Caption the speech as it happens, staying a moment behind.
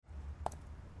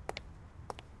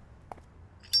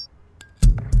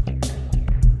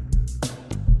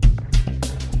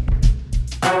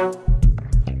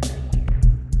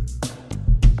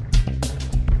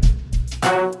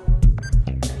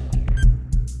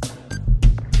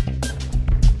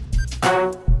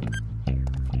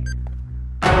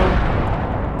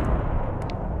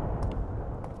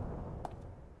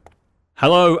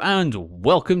Hello and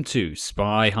welcome to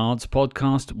Spy Hard's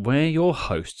podcast, where your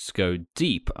hosts go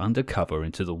deep undercover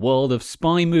into the world of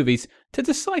spy movies to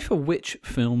decipher which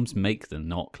films make the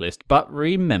knock list. But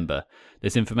remember,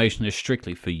 this information is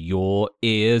strictly for your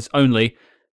ears only.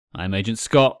 I'm Agent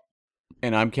Scott.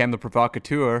 And I'm Cam the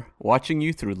Provocateur, watching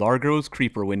you through Largo's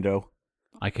creeper window.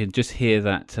 I can just hear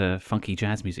that funky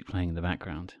jazz music playing in the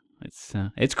background.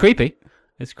 It's creepy.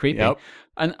 It's creepy. Yep.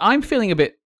 And I'm feeling a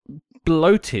bit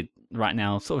bloated right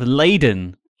now, sort of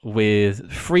laden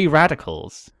with free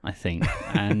radicals, I think.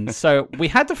 And so we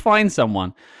had to find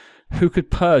someone who could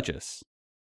purge us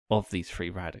of these free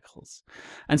radicals.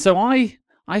 And so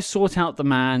I sought out the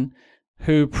man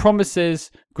who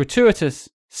promises gratuitous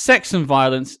sex and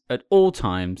violence at all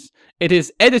times. It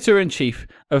is Editor-in-Chief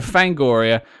of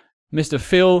Fangoria, Mr.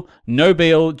 Phil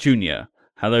Nobile Jr.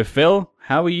 Hello, Phil.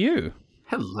 How are you?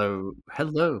 Hello.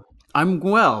 I'm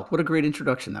well. What a great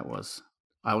introduction that was.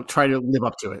 I'll try to live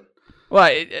up to it. Well,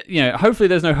 hopefully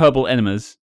there's no herbal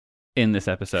enemas in this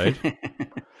episode.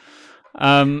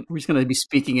 We're just going to be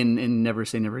speaking in Never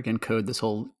Say Never Again code this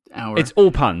whole hour. It's all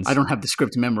puns. I don't have the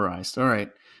script memorized. All right,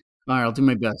 I'll do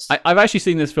my best. I've actually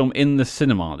seen this film in the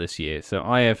cinema this year, so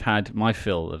I have had my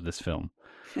fill of this film.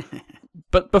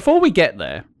 But before we get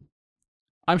there,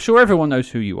 I'm sure everyone knows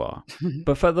who you are.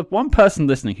 But for the one person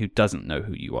listening who doesn't know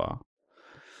who you are,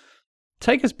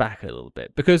 take us back a little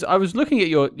bit, because I was looking at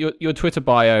your Twitter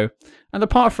bio, and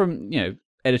apart from,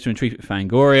 Editor-in-Chief at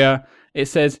Fangoria, it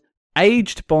says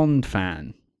aged Bond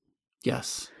fan.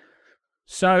 Yes.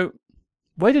 So,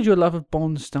 where did your love of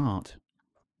Bond start?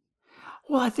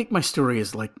 Well, I think my story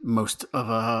is like most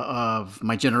of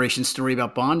my generation's story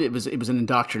about Bond. It was an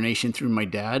indoctrination through my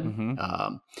dad.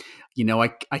 Mm-hmm.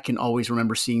 I can always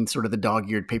remember seeing sort of the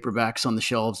dog-eared paperbacks on the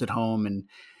shelves at home, and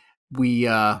we.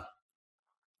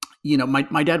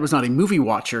 My dad was not a movie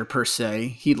watcher per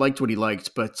se. He liked what he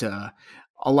liked, but a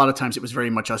lot of times it was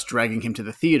very much us dragging him to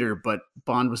the theater. But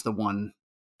Bond was the one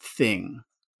thing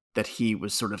that he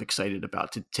was sort of excited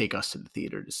about to take us to the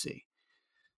theater to see.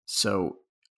 So,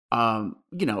 I'm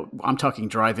talking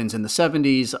drive-ins in the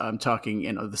 70s. I'm talking,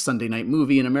 the Sunday night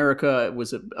movie in America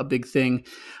was a big thing.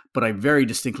 But I very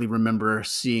distinctly remember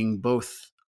seeing both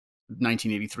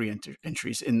 1983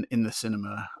 entries in the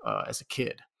cinema as a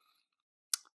kid.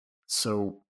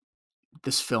 So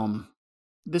this film,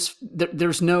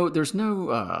 there's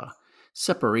no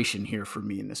separation here for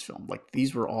me in this film. Like,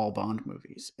 these were all Bond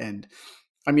movies. And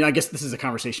I mean, I guess this is a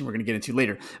conversation we're going to get into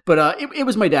later, but it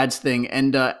was my dad's thing.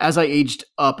 And as I aged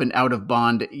up and out of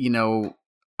Bond,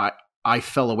 I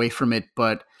fell away from it.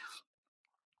 But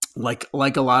like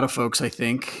a lot of folks, I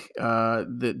think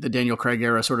the Daniel Craig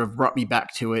era sort of brought me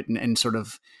back to it and sort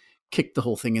of kicked the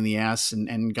whole thing in the ass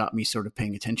and got me sort of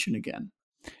paying attention again.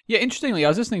 Yeah, interestingly, I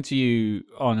was listening to you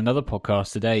on another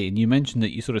podcast today, and you mentioned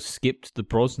that you sort of skipped the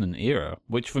Brosnan era,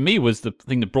 which for me was the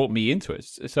thing that brought me into it.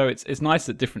 So it's nice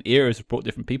that different eras have brought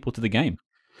different people to the game.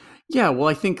 Yeah, well,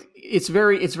 I think it's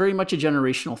very much a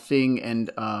generational thing, and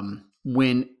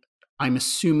when I'm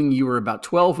assuming you were about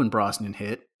 12 when Brosnan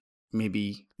hit,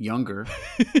 maybe younger.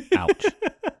 Ouch.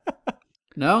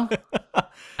 No?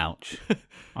 Ouch.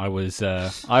 I was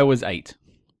 8.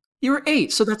 You were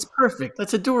 8, so that's perfect.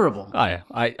 That's adorable. I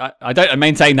don't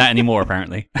maintain that anymore,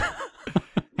 apparently.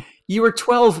 You were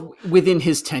 12 within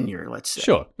his tenure, let's say.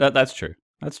 Sure, that's true.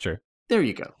 That's true. There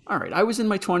you go. All right. I was in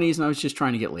my 20s and I was just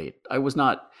trying to get laid. I was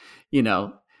not,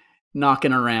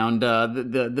 knocking around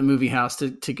the movie house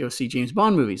to go see James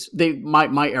Bond movies.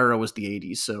 My era was the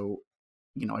 80s, so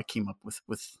I came up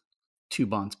with 2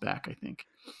 Bonds back, I think.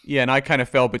 Yeah, and I kind of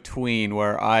fell between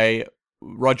where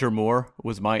Roger Moore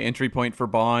was my entry point for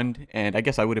Bond, and I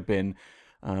guess I would have been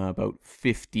about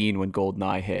 15 when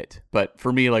GoldenEye hit. But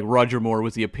for me, like, Roger Moore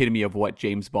was the epitome of what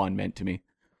James Bond meant to me.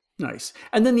 Nice.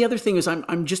 And then the other thing is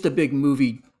I'm just a big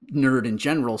movie nerd in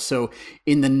general. So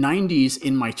in the 90s,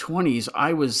 in my 20s,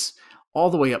 I was all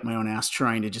the way up my own ass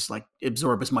trying to just like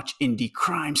absorb as much indie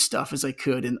crime stuff as I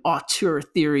could, and auteur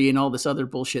theory and all this other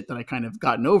bullshit that I kind of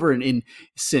gotten over in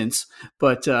since.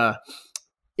 But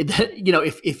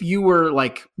if you were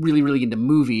like really, really into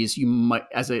movies, you might,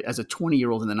 as a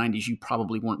 20-year-old in the 90s, you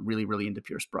probably weren't really, really into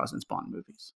Pierce Brosnan's Bond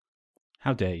movies.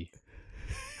 How dare you?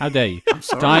 How dare you? I'm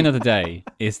sorry. Die Another Day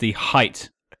is the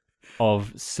height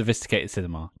of sophisticated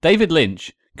cinema. David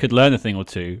Lynch could learn a thing or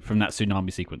two from that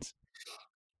tsunami sequence.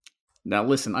 Now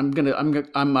listen,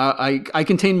 I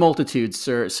contain multitudes,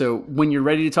 sir. So when you're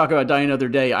ready to talk about Die Another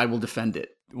Day, I will defend it.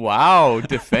 Wow,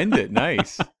 defend it.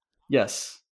 Nice.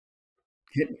 Yes.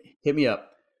 Hit me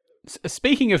up.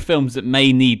 Speaking of films that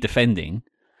may need defending,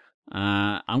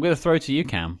 I'm going to throw to you,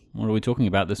 Cam. What are we talking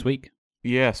about this week?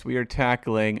 Yes, we are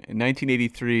tackling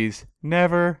 1983's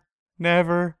Never,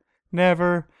 Never,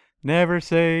 Never, Never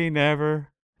Say Never,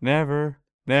 Never,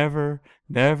 Never,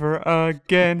 Never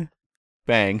Again.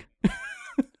 Bang.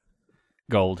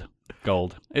 Gold.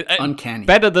 Gold. Uncanny.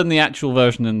 Better than the actual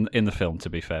version in the film, to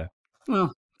be fair.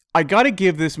 Well, I gotta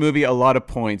give this movie a lot of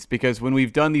points because when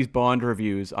we've done these Bond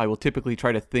reviews, I will typically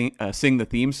try to sing the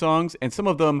theme songs, and some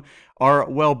of them are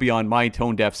well beyond my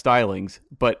tone-deaf stylings.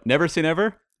 But Never Say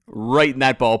Never, right in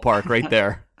that ballpark, right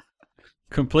there.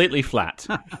 Completely flat.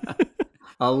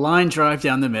 a line drive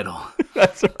down the middle.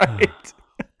 That's right.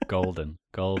 Golden.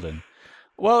 Golden.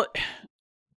 Well,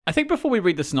 I think before we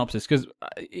read the synopsis, because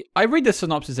I read the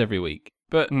synopsis every week,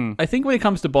 but I think when it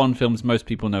comes to Bond films, most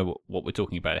people know what we're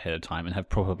talking about ahead of time and have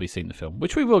probably seen the film,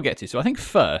 which we will get to. So I think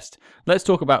first, let's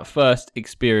talk about first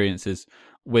experiences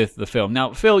with the film.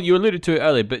 Now, Phil, you alluded to it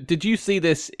earlier, but did you see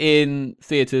this in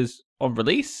theaters on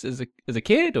release as a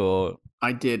kid, or?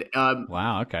 I did.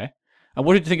 Wow, okay. And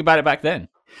what did you think about it back then?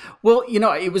 Well,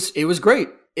 it was great.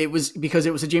 It was because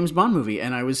it was a James Bond movie,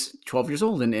 and I was 12 years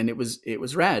old, and it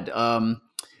was rad.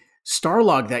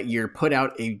 Starlog that year put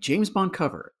out a James Bond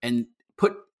cover and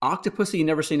put Octopussy and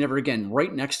Never Say Never Again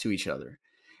right next to each other.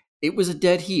 It was a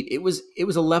dead heat. It was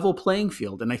a level playing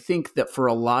field, and I think that for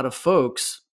a lot of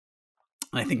folks,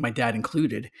 and I think my dad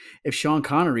included, if Sean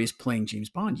Connery is playing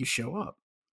James Bond, you show up.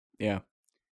 Yeah.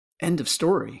 End of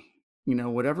story.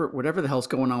 Whatever the hell's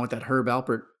going on with that Herb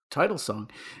Alpert title song,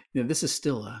 this is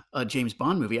still a James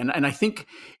Bond movie. And I think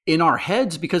in our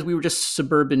heads, because we were just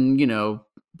suburban,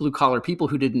 blue collar people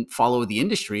who didn't follow the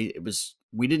industry,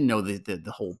 we didn't know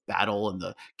the whole battle and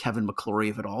the Kevin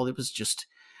McClory of it all. It was just,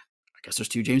 I guess there's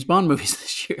 2 James Bond movies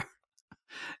this year.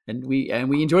 and we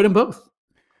enjoyed them both.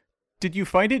 Did you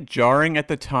find it jarring at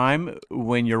the time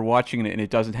when you're watching it and it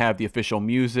doesn't have the official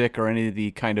music or any of the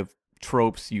kind of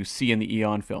tropes you see in the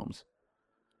Eon films?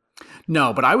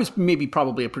 No, but I was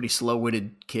probably a pretty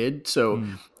slow-witted kid, so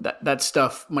that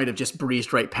stuff might have just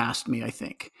breezed right past me, I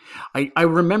think. I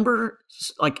remember,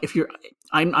 like,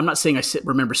 I'm not saying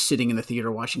remember sitting in the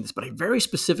theater watching this, but I very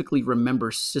specifically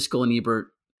remember Siskel and Ebert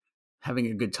having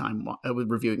a good time with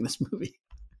reviewing this movie.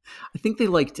 I think they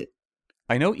liked it.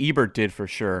 I know Ebert did for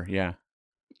sure, yeah.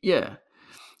 Yeah.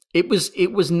 It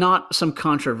was not some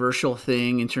controversial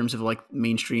thing in terms of like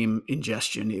mainstream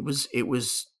ingestion. It was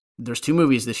there's 2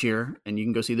 movies this year, and you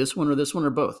can go see this one or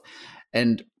both.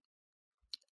 And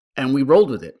we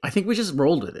rolled with it. I think we just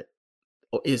rolled with it,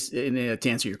 to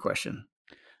answer your question.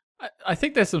 I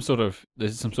think there's some sort of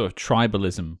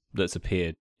tribalism that's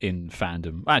appeared in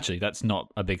fandom. Actually, that's not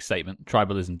a big statement.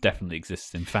 Tribalism definitely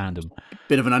exists in fandom.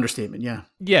 Bit of an understatement, yeah.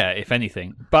 Yeah, if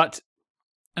anything.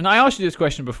 And I asked you this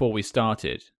question before we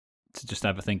started, to just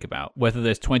have a think about whether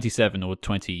there's 27 or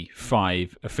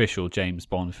 25 official James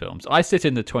Bond films. I sit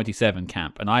in the 27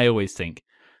 camp, and I always think,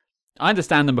 I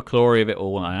understand the McClory of it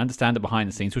all, and I understand the behind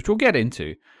the scenes, which we'll get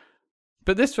into.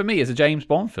 But this, for me, is a James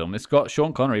Bond film. It's got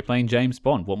Sean Connery playing James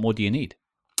Bond. What more do you need?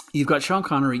 You've got Sean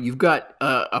Connery. You've got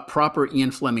a proper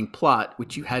Ian Fleming plot,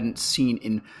 which you hadn't seen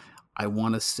in, I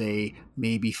want to say,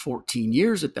 maybe 14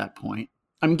 years at that point.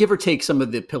 I mean, give or take some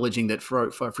of the pillaging that For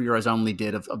Your Eyes Only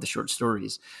did of the short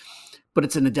stories. But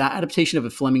it's an adaptation of a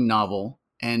Fleming novel.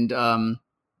 And,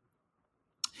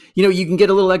 you can get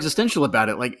a little existential about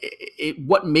it. Like,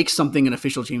 what makes something an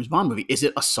official James Bond movie? Is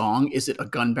it a song? Is it a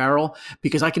gun barrel?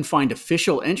 Because I can find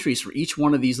official entries for each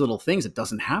one of these little things that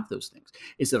doesn't have those things.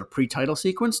 Is it a pre-title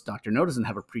sequence? Dr. No doesn't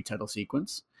have a pre-title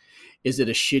sequence. Is it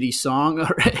a shitty song?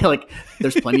 Like,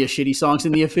 there's plenty of shitty songs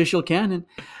in the official canon.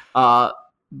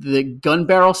 The gun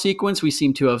barrel sequence, we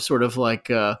seem to have sort of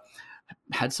like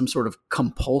had some sort of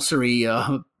compulsory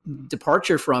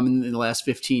departure from in the last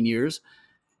 15 years.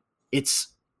 I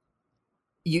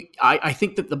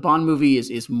think that the Bond movie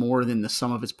is more than the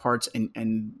sum of its parts,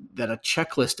 and that a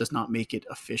checklist does not make it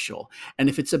official. And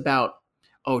if it's about,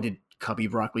 did Cubby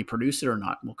Broccoli produce it or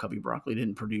not? Well, Cubby Broccoli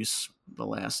didn't produce the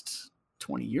last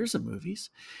 20 years of movies.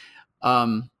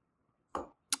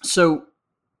 So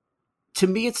to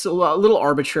me, it's a little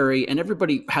arbitrary, and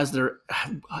everybody has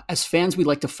as fans, we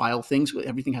like to file things.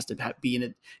 Everything has to be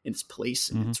in its place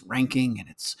and its ranking and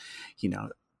its,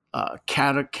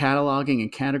 cataloging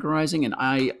and categorizing. And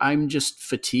I'm just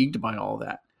fatigued by all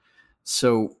that.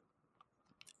 So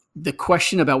the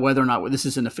question about whether or not this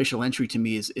is an official entry to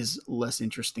me is less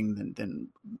interesting than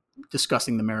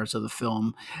discussing the merits of the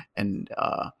film and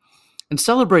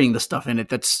celebrating the stuff in it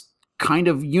that's kind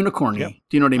of unicorny. Yep.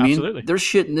 Do you know what I mean? Absolutely. There's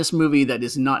shit in this movie that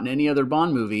is not in any other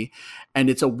Bond movie, and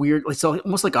it's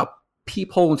almost like a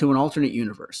peephole into an alternate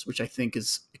universe, which I think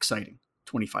is exciting.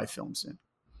 25 films in,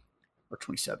 or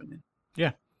 27 in.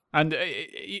 Yeah, and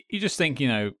you just think,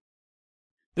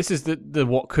 This is the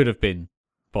what could have been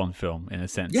Bond film in a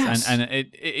sense, Yes. and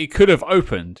it could have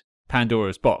opened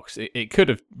Pandora's box. It could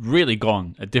have really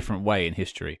gone a different way in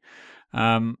history.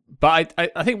 But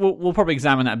I think we'll probably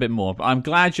examine that a bit more. But I'm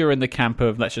glad you're in the camp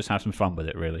of let's just have some fun with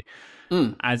it, really.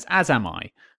 As am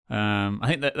I. I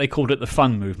think that they called it the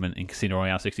fun movement in Casino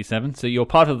Royale 67. So you're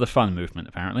part of the fun movement,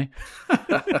 apparently.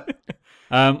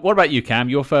 What about you, Cam?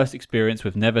 Your first experience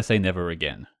with Never Say Never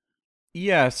Again?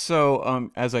 Yeah,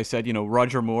 so as I said,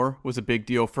 Roger Moore was a big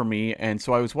deal for me, and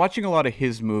so I was watching a lot of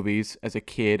his movies as a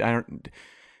kid.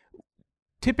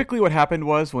 Typically what happened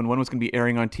was when one was going to be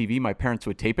airing on TV, my parents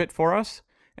would tape it for us,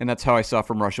 and that's how I saw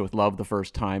From Russia with Love the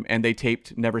first time, and they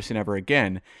taped Never Say Never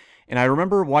Again. And I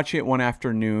remember watching it one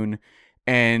afternoon,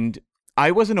 and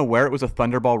I wasn't aware it was a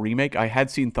Thunderball remake. I had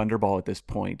seen Thunderball at this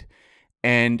point.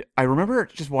 And I remember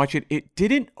just watching it. It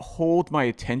didn't hold my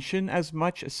attention as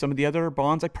much as some of the other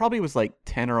Bonds. I probably was like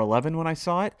 10 or 11 when I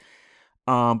saw it.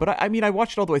 But I mean, I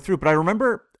watched it all the way through. But I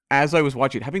remember as I was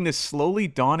watching it, having this slowly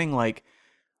dawning, like,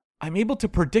 I'm able to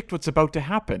predict what's about to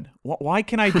happen. Why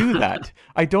can I do that?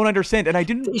 I don't understand. And I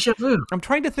didn't. Déjà vu. I'm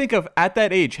trying to think of, at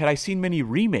that age, had I seen many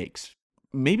remakes?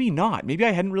 Maybe not. Maybe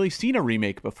I hadn't really seen a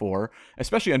remake before,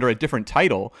 especially under a different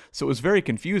title. So it was very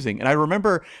confusing. And I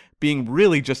remember being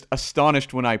really just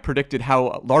astonished when I predicted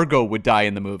how Largo would die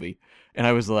in the movie. And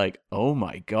I was like, oh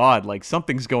my God, like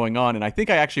something's going on. And I think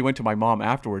I actually went to my mom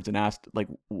afterwards and asked, like,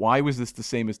 why was this the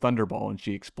same as Thunderball? And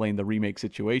she explained the remake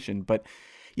situation. But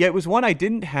yeah, it was one I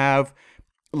didn't have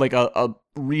like a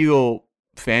real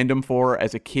fandom for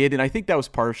as a kid. And I think that was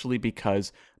partially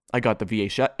because I got the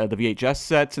VHS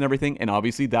sets and everything, and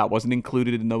obviously that wasn't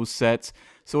included in those sets.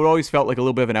 So it always felt like a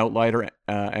little bit of an outlier,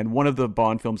 and one of the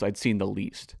Bond films I'd seen the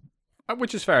least.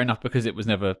 Which is fair enough because it was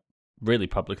never really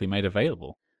publicly made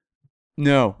available.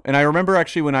 No, and I remember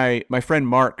actually when my friend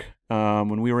Mark,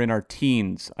 when we were in our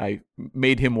teens, I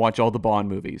made him watch all the Bond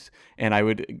movies, and I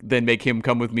would then make him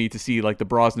come with me to see like the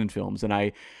Brosnan films, and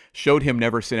I showed him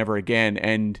Never Say Never Again,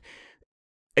 and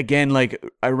again, like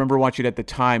I remember watching it at the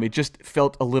time, it just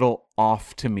felt a little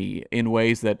off to me in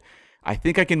ways that I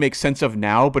think I can make sense of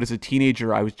now, but as a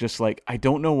teenager, I was just like, I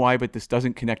don't know why, but this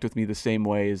doesn't connect with me the same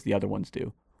way as the other ones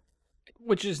do.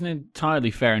 Which is an entirely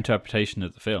fair interpretation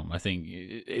of the film. I think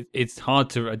it's hard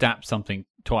to adapt something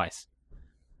twice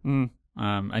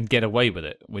and get away with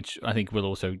it, which I think we'll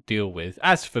also deal with.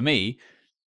 As for me,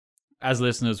 as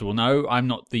listeners will know, I'm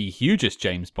not the hugest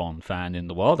James Bond fan in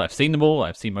the world. I've seen them all.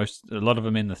 I've seen a lot of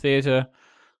them in the theater.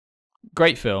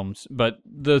 Great films, but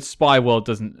the spy world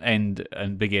doesn't end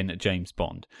and begin at James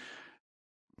Bond.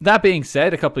 That being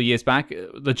said, a couple of years back,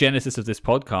 the genesis of this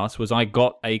podcast was I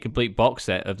got a complete box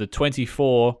set of the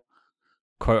 24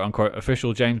 quote-unquote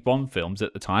official James Bond films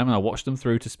at the time, and I watched them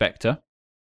through to Spectre.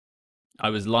 I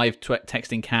was live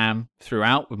texting Cam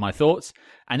throughout with my thoughts,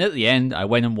 and at the end, I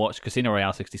went and watched Casino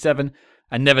Royale 67,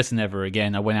 and Never Say Never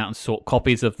Again. I went out and sought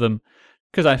copies of them,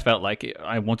 because I felt like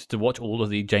I wanted to watch all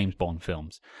of the James Bond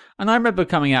films. And I remember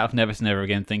coming out of Never Say Never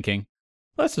Again thinking,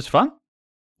 well, this is fun.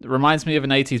 It reminds me of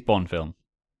an 80s Bond film.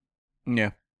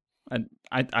 Yeah. And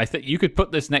I think you could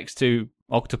put this next to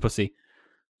Octopussy,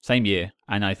 same year,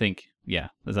 and I think, yeah,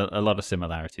 there's a lot of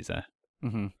similarities there.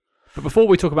 Mm-hmm. But before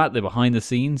we talk about the behind the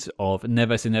scenes of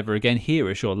Never Say Never Again, here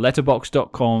is your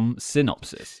Letterboxd.com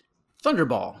synopsis.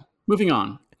 Thunderball. Moving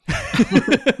on.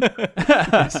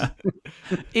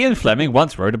 Ian Fleming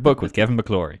once wrote a book with Kevin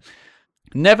McClory.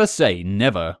 Never Say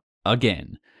Never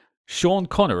Again. Sean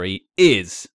Connery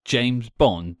is James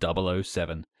Bond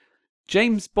 007.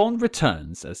 James Bond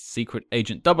returns as Secret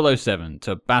Agent 007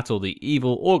 to battle the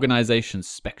evil organization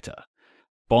Spectre.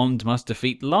 Bond must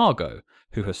defeat Largo,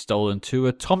 who has stolen 2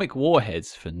 atomic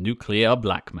warheads for nuclear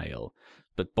blackmail.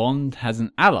 But Bond has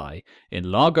an ally in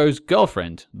Largo's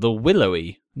girlfriend, the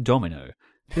willowy Domino,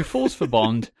 who falls for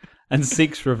Bond and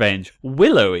seeks revenge.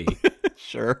 Willowy?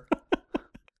 Sure.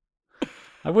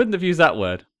 I wouldn't have used that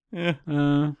word. Yeah.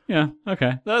 Yeah,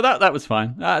 okay. That was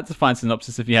fine. That's a fine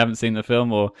synopsis if you haven't seen the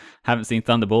film or haven't seen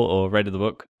Thunderball or read the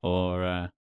book or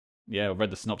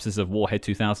read the synopsis of Warhead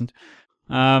 2000.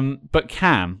 But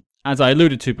Cam, as I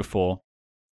alluded to before,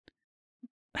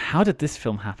 how did this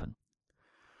film happen?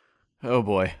 Oh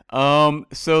boy.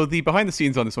 So the behind the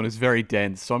scenes on this one is very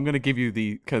dense. So I'm going to give you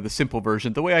the kind of the simple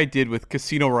version, the way I did with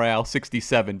Casino Royale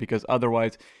 67, because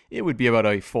otherwise it would be about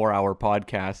a 4-hour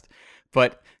podcast.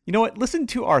 But you know what? Listen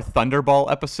to our Thunderball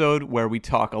episode where we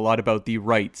talk a lot about the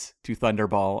rights to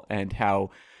Thunderball and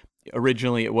how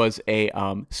originally it was a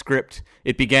script.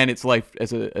 It began its life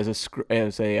as a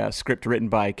script written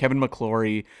by Kevin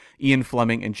McClory, Ian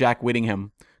Fleming, and Jack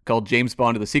Whittingham called James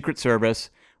Bond of the Secret Service,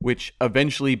 which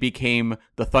eventually became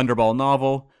the Thunderball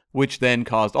novel, which then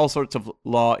caused all sorts of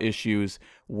law issues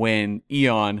when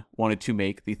Eon wanted to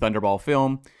make the Thunderball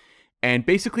film. And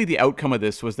basically the outcome of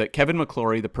this was that Kevin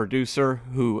McClory, the producer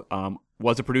who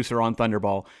was a producer on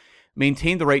Thunderball,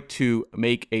 maintained the right to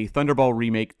make a Thunderball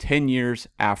remake 10 years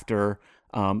after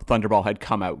Thunderball had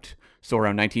come out, so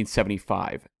around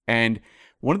 1975. And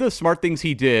one of the smart things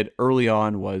he did early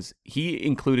on was he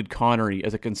included Connery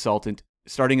as a consultant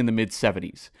starting in the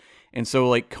mid-70s. And so,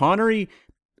 like, Connery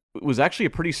was actually a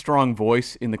pretty strong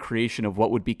voice in the creation of what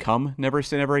would become Never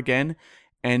Say Never Again.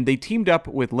 And they teamed up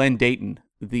with Len Deighton,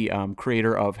 the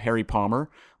creator of Harry Palmer,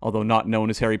 although not known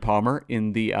as Harry Palmer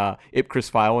in the Ipcris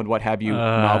File and what have you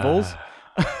novels.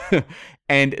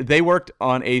 And they worked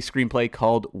on a screenplay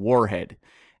called Warhead.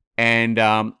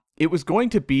 And it was going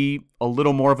to be a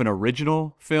little more of an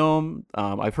original film.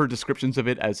 I've heard descriptions of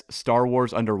it as Star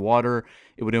Wars underwater.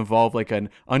 It would involve like an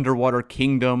underwater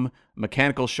kingdom,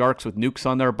 mechanical sharks with nukes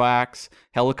on their backs,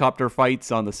 helicopter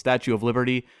fights on the Statue of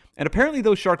Liberty. And apparently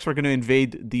those sharks were going to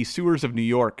invade the sewers of New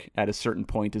York at a certain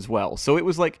point as well. So it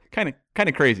was like kind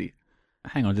of crazy.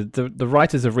 Hang on, did the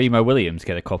writers of Remo Williams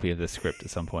get a copy of this script at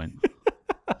some point?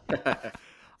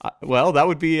 Well, that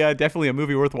would be definitely a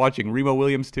movie worth watching. Remo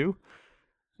Williams too?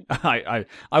 I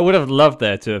would have loved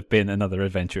there to have been another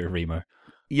adventure of Remo.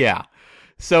 Yeah.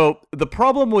 So the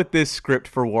problem with this script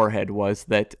for Warhead was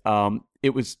that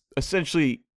it was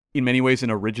essentially, in many ways, an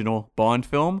original Bond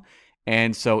film.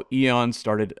 And so Eon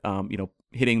started,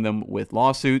 hitting them with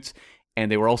lawsuits,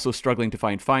 and they were also struggling to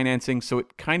find financing. So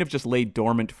it kind of just lay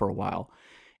dormant for a while.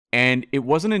 And it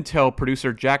wasn't until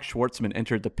producer Jack Schwartzman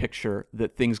entered the picture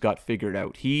that things got figured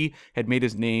out. He had made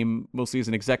his name mostly as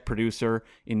an exec producer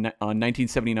on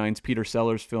 1979's Peter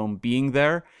Sellers film Being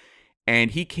There.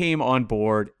 And he came on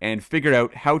board and figured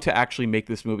out how to actually make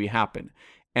this movie happen.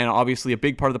 And obviously a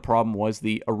big part of the problem was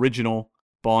the original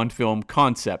Bond film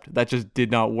concept. That just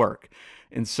did not work.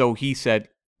 And so he said,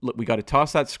 look, we got to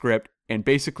toss that script and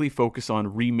basically focus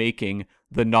on remaking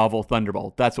the novel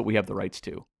Thunderball. That's what we have the rights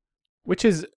to. Which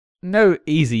is no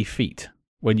easy feat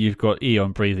when you've got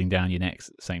Eon breathing down your necks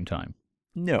at the same time.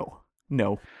 No.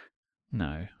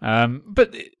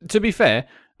 But to be fair,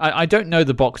 I don't know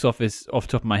the box office off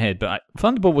the top of my head, but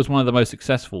Thunderball was one of the most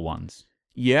successful ones.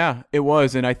 Yeah, it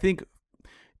was. And I think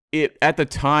it at the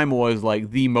time was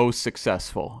like the most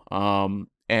successful.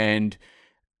 And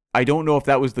I don't know if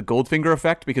that was the Goldfinger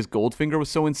effect, because Goldfinger was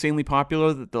so insanely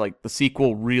popular that the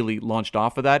sequel really launched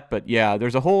off of that. But yeah,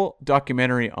 there's a whole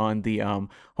documentary on the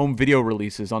home video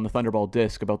releases on the Thunderball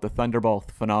disc about the Thunderball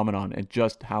phenomenon and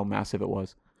just how massive it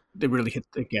was. They really hit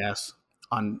the gas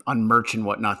on merch and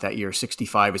whatnot that year.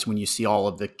 65 is when you see all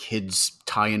of the kids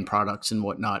tie-in products and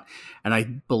whatnot. And I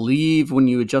believe when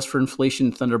you adjust for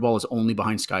inflation, Thunderball is only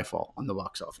behind Skyfall on the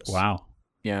box office. Wow.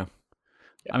 Yeah.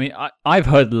 I mean, I've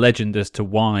heard legend as to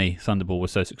why Thunderball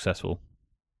was so successful.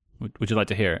 Would you like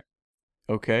to hear it?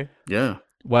 Okay. Yeah.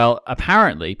 Well,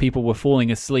 apparently people were falling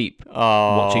asleep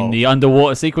watching the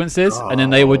underwater sequences, and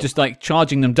then they were just like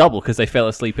charging them double because they fell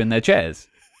asleep in their chairs.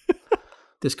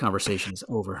 This conversation is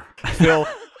over.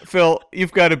 Phil,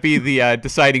 you've got to be the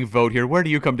deciding vote here. Where do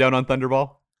you come down on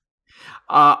Thunderball?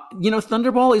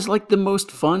 Thunderball is like the most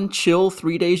fun, chill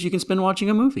 3 days you can spend watching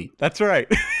a movie. That's right.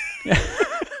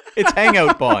 It's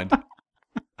Hangout Bond.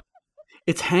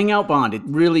 It's Hangout Bond. It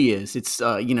really is. It's,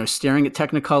 staring at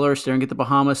Technicolor, staring at the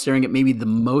Bahamas, staring at maybe the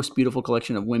most beautiful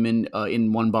collection of women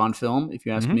in one Bond film, if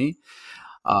you ask me.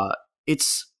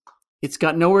 It's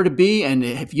got nowhere to be, and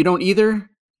if you don't either,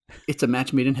 it's a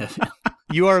match made in heaven.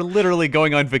 You are literally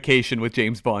going on vacation with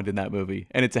James Bond in that movie,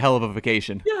 and it's a hell of a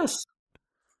vacation. Yes,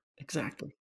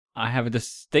 exactly. I have a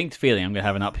distinct feeling I'm going to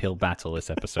have an uphill battle this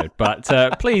episode, but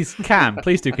please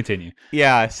do continue.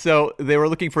 Yeah, so they were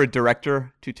looking for a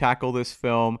director to tackle this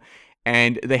film,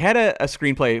 and they had a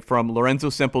screenplay from Lorenzo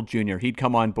Semple Jr. He'd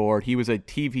come on board. He was a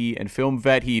TV and film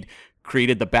vet. He'd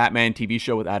created the Batman TV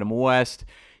show with Adam West.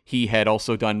 He had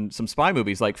also done some spy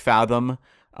movies like Fathom.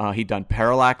 He'd done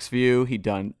Parallax View. He'd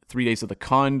done 3 Days of the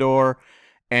Condor.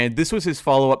 And this was his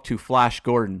follow-up to Flash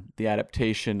Gordon, the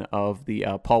adaptation of the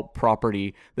pulp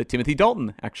property that Timothy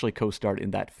Dalton actually co-starred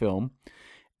in that film.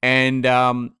 And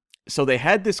so they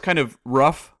had this kind of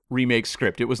rough remake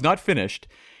script. It was not finished.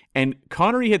 And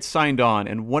Connery had signed on,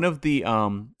 and one of the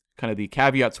kind of the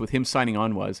caveats with him signing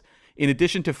on was, in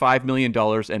addition to $5 million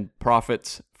and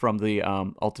profits from the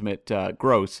ultimate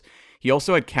gross, he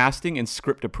also had casting and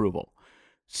script approval.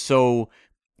 So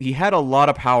he had a lot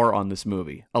of power on this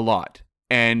movie, a lot.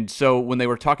 And so when they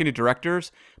were talking to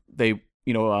directors,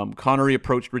 Connery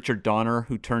approached Richard Donner,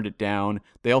 who turned it down.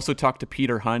 They also talked to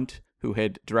Peter Hunt, who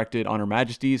had directed On Her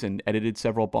Majesty's and edited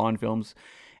several Bond films.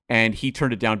 and he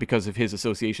turned it down because of his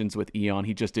associations with Eon.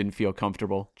 He just didn't feel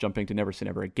comfortable jumping to Never Say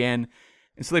Never Again.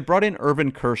 And so they brought in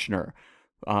Irvin Kershner.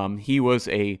 He was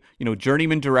a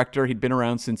journeyman director. He'd been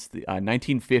around since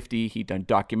 1950. He'd done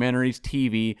documentaries,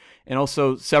 TV, and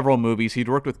also several movies. He'd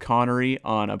worked with Connery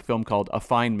on a film called A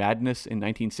Fine Madness in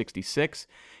 1966.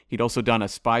 He'd also done a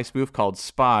spy spoof called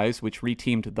Spies, which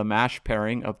reteamed the MASH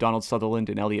pairing of Donald Sutherland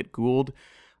and Elliot Gould.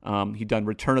 He'd done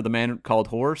Return of the Man Called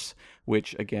Horse,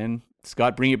 which, again,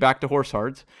 Scott, bring it back to Horse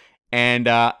Hearts. And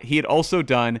he had also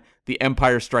done The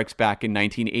Empire Strikes Back in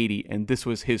 1980, and this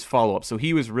was his follow-up. So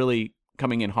he was really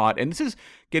coming in hot, and this is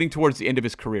getting towards the end of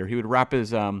his career. He would wrap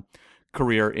his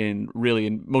career in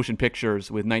motion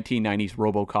pictures with 1990's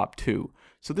RoboCop 2.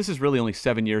 So this is really only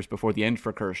 7 years before the end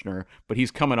for Kershner, but he's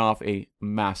coming off a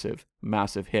massive,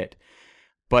 massive hit.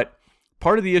 But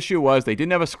part of the issue was they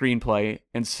didn't have a screenplay,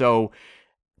 and so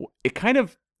it kind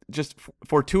of just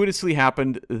fortuitously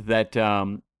happened that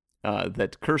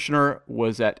that Kershner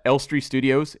was at Elstree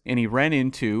Studios, and he ran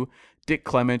into Dick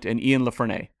Clement and Ian La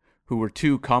Frenais, who were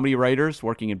two comedy writers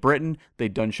working in Britain.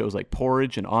 They'd done shows like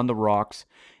Porridge and On the Rocks.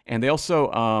 And they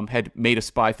also had made a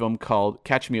spy film called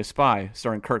Catch Me a Spy,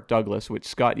 starring Kirk Douglas, which,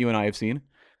 Scott, you and I have seen.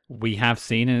 We have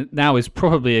seen, and now is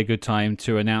probably a good time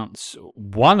to announce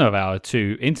one of our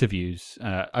two interviews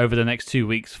over the next 2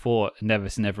 weeks for Never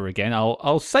Say Never Again.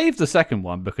 I'll save the second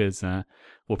one because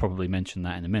we'll probably mention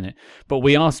that in a minute. But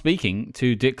we are speaking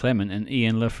to Dick Clement and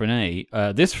Ian La Frenais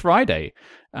this Friday,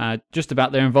 just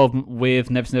about their involvement with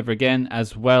Never Say Never Again,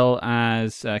 as well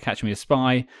as Catch Me a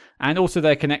Spy, and also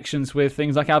their connections with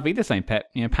things like Our Vida Saint Pet.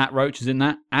 Pat Roach is in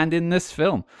that and in this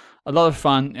film. A lot of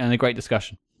fun and a great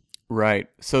discussion. Right.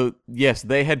 So, yes,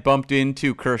 they had bumped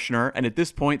into Kershner, and at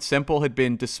this point, Semple had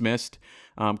been dismissed.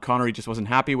 Connery just wasn't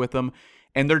happy with them.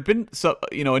 And there'd been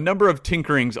a number of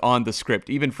tinkerings on the script.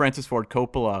 Even Francis Ford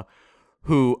Coppola,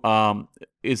 who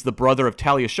is the brother of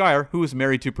Talia Shire, who was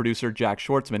married to producer Jack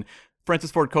Schwartzman.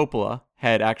 Francis Ford Coppola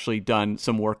had actually done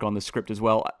some work on the script as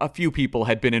well. A few people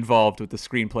had been involved with the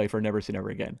screenplay for Never Say Never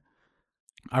Again.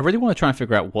 I really want to try and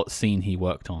figure out what scene he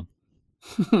worked on.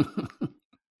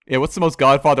 Yeah, what's the most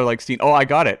Godfather-like scene? Oh, I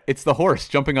got it. It's the horse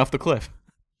jumping off the cliff.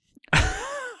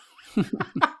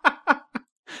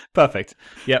 Perfect.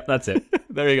 Yep, that's it.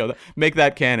 There you go. Make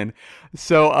that canon.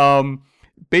 So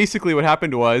basically what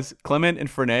happened was Clement and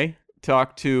Frenais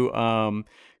talked to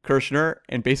Kershner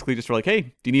and basically just were like, hey,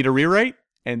 do you need a rewrite?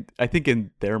 And I think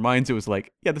in their minds it was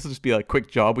like, yeah, this will just be a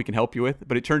quick job we can help you with.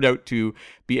 But it turned out to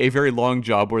be a very long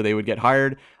job where they would get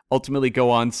hired, ultimately go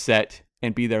on set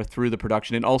and be there through the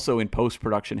production, and also in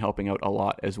post-production helping out a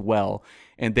lot as well.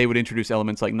 And they would introduce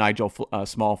elements like Nigel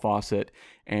Small-Fawcett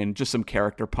and just some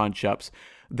character punch-ups.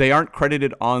 They aren't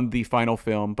credited on the final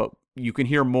film, but you can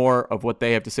hear more of what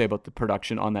they have to say about the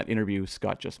production on that interview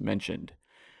Scott just mentioned.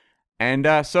 And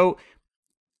so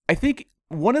I think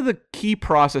one of the key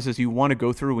processes you want to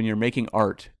go through when you're making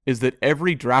art is that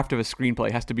every draft of a screenplay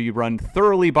has to be run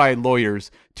thoroughly by lawyers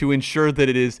to ensure that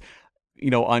it is,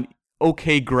 on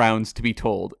okay grounds to be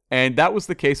told. And that was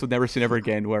the case with Never Say Never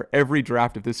Again, where every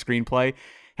draft of this screenplay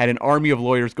had an army of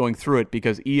lawyers going through it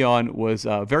because Eon was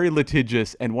very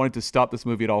litigious and wanted to stop this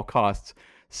movie at all costs.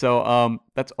 So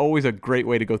that's always a great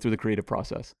way to go through the creative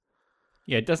process.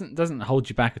 Yeah, it doesn't hold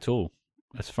you back at all,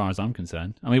 as far as I'm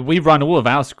concerned. I mean, we run all of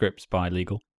our scripts by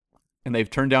legal. And they've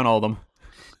turned down all of them.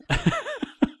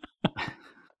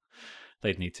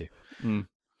 They'd need to. Mm.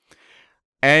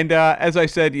 And as I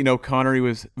said, Connery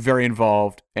was very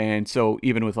involved. And so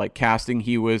even with casting,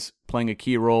 he was playing a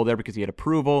key role there because he had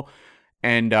approval.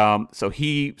 And so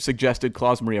he suggested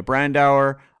Klaus Maria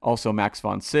Brandauer, also Max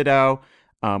von Sydow.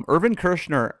 Irvin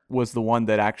Kershner was the one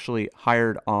that actually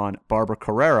hired on Barbara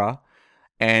Carrera.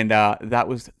 And that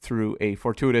was through a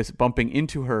fortuitous bumping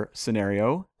into her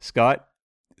scenario. Scott,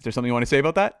 is there something you want to say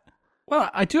about that? Well,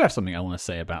 I do have something I want to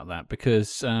say about that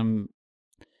because...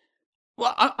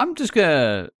 I'm just going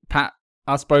to pat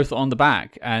us both on the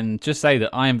back and just say that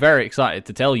I am very excited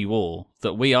to tell you all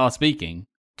that we are speaking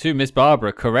to Miss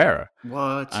Barbara Carrera.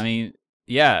 What? I mean,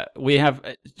 yeah, we have...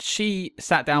 She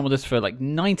sat down with us for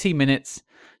 90 minutes,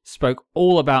 spoke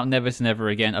all about Never Say Never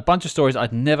Again, a bunch of stories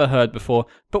I'd never heard before,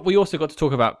 but we also got to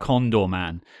talk about Condor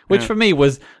Man, which for me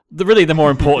was really the more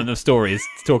important of stories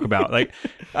to talk about.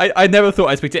 I never thought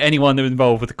I'd speak to anyone that was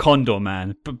involved with Condor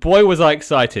Man, but boy was I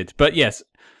excited. But yes...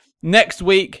 Next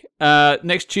week,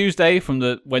 next Tuesday,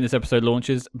 when this episode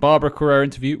launches, Barbara Carrera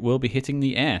interview will be hitting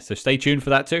the air. So stay tuned for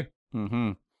that too.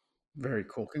 Mm-hmm. Very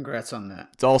cool. Congrats on that.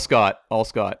 It's all Scott. All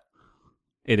Scott.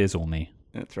 It is all me.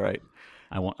 That's right.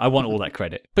 I want all that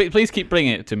credit. But please keep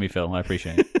bringing it to me, Phil. I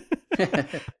appreciate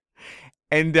it.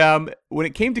 And when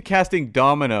it came to casting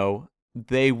Domino,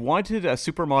 they wanted a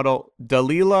supermodel,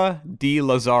 Dalila Di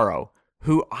Lazaro,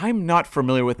 who I'm not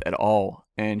familiar with at all,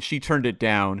 and she turned it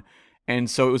down. And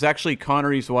so it was actually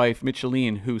Connery's wife,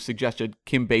 Micheline, who suggested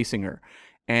Kim Basinger.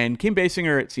 And Kim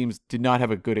Basinger, it seems, did not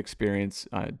have a good experience.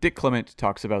 Dick Clement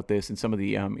talks about this in some of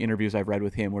the interviews I've read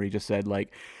with him, where he just said,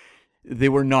 like, they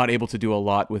were not able to do a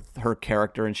lot with her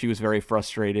character, and she was very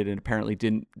frustrated and apparently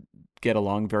didn't get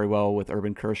along very well with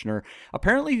Irvin Kershner.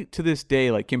 Apparently, to this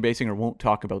day, like, Kim Basinger won't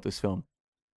talk about this film.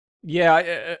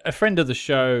 Yeah, a friend of the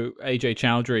show, AJ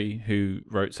Chowdhury, who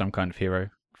wrote Some Kind of Hero,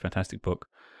 fantastic book.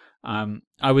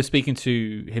 I was speaking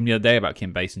to him the other day about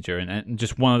Kim Basinger, and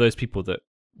just one of those people that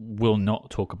will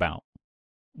not talk about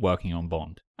working on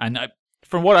Bond. And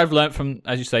from what I've learned from,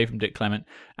 as you say, from Dick Clement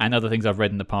and other things I've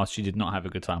read in the past, she did not have a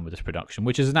good time with this production,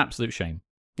 which is an absolute shame.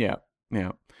 Yeah.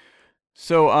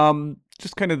 So,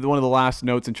 just kind of one of the last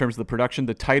notes in terms of the production,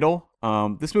 the title.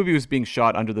 This movie was being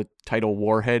shot under the title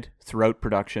Warhead throughout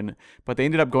production, but they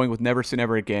ended up going with Never Say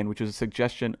Never Again, which was a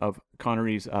suggestion of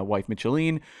Connery's wife,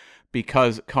 Micheline,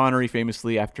 because Connery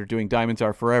famously, after doing Diamonds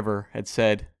Are Forever, had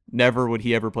said never would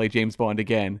he ever play James Bond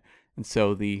again. And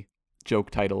so the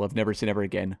joke title of Never Say Never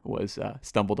Again was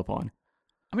stumbled upon.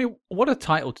 I mean, what a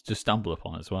title to just stumble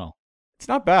upon as well. It's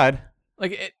not bad.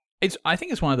 Like, I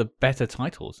think it's one of the better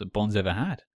titles that Bond's ever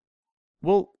had.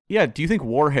 Well, yeah, do you think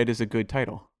Warhead is a good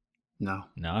title? No.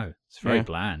 No, it's very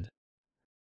bland.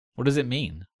 What does it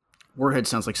mean? Warhead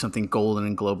sounds like something Golden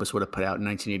and Globus would have put out in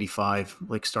 1985,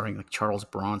 like starring like Charles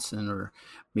Bronson or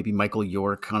maybe Michael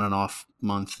York on an off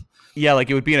month. Yeah, like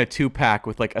it would be in a 2-pack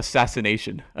with like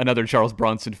Assassination, another Charles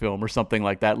Bronson film or something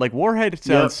like that. Like Warhead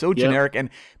sounds so generic, and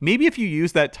maybe if you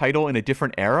use that title in a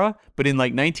different era, but in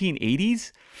like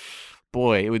 1980s,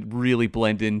 boy, it would really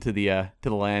blend into the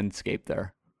landscape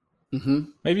there. Mm-hmm.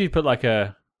 Maybe you put like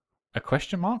a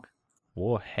question mark?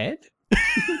 Warhead?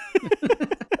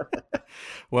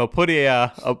 Well, put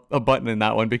a button in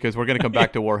that one because we're going to come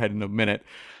back to Warhead in a minute.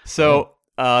 So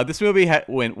this movie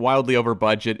went wildly over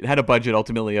budget. It had a budget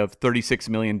ultimately of $36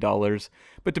 million,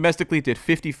 but domestically it did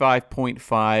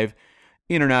 55.5,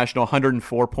 international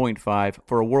 104.5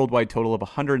 for a worldwide total of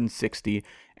 160.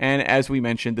 And as we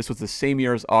mentioned, this was the same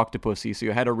year as Octopussy, so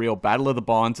you had a real battle of the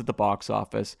Bonds at the box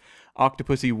office.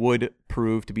 Octopussy would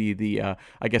prove to be the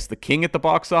king at the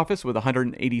box office with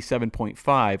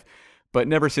 187.5. But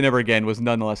Never Say Never Again was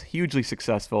nonetheless hugely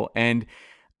successful, and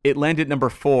it landed number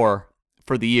 4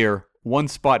 for the year, one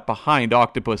spot behind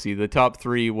Octopussy. The top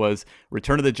 3 was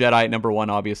Return of the Jedi at number 1,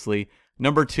 obviously.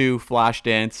 Number 2,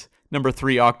 Flashdance. Number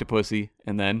 3, Octopussy.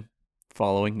 And then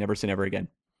following Never Say Never Again.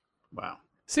 Wow.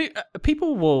 See,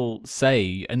 people will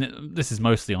say, and this is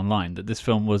mostly online, that this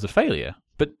film was a failure.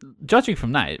 But judging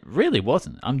from that, it really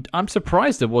wasn't. I'm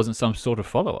surprised there wasn't some sort of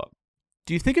follow-up.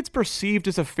 Do you think it's perceived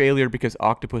as a failure because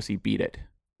Octopussy beat it?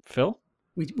 Phil?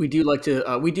 We do like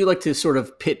to sort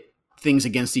of pit things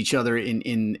against each other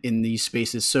in these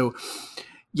spaces. So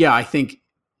yeah, I think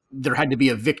there had to be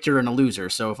a victor and a loser.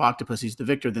 So if Octopussy's the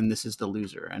victor, then this is the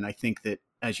loser. And I think that,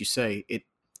 as you say, it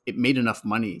made enough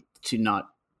money to not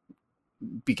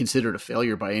be considered a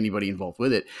failure by anybody involved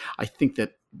with it. I think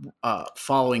that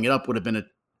following it up would have been a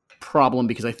problem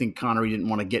because I think Connery didn't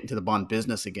want to get into the Bond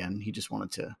business again. He just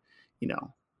wanted to,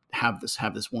 have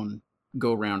this one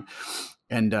go around.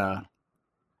 And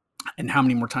how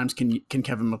many more times can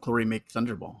Kevin McClory make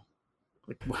Thunderball?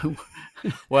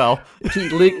 Well, he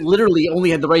literally only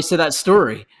had the rights to that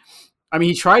story. I mean,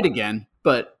 he tried again,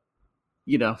 but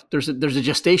there's a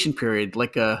gestation period,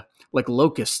 like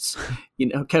locusts.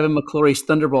 Kevin McClory's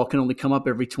Thunderball can only come up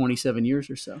every 27 years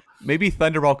or so. Maybe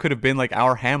Thunderball could have been like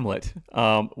our Hamlet,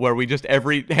 where we just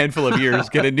every handful of years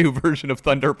get a new version of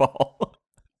Thunderball.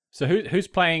 So who's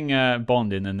playing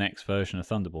Bond in the next version of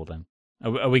Thunderball then?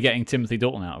 Are we getting Timothy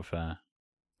Dalton out of?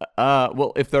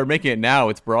 Well, if they're making it now,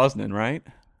 it's Brosnan, right?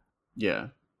 Yeah,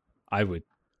 I would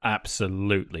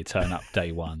absolutely turn up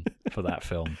day one for that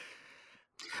film.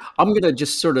 I'm going to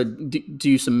just sort of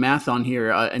do some math on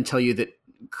here and tell you that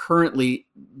currently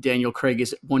Daniel Craig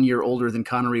is 1 year older than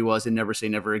Connery was in Never Say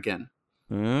Never Again.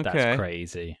 Okay. That's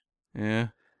crazy. Yeah.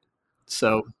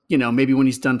 So, maybe when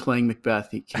he's done playing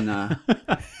Macbeth, he can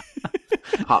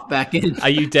hop back in. Are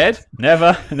you dead?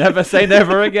 Never say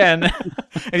never again.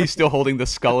 And he's still holding the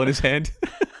skull in his hand.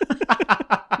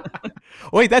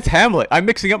 Wait, that's Hamlet. I'm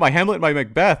mixing up my Hamlet and my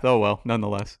Macbeth. Oh, well,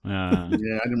 nonetheless. Yeah,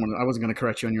 I wasn't going to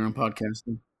correct you on your own podcast.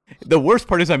 The worst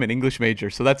part is I'm an English major,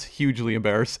 so that's hugely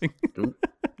embarrassing.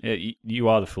 Yeah, you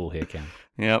are the fool here, Ken.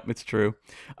 Yep, it's true.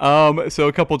 So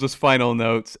a couple just final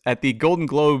notes. At the Golden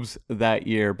Globes that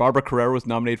year, Barbara Carrera was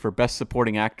nominated for Best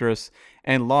Supporting Actress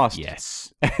and lost.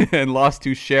 Yes. And lost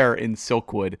to Cher in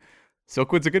Silkwood.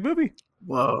 Silkwood's a good movie.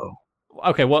 Whoa.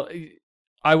 Okay, well,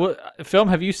 film.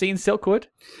 Have you seen Silkwood?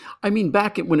 I mean,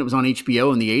 back when it was on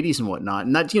HBO in the 80s and whatnot,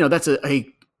 and that's, that's a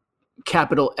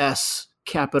capital S,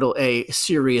 capital A,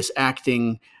 serious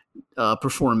acting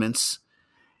performance.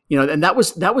 And that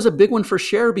was a big one for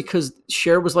Cher, because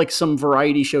Cher was like some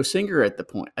variety show singer at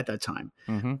that time.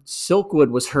 Mm-hmm. Silkwood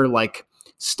was her like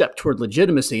step toward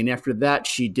legitimacy, and after that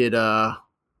she did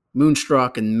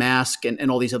Moonstruck and Mask and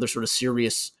all these other sort of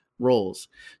serious roles.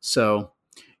 So,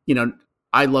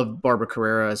 I love Barbara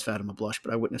Carrera as Fatima Blush,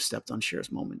 but I wouldn't have stepped on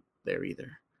Cher's moment there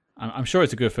either. I'm sure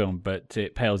it's a good film, but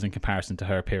it pales in comparison to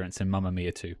her appearance in Mamma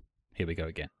Mia 2. Here we go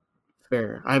again.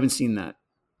 Fair. I haven't seen that,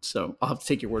 so I'll have to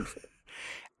take your word for it.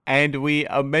 And we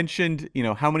mentioned,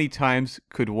 how many times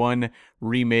could one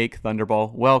remake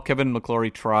Thunderball? Well, Kevin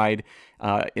McClory tried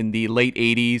in the late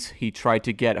 80s. He tried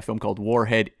to get a film called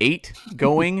Warhead 8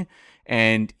 going.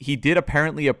 And he did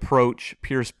apparently approach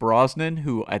Pierce Brosnan,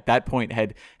 who at that point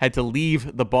had to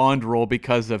leave the Bond role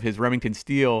because of his Remington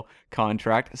Steele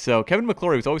contract. So Kevin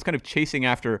McClory was always kind of chasing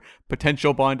after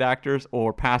potential Bond actors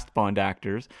or past Bond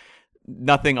actors.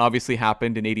 Nothing obviously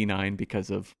happened in 89 because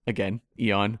of, again,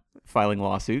 Eon filing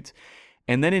lawsuits.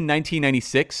 And then in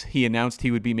 1996, he announced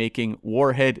he would be making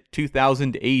Warhead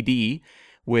 2000 AD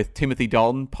with Timothy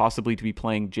Dalton, possibly to be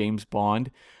playing James Bond.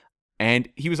 And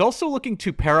he was also looking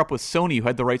to pair up with Sony, who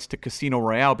had the rights to Casino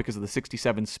Royale because of the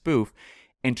 67 spoof,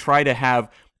 and try to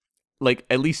have like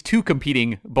at least two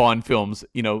competing Bond films,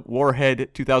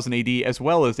 Warhead 2000 AD as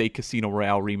well as a Casino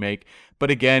Royale remake. But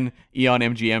again, Eon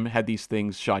MGM had these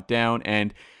things shot down,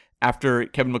 and after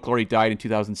Kevin McClory died in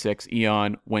 2006,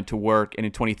 Eon went to work, and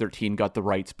in 2013 got the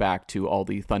rights back to all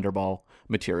the Thunderball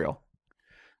material.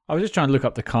 I was just trying to look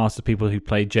up the cast of people who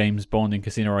played James Bond in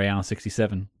Casino Royale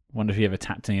 67. Wonder if you ever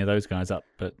tapped any of those guys up,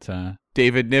 but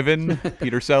David Niven,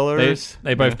 Peter Sellers.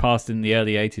 They both passed in the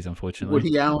early 80s, unfortunately.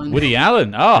 Woody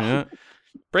Allen. Oh, Yeah.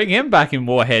 Bring him back in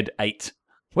Warhead 8.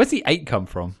 Where's the 8 come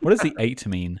from? What does the 8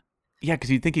 mean? Yeah,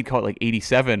 because you'd think he'd call it like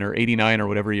 87 or 89 or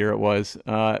whatever year it was.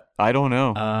 I don't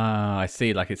know. I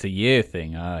see. Like it's a year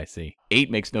thing. I see. 8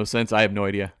 makes no sense. I have no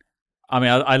idea. I mean,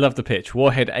 I love the pitch.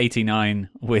 Warhead 89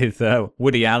 with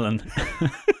Woody Allen.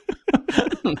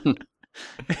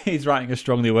 He's writing a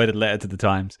strongly worded letter to the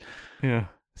Times. Yeah.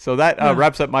 So that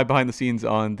wraps up my behind the scenes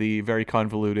on the very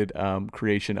convoluted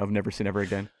creation of Never Say Never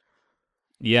Again.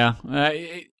 Yeah,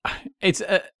 it's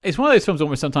one of those films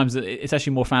almost sometimes that it's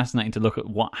actually more fascinating to look at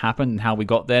what happened and how we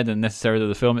got there than necessarily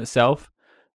the film itself.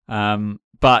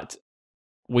 But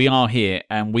we are here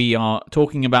and we are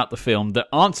talking about the film that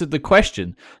answered the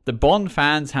question that Bond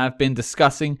fans have been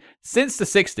discussing since the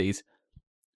 60s.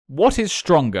 What is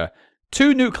stronger,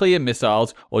 2 nuclear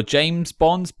missiles or James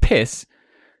Bond's piss?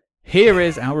 Here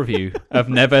is our review of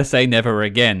Never Say Never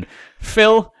Again.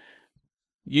 Phil,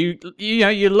 you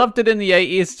loved it in the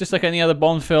 80s, just like any other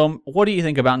Bond film. What do you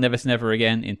think about Never Say Never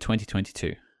Again in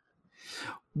 2022?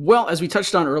 Well, as we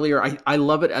touched on earlier, I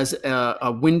love it as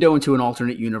a window into an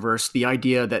alternate universe. The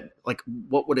idea that, like,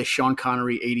 what would a Sean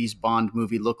Connery 80s Bond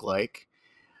movie look like?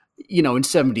 In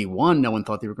 71, no one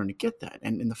thought they were going to get that.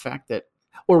 And the fact that,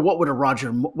 or what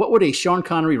would a Sean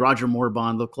Connery Roger Moore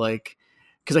Bond look like?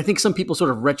 Because I think some people sort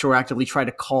of retroactively try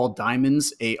to call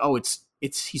Diamonds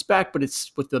he's back, but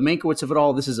it's with the Mankiewicz of it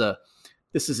all. This is a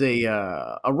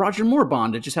Roger Moore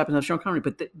Bond. It just happens to have Sean Connery,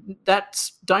 but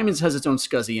that's Diamonds has its own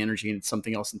scuzzy energy and it's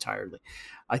something else entirely.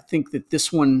 I think that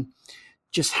this one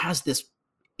just has this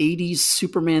 80s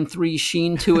Superman 3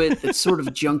 sheen to it. That's sort of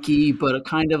junky, but a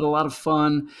kind of a lot of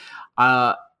fun.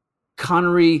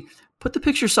 Connery, put the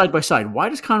pictures side by side. Why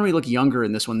does Connery look younger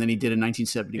in this one than he did in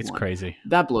 1971? It's crazy.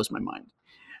 That blows my mind.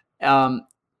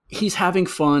 He's having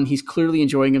fun. He's clearly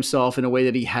enjoying himself in a way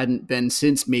that he hadn't been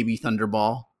since maybe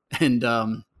Thunderball. And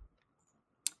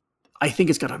I think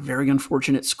it's got a very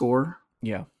unfortunate score.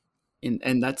 Yeah.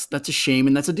 And that's a shame.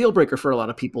 And that's a deal breaker for a lot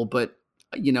of people. But,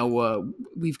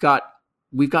 we've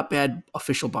got bad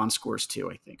official Bond scores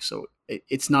too, I think. So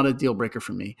it's not a deal breaker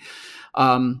for me.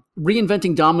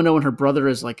 Reinventing Domino and her brother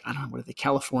as like, I don't know, what are they,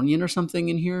 Californian or something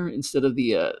in here instead of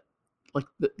the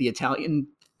Italian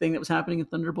thing that was happening in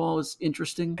Thunderball is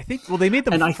interesting. I think, they made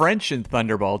them French in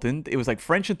Thunderball, didn't it? Was like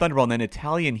French in Thunderball and then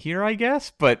Italian here, I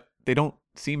guess, but they don't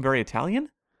seem very Italian.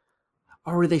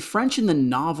 Or were they French in the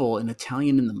novel and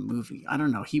Italian in the movie? I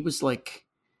don't know. He was like,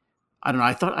 I don't know.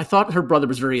 I thought her brother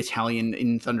was very Italian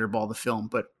in Thunderball, the film,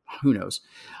 but who knows?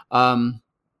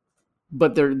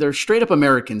 But they're straight up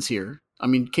Americans here. I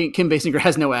mean, Kim Basinger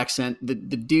has no accent. The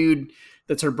dude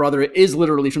that's her brother is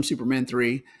literally from Superman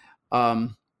 3.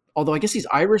 Although I guess he's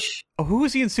Irish. Oh, who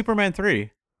was he in Superman 3?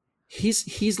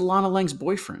 He's Lana Lang's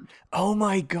boyfriend. Oh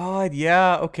my God,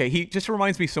 yeah. Okay, he just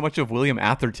reminds me so much of William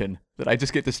Atherton. that I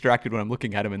just get distracted when I'm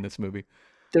looking at him in this movie.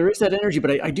 There is that energy,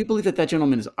 but I do believe that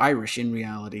gentleman is Irish in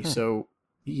reality. So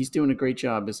he's doing a great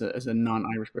job as a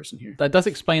non-Irish person here. That does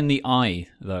explain the eye,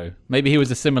 though. Maybe he was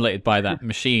assimilated by that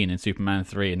machine in Superman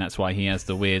 3, and that's why he has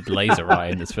the weird laser eye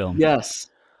in this film. Yes,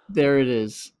 there it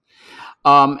is.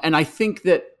 And I think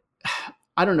that,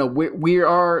 I don't know, we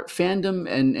are fandom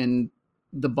and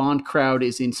the Bond crowd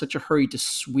is in such a hurry to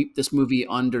sweep this movie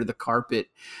under the carpet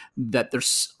that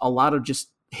there's a lot of just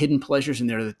hidden pleasures in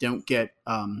there that don't get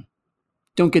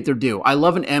their due. I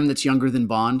love an M that's younger than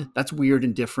Bond. That's weird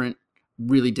and different.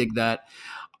 Really dig that.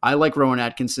 I like Rowan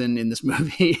Atkinson in this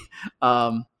movie.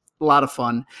 A lot of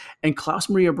fun. And Klaus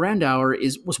Maria Brandauer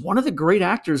was one of the great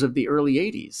actors of the early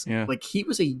 80s. Yeah. Like, he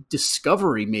was a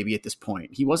discovery maybe at this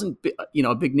point. He wasn't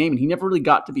a big name, and he never really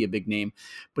got to be a big name.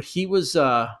 But he was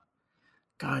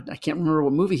God, I can't remember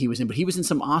what movie he was in, but he was in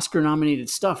some Oscar-nominated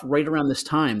stuff right around this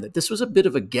time. That this was a bit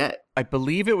of a get. I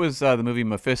believe it was the movie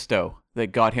Mephisto that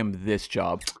got him this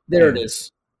job. There it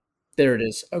is.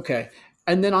 Okay.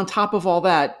 And then on top of all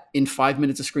that, in 5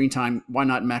 minutes of screen time, why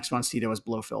not Max von Sydow as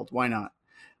Blofeld? Why not?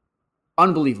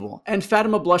 Unbelievable. And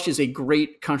Fatima Blush is a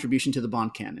great contribution to the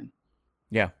Bond canon.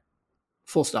 Yeah.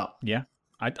 Full stop. Yeah.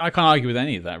 I can't argue with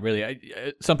any of that,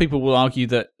 really. Some people will argue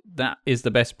that is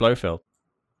the best Blofeld.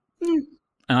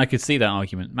 And I could see that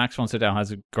argument. Max von Sydow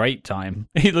has a great time.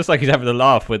 He looks like he's having a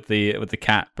laugh with the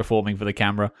cat performing for the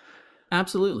camera.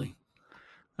 Absolutely.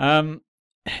 And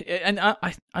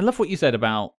I love what you said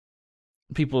about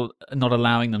people not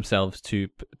allowing themselves to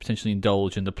potentially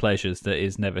indulge in the pleasures that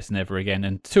is Never Say Never Again,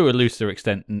 and to a looser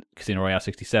extent in Casino Royale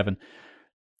 67.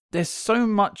 There's so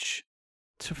much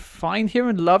to find here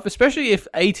and love, especially if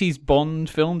 80s Bond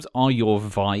films are your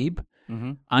vibe.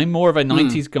 Mm-hmm. I'm more of a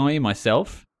 90s guy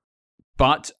myself,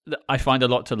 but I find a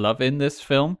lot to love in this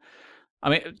film. I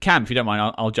mean, Cam, if you don't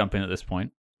mind, I'll jump in at this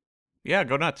point. Yeah,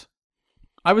 go nuts.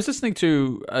 I was listening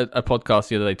to a podcast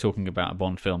the other day talking about a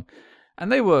Bond film, and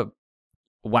they were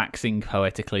waxing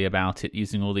poetically about it,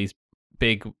 using all these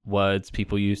big words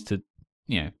people use to,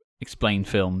 explain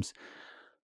films.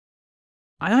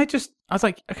 And I was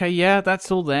like, okay, yeah,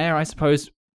 that's all there, I suppose.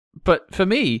 But for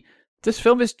me, this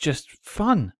film is just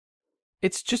fun.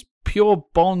 It's just pure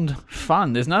Bond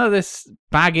fun. There's none of this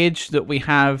baggage that we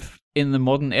have in the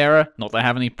modern era. Not that I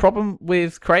have any problem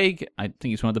with Craig. I think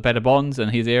he's one of the better Bonds,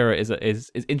 and his era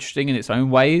is interesting in its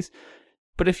own ways.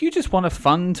 But if you just want a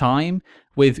fun time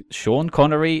with Sean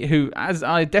Connery, who, as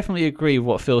I definitely agree with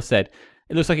what Phil said,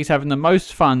 it looks like he's having the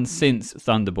most fun since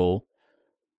Thunderball.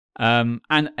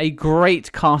 And a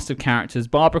great cast of characters.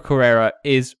 Barbara Carrera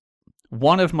is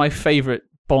one of my favorite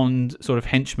Bond sort of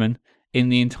henchmen in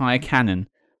the entire canon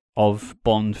of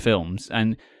Bond films.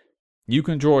 And you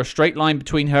can draw a straight line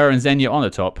between her and Xenia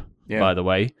Onatopp, by the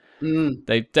way.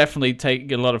 They've definitely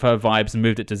taken a lot of her vibes and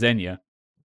moved it to Xenia.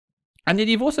 And then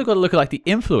you've also got to look at the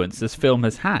influence this film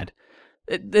has had.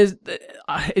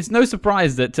 It's no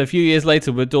surprise that a few years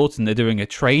later with Dalton, they're doing a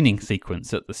training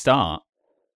sequence at the start.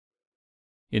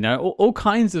 All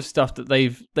kinds of stuff that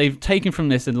they've taken from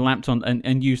this and lamped on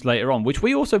and used later on, which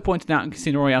we also pointed out in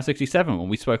Casino Royale 67 when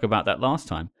we spoke about that last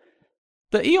time.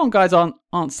 The Eon guys aren't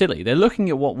silly. They're looking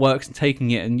at what works and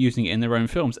taking it and using it in their own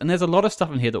films. And there's a lot of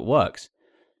stuff in here that works.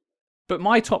 But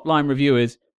my top line review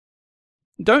is,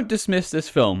 don't dismiss this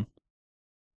film.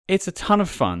 It's a ton of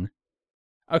fun.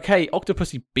 Okay,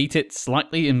 Octopussy beat it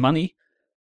slightly in money.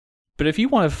 But if you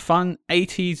want a fun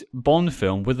 80s Bond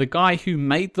film with the guy who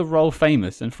made the role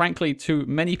famous, and frankly, to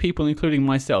many people, including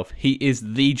myself, he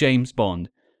is the James Bond,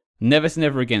 Never Say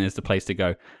Never Again is the place to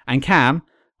go. And Cam,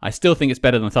 I still think it's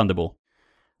better than Thunderball.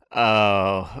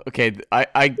 Oh, okay.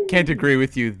 I can't agree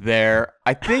with you there.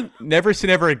 I think Never Say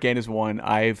Never Again is one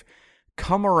I've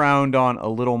come around on a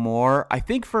little more. I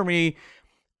think for me,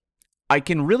 I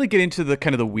can really get into the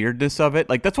kind of the weirdness of it.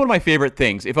 Like, that's one of my favorite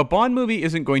things. If a Bond movie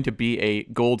isn't going to be a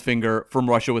Goldfinger From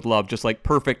Russia with Love, just like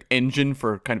perfect engine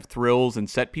for kind of thrills and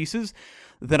set pieces,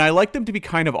 then I like them to be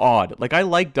kind of odd. Like, I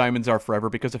like Diamonds Are Forever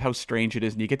because of how strange it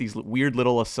is, and you get these weird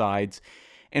little asides.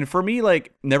 And for me,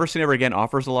 like, Never Say Never Again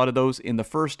offers a lot of those in the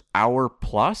first hour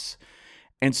plus.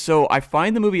 And so I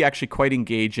find the movie actually quite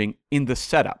engaging in the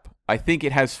setup. I think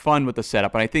it has fun with the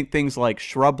setup. And I think things like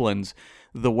Shrublands,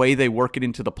 the way they work it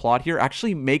into the plot here,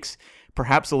 actually makes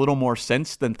perhaps a little more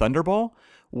sense than Thunderball,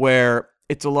 where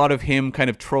it's a lot of him kind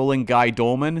of trolling Guy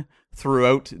Dolman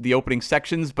throughout the opening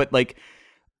sections. But, like,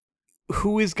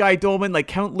 who is Guy Dolman? Like,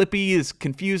 Count Lippy is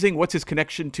confusing. What's his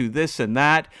connection to this and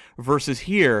that? Versus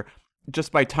here,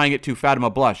 just by tying it to Fatima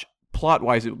Blush,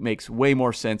 plot-wise, it makes way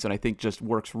more sense, and I think just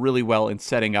works really well in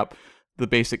setting up the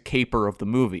basic caper of the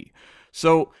movie.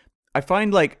 So I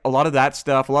find like a lot of that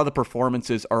stuff, a lot of the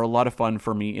performances are a lot of fun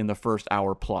for me in the first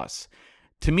hour plus.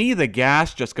 To me, the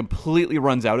gas just completely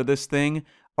runs out of this thing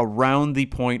around the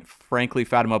point, frankly,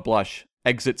 Fatima Blush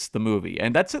exits the movie.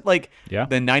 And that's at like the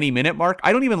 90-minute mark.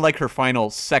 I don't even like her final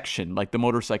section, like the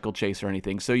motorcycle chase or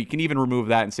anything. So you can even remove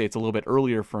that and say it's a little bit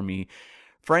earlier for me.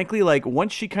 Frankly, like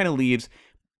once she kind of leaves,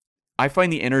 I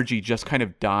find the energy just kind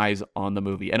of dies on the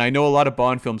movie. And I know a lot of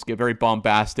Bond films get very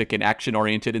bombastic and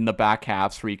action-oriented in the back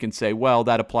halves where you can say, well,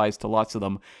 that applies to lots of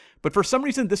them. But for some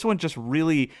reason, this one just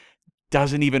really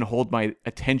doesn't even hold my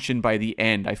attention by the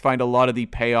end. I find a lot of the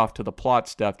payoff to the plot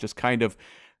stuff just kind of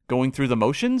going through the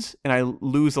motions, and I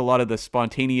lose a lot of the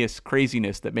spontaneous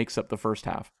craziness that makes up the first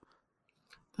half.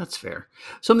 That's fair.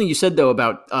 Something you said, though,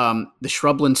 about the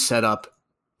shrubland setup.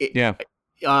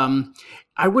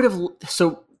 I would have...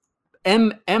 So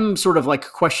M sort of like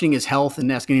questioning his health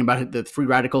and asking him about the free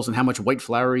radicals and how much white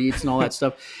flour he eats and all that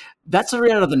stuff. That's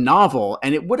right out of the novel,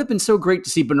 and it would have been so great to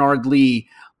see Bernard Lee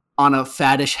on a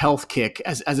faddish health kick,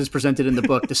 as is presented in the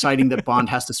book, deciding that Bond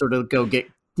has to sort of go get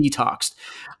detoxed.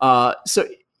 So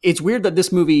it's weird that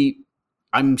this movie,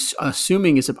 I'm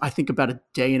assuming, is I think about a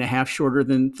day and a half shorter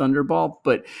than Thunderball,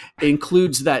 but it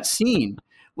includes that scene.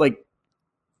 Like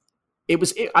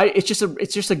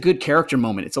it's just a good character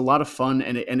moment. It's a lot of fun,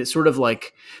 and it sort of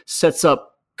like sets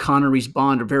up Connery's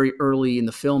Bond very early in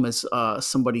the film as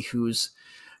somebody who's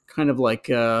kind of like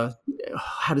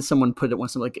how did someone put it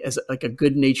once, like as like a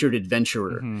good-natured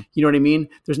adventurer. Mm-hmm. You know what I mean?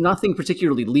 There's nothing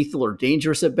particularly lethal or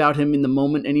dangerous about him in the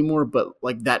moment anymore, but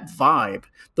like that vibe,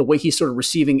 the way he's sort of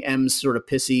receiving M's sort of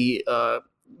pissy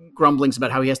grumblings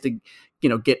about how he has to,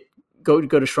 go to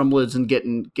Shrumbloods and get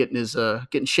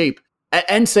in shape,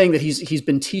 and saying that he's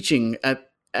been teaching at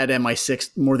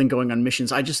MI6 more than going on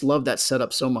missions. I just love that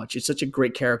setup so much. It's such a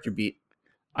great character beat.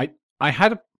 I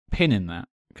had a pin in that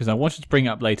because I wanted to bring it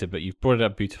up later, but you've brought it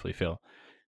up beautifully, Phil.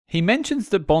 He mentions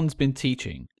that Bond's been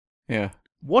teaching. Yeah.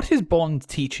 What is Bond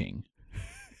teaching?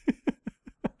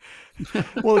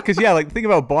 Well, because, like the thing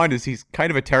about Bond is he's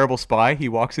kind of a terrible spy. He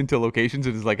walks into locations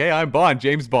and is like, hey, I'm Bond,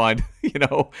 James Bond,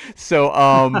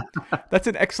 So that's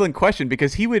an excellent question,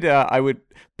 because he would, I would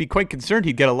be quite concerned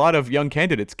he'd get a lot of young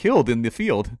candidates killed in the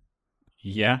field.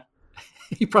 Yeah.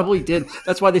 He probably did.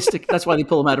 That's why they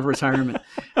pull him out of retirement.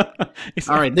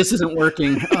 All right, this isn't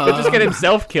working. He'll just get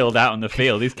himself killed out in the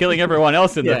field. He's killing everyone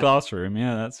else in the classroom.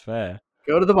 Yeah, that's fair.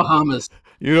 Go to the Bahamas.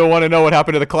 You don't want to know what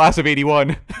happened to the class of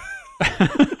 81.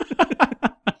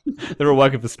 They're all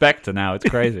working for Spectre now. It's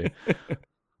crazy.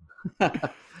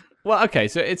 Well, okay,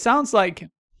 so it sounds like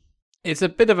it's a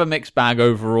bit of a mixed bag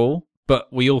overall,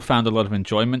 but we all found a lot of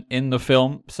enjoyment in the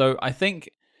film. So I think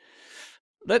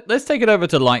let's take it over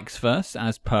to likes first,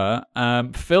 as per.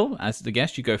 Phil, as the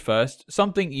guest, you go first.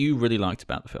 Something you really liked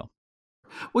about the film.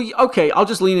 Well, okay, I'll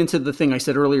just lean into the thing I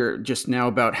said earlier just now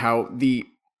about how the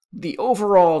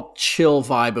overall chill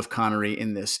vibe of Connery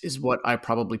in this is what I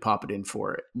probably pop it in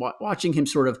for. Watching him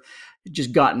sort of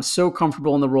just gotten so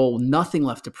comfortable in the role, nothing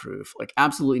left to prove, like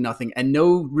absolutely nothing, and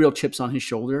no real chips on his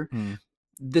shoulder.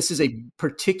 This is a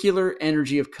particular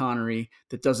energy of Connery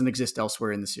that doesn't exist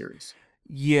elsewhere in the series.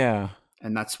 Yeah.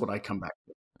 And that's what I come back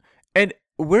to. And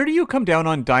where do you come down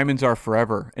on Diamonds Are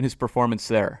Forever and his performance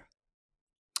there?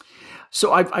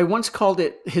 So I once called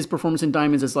it, his performance in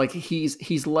Diamonds, as like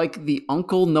he's like the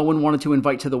uncle no one wanted to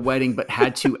invite to the wedding but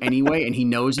had to anyway, and he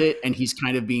knows it, and he's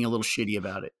kind of being a little shitty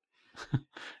about it.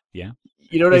 Yeah.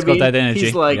 You know what He's I mean? got that energy.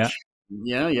 He's like,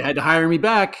 yeah, you had to hire me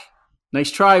back. Nice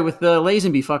try with the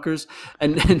Lazenby fuckers.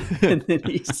 And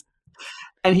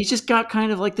then he's just got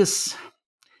kind of like this,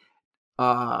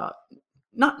 not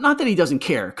that he doesn't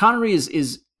care. Connery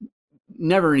is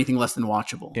never anything less than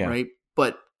watchable, right?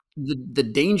 But the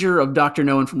danger of Dr.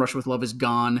 No and From Russia with Love is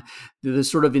gone. The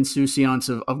sort of insouciance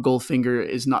of Goldfinger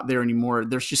is not there anymore.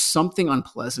 There's just something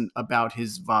unpleasant about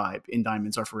his vibe in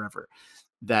Diamonds Are Forever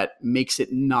that makes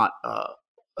it not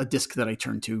a disc that I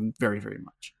turn to very, very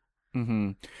much.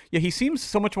 Mm-hmm. Yeah, he seems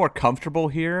so much more comfortable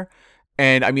here.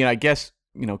 And I mean, I guess,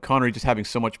 Connery just having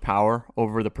so much power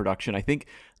over the production, I think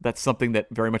that's something that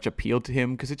very much appealed to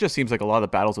him, because it just seems like a lot of the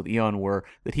battles with Eon were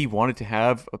that he wanted to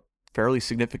have a fairly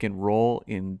significant role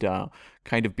in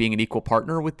kind of being an equal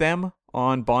partner with them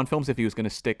on Bond films if he was going to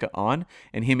stick on,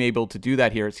 and him able to do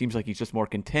that here, it seems like he's just more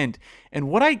content. And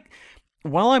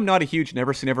while I'm not a huge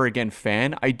Never Say Never Again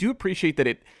fan, I do appreciate that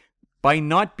it, by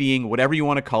not being whatever you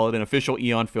want to call it, an official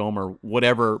Eon film or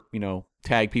whatever,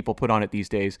 tag people put on it these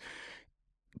days,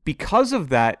 because of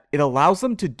that, it allows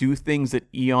them to do things that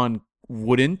Eon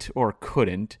wouldn't or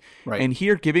couldn't. Right. And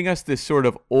here, giving us this sort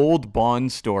of old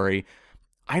Bond story,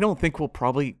 I don't think we'll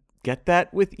probably get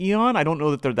that with Eon. I don't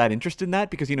know that they're that interested in that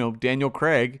because, Daniel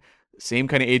Craig same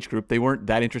kind of age group. They weren't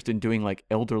that interested in doing like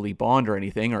elderly Bond or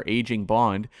anything, or aging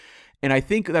Bond. And I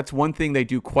think that's one thing they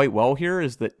do quite well here,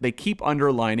 is that they keep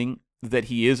underlining that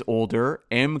he is older.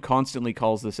 M constantly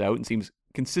calls this out and seems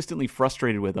consistently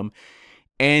frustrated with him.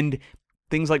 And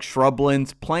things like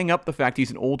Shrublands, playing up the fact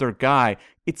he's an older guy.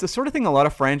 It's the sort of thing a lot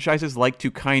of franchises like to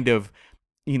kind of,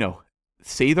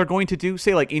 say they're going to do.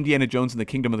 Say like Indiana Jones and the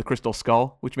Kingdom of the Crystal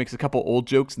Skull, which makes a couple old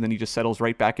jokes and then he just settles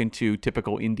right back into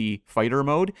typical indie fighter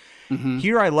mode. Mm-hmm.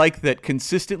 Here I like that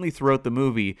consistently throughout the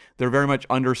movie, they're very much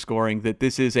underscoring that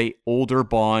this is a older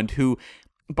Bond who,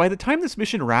 by the time this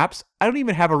mission wraps, I don't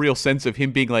even have a real sense of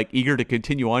him being like eager to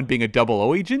continue on being a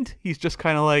 00 agent. He's just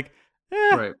kind of like,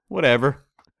 right. Whatever.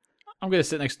 I'm going to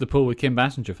sit next to the pool with Kim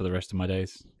Basinger for the rest of my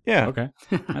days. Yeah. Okay.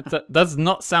 That does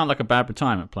not sound like a bad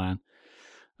retirement plan.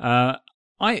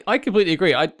 I completely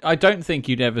agree. I don't think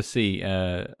you'd ever see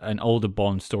an older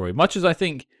Bond story. Much as I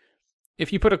think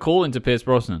if you put a call into Pierce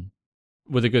Brosnan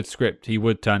with a good script, he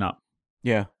would turn up.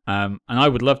 Yeah. And I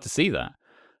would love to see that.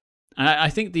 And I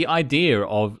think the idea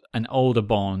of an older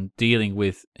Bond dealing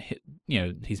with,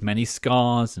 his many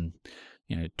scars and,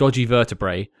 dodgy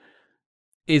vertebrae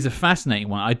is a fascinating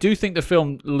one. I do think the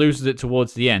film loses it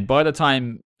towards the end. By the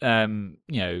time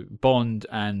Bond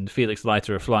and Felix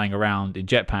Leiter are flying around in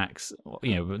jetpacks,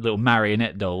 little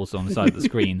marionette dolls on the side of the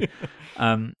screen.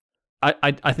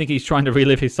 I think he's trying to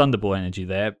relive his Thunderball energy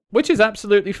there, which is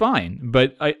absolutely fine.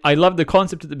 But I love the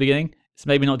concept at the beginning. It's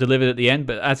maybe not delivered at the end,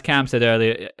 but as Cam said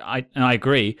earlier, I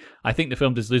agree. I think the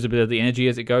film does lose a bit of the energy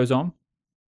as it goes on.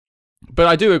 But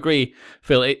I do agree,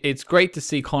 Phil, it's great to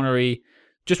see Connery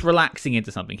just relaxing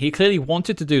into something. He clearly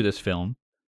wanted to do this film.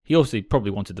 He obviously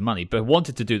probably wanted the money, but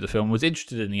wanted to do the film, was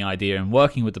interested in the idea and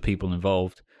working with the people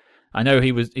involved. I know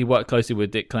he worked closely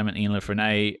with Dick Clement and Ian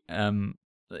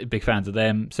LaFrennay, big fans of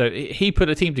them. So he put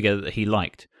a team together that he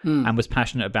liked and was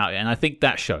passionate about it, and I think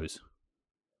that shows.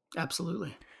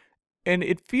 Absolutely. And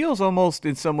it feels almost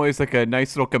in some ways like a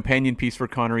nice little companion piece for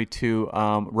Connery to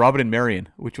Robin and Marion,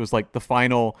 which was like the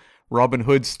final Robin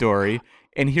Hood story.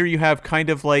 And here you have kind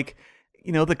of like,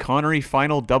 the Connery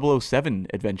final 007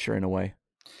 adventure in a way.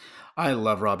 I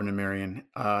love Robin and Marion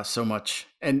so much.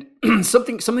 And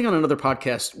something on another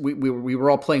podcast, we were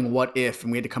all playing What If,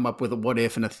 and we had to come up with a what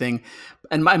if and a thing.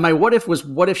 And my what if was,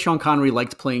 what if Sean Connery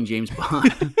liked playing James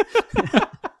Bond?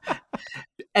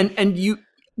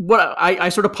 I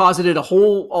sort of posited a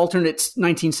whole alternate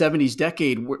 1970s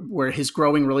decade where his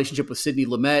growing relationship with Sidney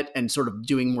Lumet and sort of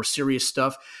doing more serious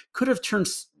stuff could have turned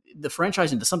the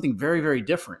franchise into something very, very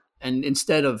different. And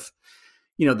instead of,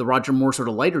 the Roger Moore sort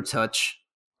of lighter touch,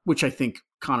 which I think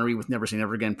Connery with Never Say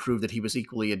Never Again proved that he was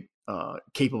equally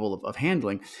capable of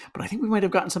handling. But I think we might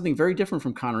have gotten something very different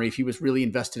from Connery if he was really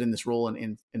invested in this role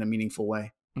in a meaningful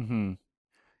way. Mm-hmm.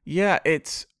 Yeah,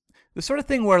 it's the sort of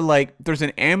thing where like there's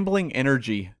an ambling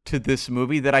energy to this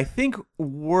movie that I think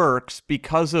works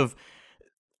because of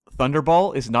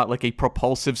Thunderball is not like a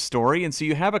propulsive story. And so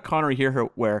you have a Connery here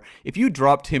where if you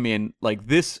dropped him in like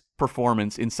this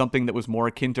performance in something that was more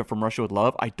akin to From Russia with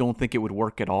Love, I don't think it would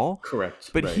work at all. Correct.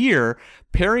 But here,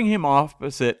 pairing him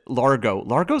opposite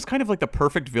Largo's kind of like the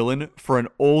perfect villain for an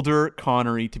older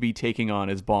Connery to be taking on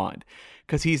as Bond.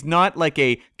 Because he's not like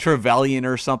a Trevelyan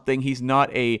or something. He's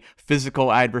not a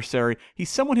physical adversary. He's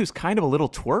someone who's kind of a little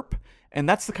twerp. And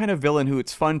that's the kind of villain who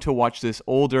it's fun to watch this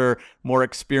older, more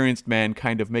experienced man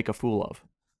kind of make a fool of.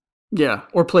 Yeah,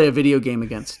 or play a video game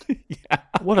against. Yeah.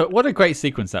 What a great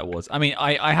sequence that was. I mean,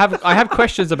 I have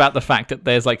questions about the fact that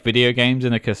there's like video games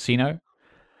in a casino.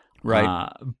 Right.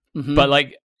 But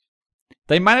like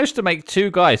they managed to make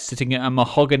two guys sitting at a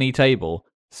mahogany table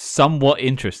somewhat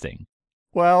interesting.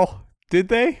 Well, did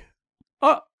they?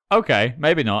 Oh, okay,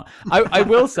 maybe not. I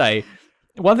will say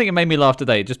one thing that made me laugh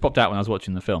today, it just popped out when I was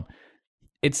watching the film.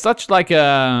 It's such like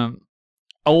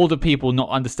older people not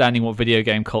understanding what video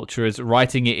game culture is,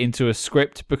 writing it into a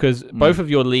script because both of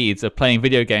your leads are playing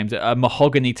video games at a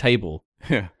mahogany table.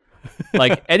 Yeah.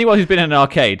 Like anyone who's been in an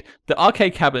arcade, the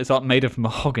arcade cabinets aren't made of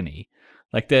mahogany.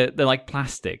 Like they're like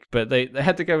plastic, but they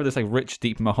had to go with this like rich,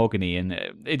 deep mahogany, and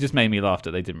it just made me laugh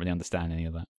that they didn't really understand any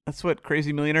of that. That's what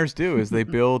crazy millionaires do: is they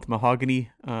build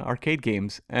mahogany arcade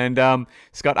games. And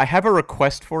Scott, I have a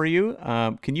request for you.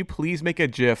 Can you please make a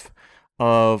GIF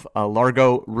of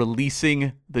Largo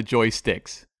releasing the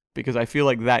joysticks? Because I feel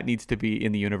like that needs to be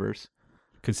in the universe.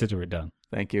 Consider it done.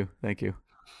 Thank you.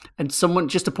 And someone,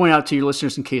 just to point out to your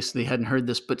listeners in case they hadn't heard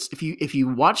this, but if you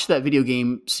watch that video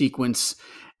game sequence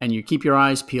and you keep your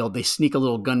eyes peeled, they sneak a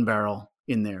little gun barrel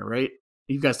in there, right?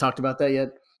 You guys talked about that yet?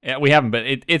 Yeah, we haven't, but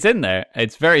it's in there.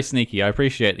 It's very sneaky. I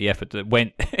appreciate the effort that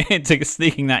went into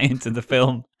sneaking that into the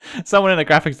film. Someone in the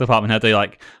graphics department had to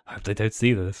like, I hope they don't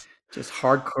see this. Just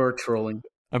hardcore trolling.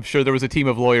 I'm sure there was a team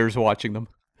of lawyers watching them.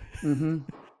 Mm-hmm.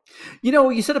 You know,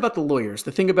 you said about the lawyers,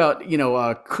 the thing about,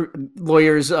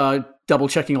 lawyers double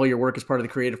checking all your work as part of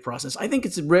the creative process. I think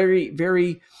it's a very,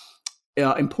 very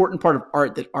important part of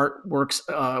art that art works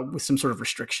with some sort of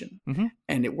restriction,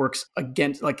 and it works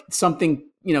against like something,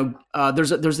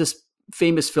 there's this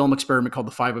famous film experiment called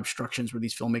the Five Obstructions, where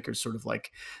these filmmakers sort of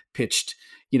like pitched,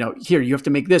 here, you have to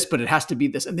make this, but it has to be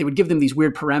this. And they would give them these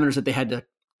weird parameters that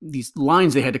these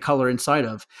lines they had to color inside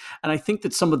of. And I think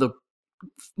that some of the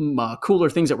cooler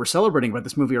things that we're celebrating about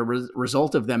this movie are a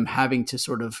result of them having to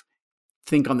sort of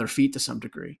think on their feet to some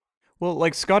degree. Well,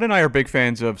 like Scott and I are big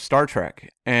fans of Star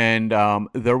Trek, and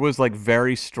there was like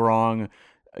very strong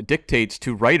dictates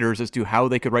to writers as to how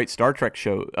they could write Star Trek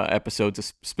show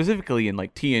episodes, specifically in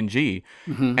like TNG,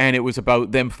 and it was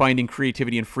about them finding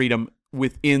creativity and freedom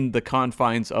within the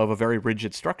confines of a very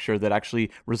rigid structure that actually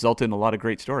resulted in a lot of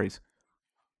great stories.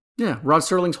 Yeah, Rod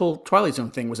Serling's whole Twilight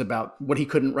Zone thing was about what he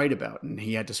couldn't write about, and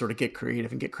he had to sort of get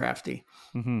creative and get crafty.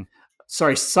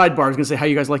 Sorry, sidebar. I was going to say, how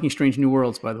you guys liking Strange New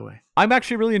Worlds, by the way? I'm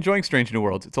actually really enjoying Strange New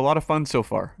Worlds. It's a lot of fun so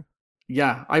far.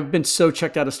 Yeah, I've been so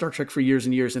checked out of Star Trek for years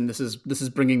and years, and this is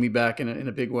bringing me back in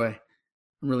a big way.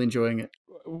 I'm really enjoying it.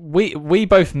 We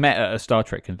both met at a Star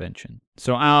Trek convention,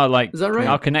 so is that right?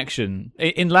 Our connection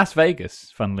in Las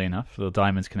Vegas, funnily enough, the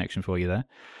Diamonds connection for you there.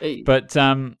 Hey. But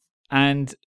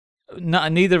and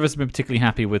neither of us have been particularly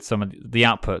happy with some of the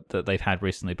output that they've had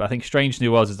recently. But I think Strange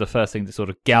New Worlds is the first thing to sort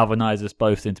of galvanize us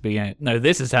both into being, no,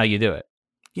 this is how you do it.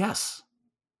 Yes,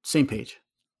 same page.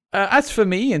 As for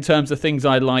me, in terms of things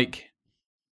I like,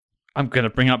 I'm going to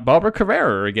bring up Barbara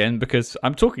Carrera again because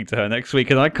I'm talking to her next week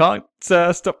and I can't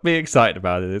stop being excited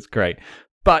about it. It's great.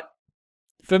 But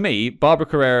for me, Barbara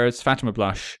Carrera's Fatima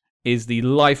Blush is the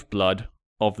lifeblood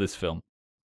of this film.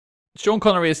 Sean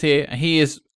Connery is here, and he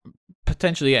is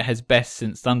potentially at his best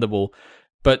since Thunderball.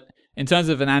 But in terms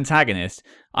of an antagonist,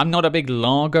 I'm not a big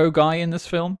Largo guy in this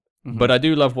film, but I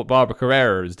do love what Barbara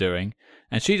Carrera is doing.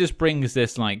 And she just brings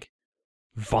this like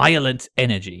violent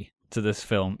energy to this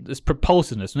film, this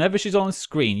propulsiveness. Whenever she's on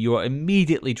screen, you are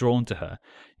immediately drawn to her.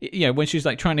 When she's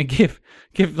like trying to give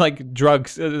like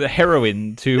drugs,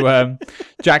 heroin to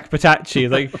Jack Patacci,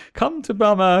 like, come to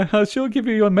Mama, she'll give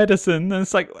you your medicine. And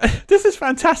it's like, this is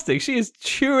fantastic. She is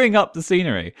chewing up the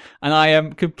scenery, and I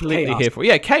am completely here for it.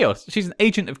 Yeah, chaos. She's an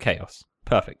agent of chaos.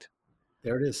 Perfect.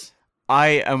 There it is.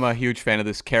 I am a huge fan of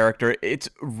this character. It's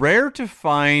rare to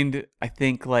find, I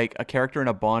think, like a character in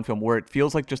a Bond film where it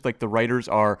feels like just like the writers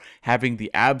are having the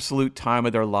absolute time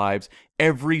of their lives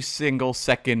every single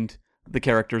second the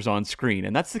character's on screen.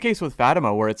 And that's the case with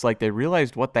Fatima, where it's like they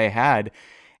realized what they had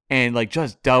and like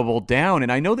just doubled down.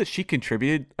 And I know that she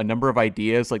contributed a number of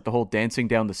ideas, like the whole dancing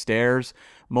down the stairs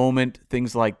moment,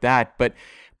 things like that. But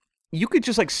you could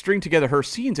just like string together her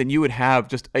scenes and you would have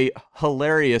just a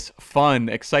hilarious, fun,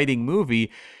 exciting movie.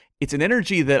 It's an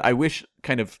energy that I wish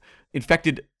kind of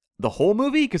infected the whole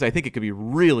movie, because I think it could be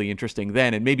really interesting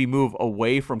then and maybe move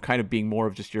away from kind of being more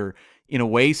of just your, in a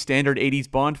way, standard 80s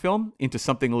Bond film into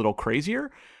something a little crazier.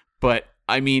 But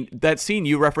I mean, that scene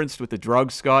you referenced with the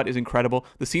drugs, Scott, is incredible.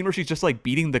 The scene where she's just like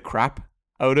beating the crap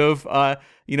out of,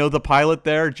 the pilot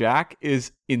there, Jack,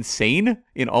 is insane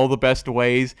in all the best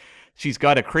ways. She's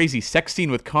got a crazy sex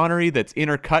scene with Connery that's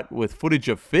intercut with footage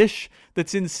of fish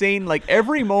that's insane. Like,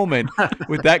 every moment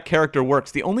with that character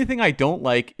works. The only thing I don't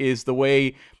like is the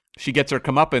way she gets her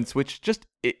comeuppance, which just,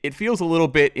 it feels a little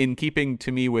bit in keeping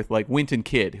to me with like Wynton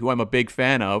Kidd, who I'm a big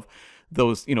fan of,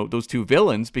 those two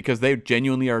villains, because they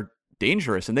genuinely are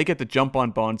dangerous and they get to jump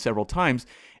on Bond several times.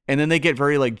 And then they get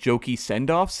very like jokey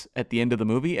send-offs at the end of the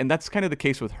movie. And that's kind of the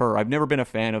case with her. I've never been a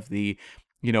fan of the,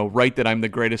 write that I'm the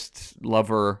greatest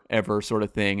lover ever sort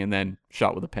of thing, and then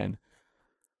shot with a pen.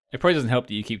 It probably doesn't help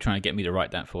that you keep trying to get me to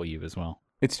write that for you as well.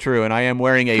 It's true, and I am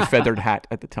wearing a feathered hat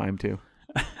at the time too.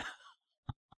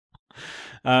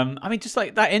 I mean, just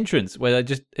like that entrance where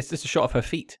it's just a shot of her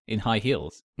feet in high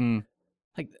heels.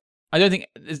 Like, I don't think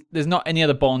there's not any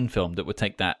other Bond film that would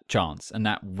take that chance and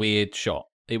that weird shot.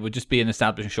 It would just be an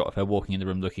establishing shot of her walking in the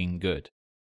room looking good.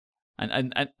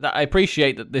 And I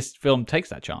appreciate that this film takes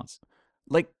that chance.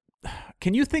 Like,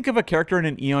 can you think of a character in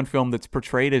an Eon film that's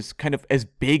portrayed as kind of as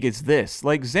big as this?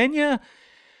 Like, Xenia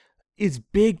is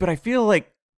big, but I feel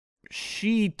like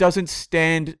she doesn't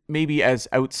stand maybe as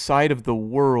outside of the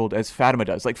world as Fatima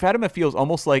does. Like, Fatima feels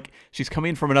almost like she's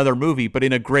coming from another movie, but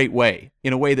in a great way,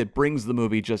 in a way that brings the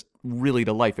movie just really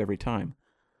to life every time.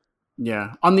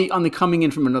 Yeah. On the coming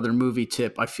in from another movie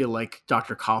tip, I feel like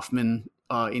Dr. Kaufman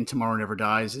in Tomorrow Never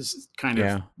Dies is kind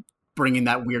of bringing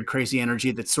that weird, crazy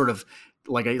energy that's sort of,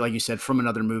 like you said, from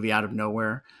another movie out of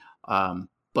nowhere.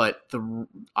 But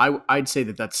I'd say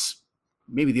that's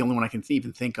maybe the only one I can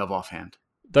even think of offhand.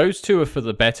 Those two are for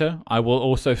the better. I will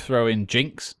also throw in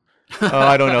Jinx.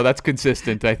 I don't know. That's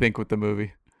consistent, I think, with the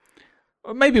movie.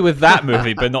 Or maybe with that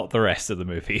movie, but not the rest of the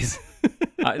movies.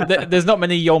 There's not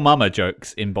many Yo Mama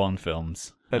jokes in Bond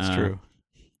films. That's true.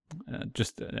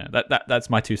 That's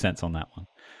my 2 cents on that one.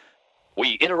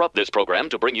 We interrupt this program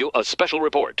to bring you a special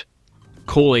report.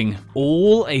 Calling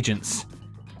all agents.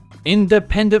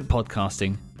 Independent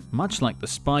podcasting, much like the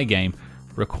spy game,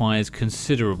 requires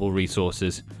considerable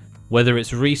resources. Whether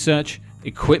it's research,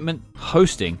 equipment,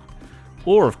 hosting,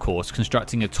 or of course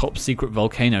constructing a top secret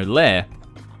volcano lair,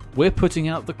 we're putting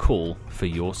out the call for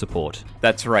your support.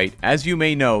 That's right. As you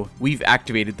may know, we've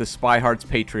activated the Spy Hearts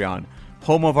Patreon,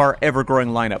 home of our ever-growing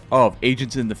lineup of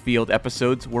Agents in the Field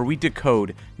episodes where we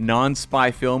decode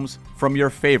non-spy films from your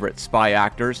favorite spy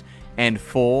actors and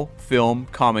full film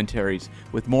commentaries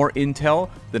with more intel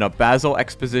than a Basil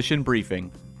exposition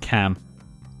briefing. Cam,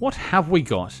 what have we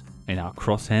got in our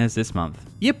crosshairs this month?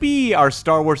 Yippee! Our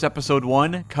Star Wars Episode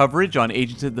 1 coverage on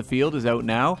Agents in the Field is out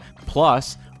now.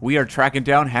 Plus, we are tracking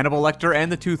down Hannibal Lecter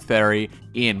and the Tooth Fairy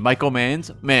in Michael Mann's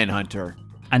Manhunter.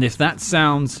 And if that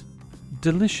sounds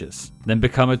delicious, then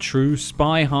become a true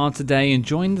spy hard today and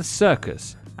join the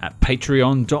circus at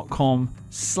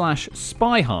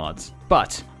patreon.com/spyhards.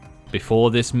 But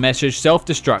before this message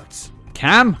self-destructs,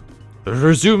 Cam,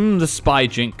 resume the spy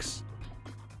jinx.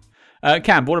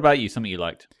 Cam, what about you? Something you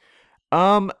liked?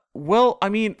 Well, I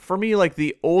mean, for me, like,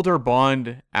 the older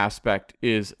Bond aspect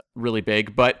is really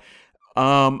big, but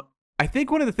I think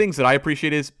one of the things that I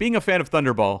appreciate is being a fan of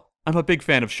Thunderball. I'm a big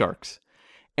fan of sharks.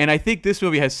 And I think this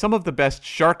movie has some of the best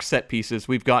shark set pieces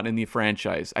we've gotten in the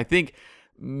franchise. I think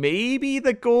maybe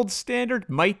the gold standard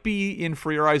might be in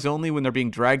For Your Eyes Only when they're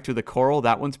being dragged through the coral.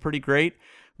 That one's pretty great.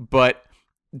 But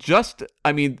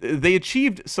they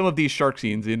achieved some of these shark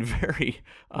scenes in very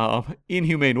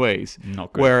inhumane ways.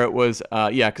 Not good. Where it was,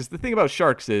 because the thing about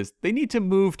sharks is they need to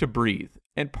move to breathe.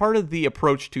 And part of the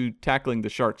approach to tackling the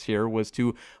sharks here was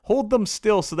to hold them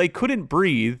still so they couldn't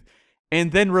breathe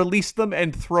and then release them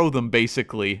and throw them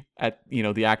basically at,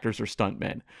 the actors or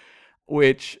stuntmen,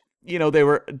 which, they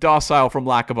were docile from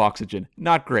lack of oxygen.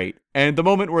 Not great. And the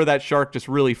moment where that shark just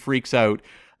really freaks out,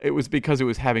 it was because it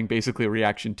was having basically a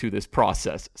reaction to this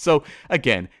process. So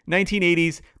again,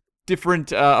 1980s,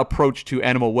 different approach to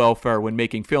animal welfare when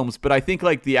making films. But I think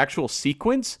like the actual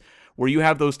sequence where you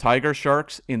have those tiger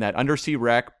sharks in that undersea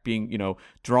wreck being,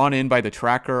 drawn in by the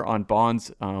tracker on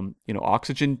Bond's,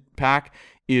 oxygen pack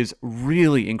is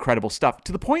really incredible stuff,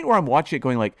 to the point where I'm watching it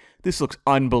going like, this looks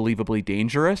unbelievably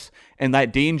dangerous. And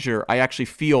that danger I actually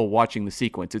feel watching the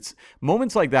sequence. It's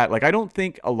moments like that. Like, I don't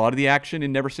think a lot of the action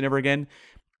in Never Say Never Again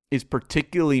is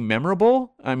particularly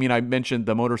memorable. I mean, I mentioned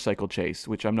the motorcycle chase,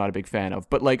 which I'm not a big fan of,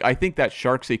 but like, I think that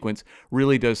shark sequence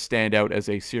really does stand out as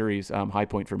a series high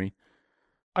point for me.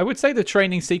 I would say the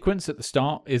training sequence at the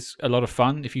start is a lot of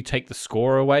fun if you take the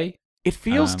score away. It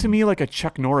feels to me like a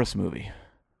Chuck Norris movie.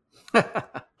 Is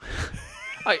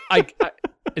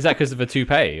that because of a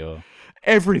toupee or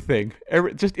everything?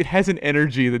 It has an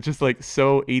energy that's just like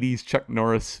so 80s Chuck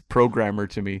Norris programmer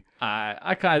to me.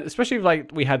 I kind of, especially if like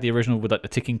we had the original with like the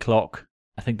ticking clock.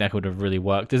 I think that would have really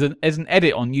worked. There's an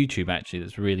edit on YouTube actually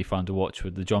that's really fun to watch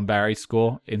with the John Barry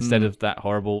score instead of that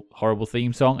horrible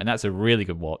theme song, and that's a really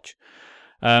good watch.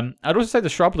 I'd also say the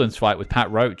Shrublands fight with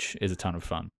Pat Roach is a ton of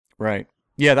fun. Right.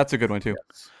 Yeah, that's a good one too.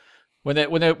 When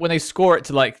they score it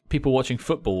to like people watching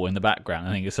football in the background,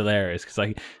 I think it's hilarious because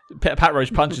like Pat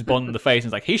Roach punches Bond in the face and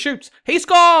it's like he shoots, he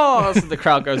scores, and the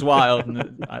crowd goes wild.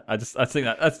 And I think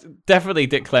that's definitely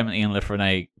Dick Clement and La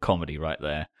Frenay comedy right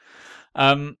there.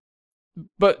 But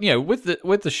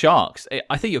with the sharks,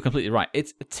 I think you're completely right.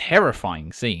 It's a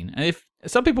terrifying scene, and if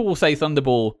some people will say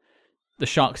Thunderball, the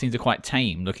shark scenes are quite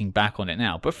tame looking back on it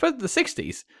now, but for the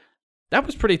 60s, that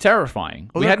was pretty terrifying.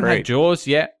 We hadn't had Jaws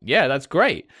yet. Yeah, that's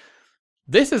great.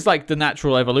 This is like the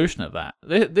natural evolution of that.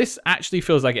 This actually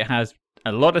feels like it has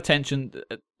a lot of tension.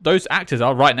 Those actors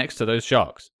are right next to those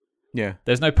sharks. Yeah.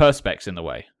 There's no perspex in the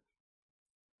way.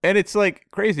 And it's like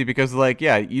crazy because like,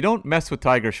 yeah, you don't mess with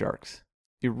tiger sharks.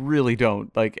 You really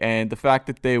don't. Like, and the fact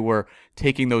that they were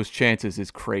taking those chances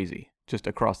is crazy just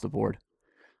across the board.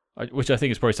 Which I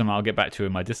think is probably something I'll get back to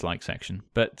in my dislike section.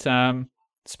 But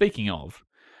speaking of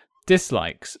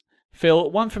dislikes, Phil,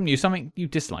 one from you, something you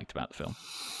disliked about the film.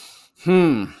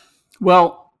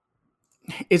 Well,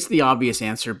 it's the obvious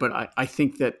answer, but I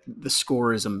think that the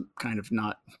score is kind of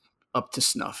not up to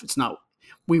snuff. It's not.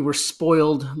 We were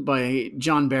spoiled by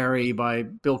John Barry, by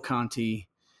Bill Conti,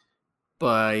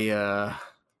 by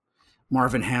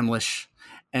Marvin Hamlish,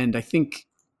 and I think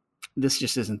this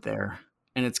just isn't there,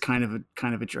 and it's kind of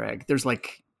a drag. There's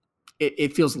like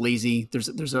it feels lazy. There's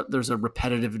a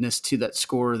repetitiveness to that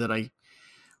score that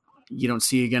you don't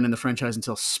see again in the franchise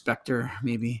until Spectre,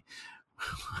 maybe.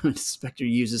 Spectre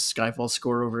uses Skyfall's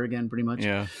score over again, pretty much.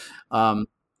 Yeah.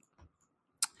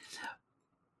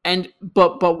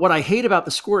 But what I hate about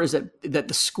the score is that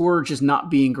the score just not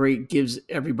being great gives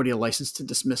everybody a license to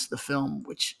dismiss the film,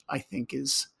 which I think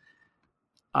is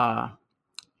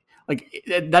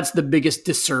that's the biggest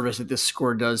disservice that this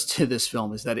score does to this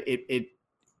film, is that it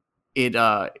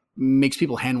makes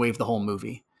people hand wave the whole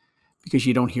movie because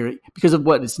you don't hear it because of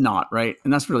what it's not, right?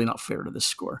 And that's really not fair to this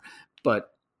score. But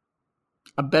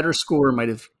a better score might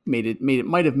have made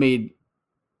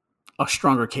a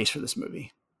stronger case for this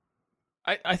movie.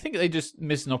 I think they just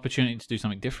missed an opportunity to do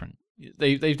something different.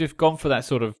 They've just gone for that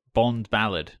sort of Bond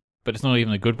ballad, but it's not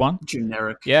even a good one.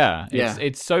 Generic. Yeah,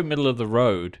 it's so middle of the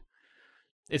road.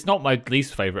 It's not my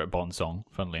least favorite Bond song,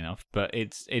 funnily enough, but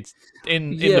it's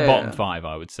in the bottom 5,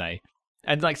 I would say.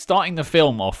 And like starting the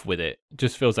film off with it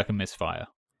just feels like a misfire.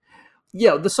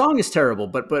 Yeah, the song is terrible,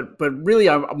 but really,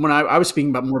 when I was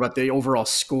speaking more about the overall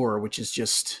score, which is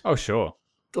just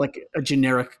like a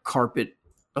generic carpet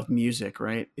of music,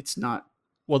 right? It's not.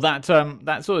 Well, that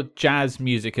sort of jazz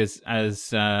music as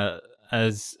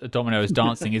Domino is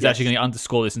dancing is actually going to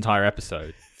underscore this entire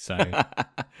episode. So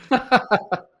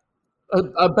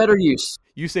a better use.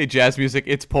 You say jazz music,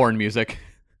 it's porn music.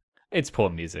 It's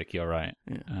porn music. You're right.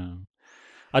 Yeah.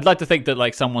 I'd like to think that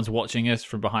like someone's watching us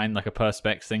from behind like a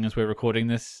perspex thing as we're recording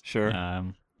this. Sure.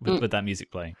 With that music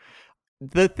playing.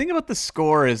 The thing about the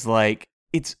score is like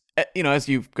it's, as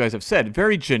you guys have said,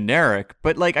 very generic,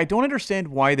 but like I don't understand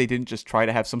why they didn't just try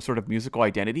to have some sort of musical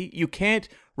identity. You can't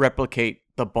replicate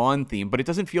the Bond theme, but it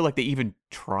doesn't feel like they even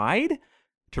tried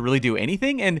to really do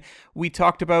anything. And we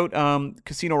talked about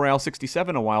Casino Royale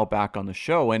 67 a while back on the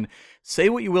show, and say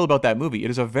what you will about that movie,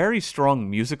 it is a very strong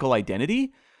musical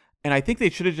identity. And I think they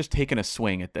should have just taken a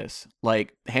swing at this.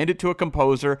 Like, hand it to a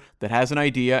composer that has an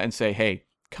idea and say, hey,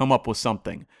 come up with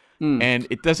something. And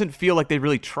it doesn't feel like they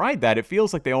really tried that. It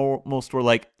feels like they almost were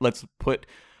like, let's put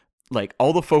like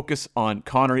all the focus on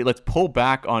Connery. Let's pull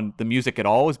back on the music at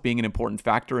all as being an important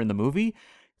factor in the movie.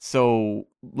 So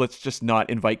let's just not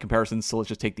invite comparisons. So let's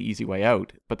just take the easy way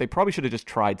out. But they probably should have just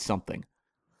tried something.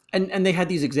 And they had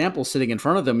these examples sitting in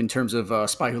front of them in terms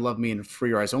of Spy Who Loved Me and For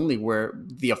Your Eyes Only, where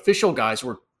the official guys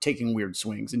were taking weird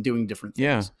swings and doing different things.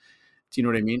 Yeah. Do you know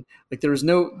what I mean? Like there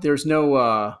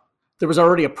was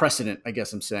already a precedent, I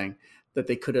guess I'm saying, that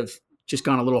they could have just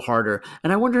gone a little harder.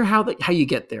 And I wonder how you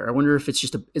get there. I wonder if it's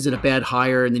just is it a bad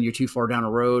hire and then you're too far down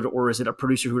a road, or is it a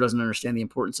producer who doesn't understand the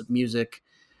importance of music?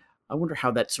 I wonder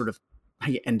how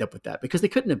you end up with that, because they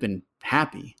couldn't have been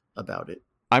happy about it.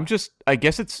 I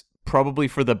guess it's probably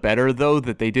for the better, though,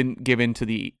 that they didn't give in to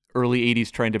the early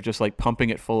 80s trend of just like pumping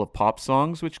it full of pop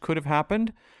songs, which could have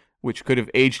happened, which could have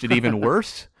aged it even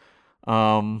worse.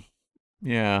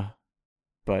 Yeah,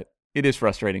 but it is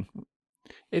frustrating.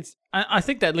 I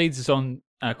think that leads us on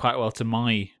quite well to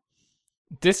my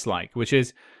dislike, which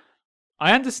is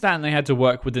I understand they had to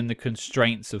work within the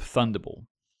constraints of Thunderball.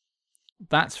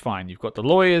 That's fine. You've got the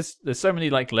lawyers. There's so many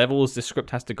like levels this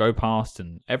script has to go past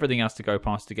and everything has to go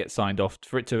past to get signed off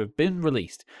for it to have been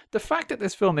released. The fact that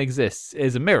this film exists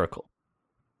is a miracle.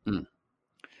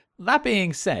 That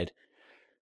being said,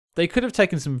 they could have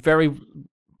taken some very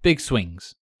big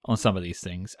swings on some of these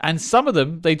things, and some of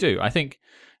them they do. I think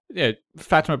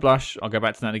Fatima Blush, I'll go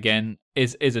back to that again,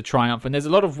 is a triumph, and there's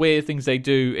a lot of weird things they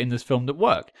do in this film that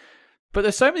work. But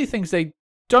there's so many things they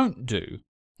don't do.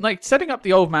 Like, setting up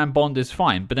the old man Bond is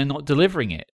fine, but they're not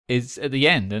delivering it is at the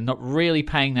end, and not really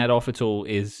paying that off at all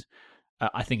is,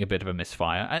 I think, a bit of a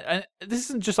misfire. And this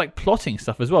isn't just like plotting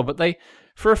stuff as well, but they,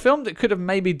 for a film that could have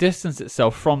maybe distanced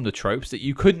itself from the tropes that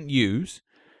you couldn't use,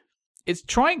 it's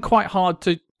trying quite hard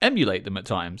to emulate them at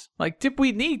times. Like, did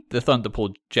we need the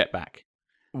Thunderball jetpack?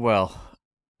 Well,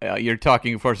 you're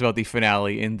talking, of course, about the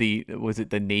finale in was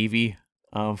it the Navy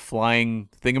flying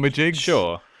thingamajigs?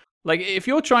 Sure. Like,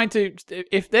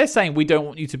 if they're saying we don't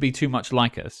want you to be too much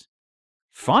like us,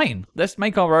 fine, let's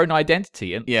make our own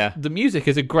identity. And yeah, the music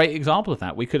is a great example of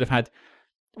that. We could have had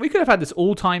this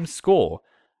all-time score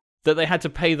that they had to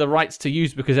pay the rights to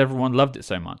use because everyone loved it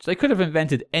so much. They could have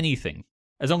invented anything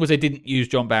as long as they didn't use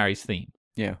John Barry's theme.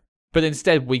 Yeah. But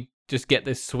instead, we just get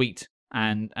this sweet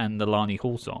and the Lani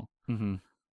Hall song. Mm-hmm.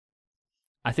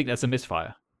 I think that's a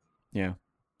misfire. Yeah.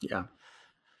 Yeah.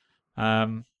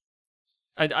 I'm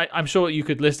sure you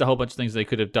could list a whole bunch of things they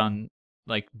could have done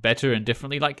like better and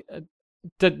differently. Like,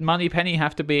 did Moneypenny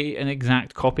have to be an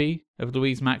exact copy of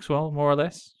Louise Maxwell, more or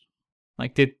less?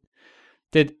 Like,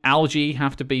 did Algie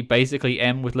have to be basically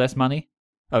M with less money?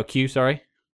 Oh, Q, sorry.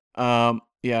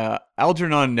 Yeah,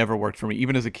 Algernon never worked for me.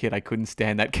 Even as a kid, I couldn't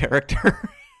stand that character.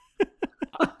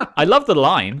 I love the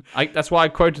line. That's why I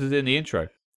quoted it in the intro.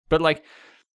 But like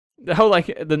the whole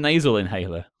like the nasal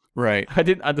inhaler, Right. I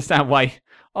didn't understand why.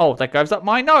 Oh, that goes up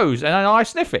my nose, and then I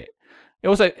sniff it. It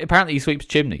also apparently he sweeps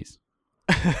chimneys.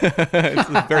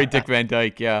 It's very Dick Van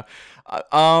Dyke, yeah.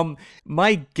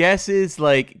 My guess is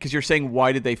like, because you're saying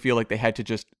why did they feel like they had to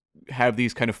just have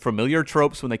these kind of familiar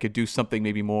tropes when they could do something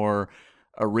maybe more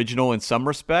original in some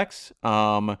respects.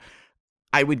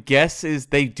 I would guess is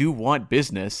they do want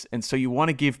business, and so you want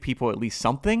to give people at least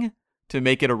something to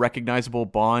make it a recognizable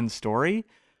Bond story.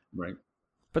 Right.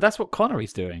 But that's what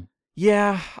Connery's doing.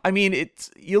 Yeah, I mean,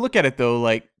 you look at it though,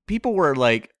 like people were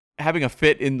like having a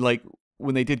fit in like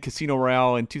when they did Casino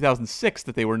Royale in 2006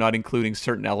 that they were not including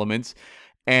certain elements.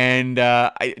 And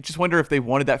I just wonder if they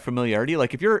wanted that familiarity.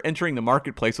 Like if you're entering the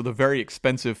marketplace with a very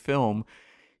expensive film,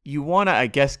 you want to, I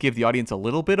guess, give the audience a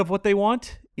little bit of what they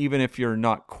want, even if you're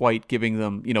not quite giving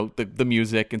them, the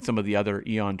music and some of the other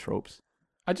Eon tropes.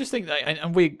 I just think that,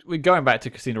 and we're going back to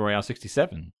Casino Royale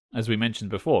 67, as we mentioned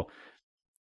before.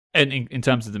 And in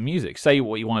terms of the music, say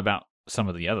what you want about some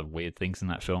of the other weird things in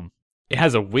that film. It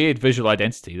has a weird visual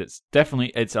identity that's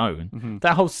definitely its own. Mm-hmm.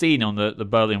 That whole scene on the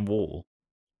Berlin Wall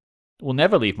will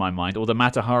never leave my mind, or the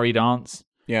Mata Hari dance.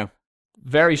 Yeah.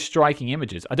 Very striking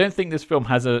images. I don't think this film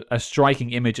has a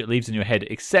striking image it leaves in your head,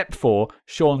 except for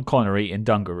Sean Connery in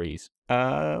dungarees.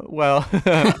 Well,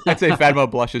 I'd say Fatma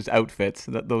Blush's outfits.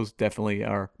 Those definitely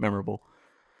are memorable.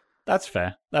 That's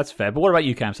fair. But what about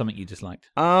you, Cam? Something you disliked?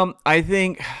 I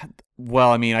think,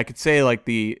 well, I mean, I could say like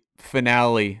the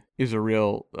finale is a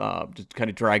real, just kind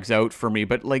of drags out for me.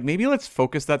 But like maybe let's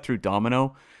focus that through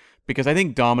Domino, because I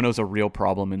think Domino's a real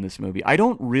problem in this movie. I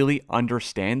don't really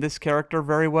understand this character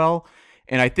very well.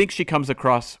 And I think she comes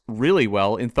across really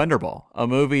well in Thunderball, a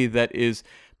movie that is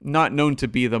not known to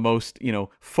be the most,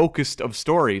 focused of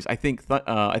stories. I think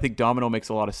Domino makes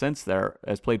a lot of sense there,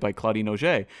 as played by Claudine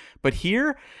Auger. But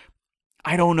here,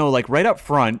 I don't know, like right up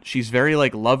front, she's very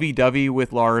like lovey-dovey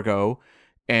with Largo,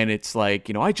 and it's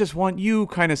like, I just want you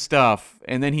kind of stuff.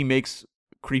 And then he makes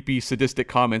creepy, sadistic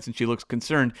comments, and she looks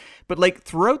concerned. But like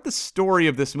throughout the story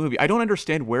of this movie, I don't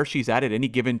understand where she's at any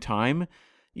given time.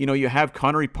 You have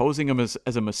Connery posing him as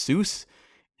a masseuse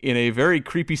in a very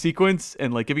creepy sequence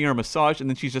and like giving her a massage, and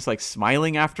then she's just like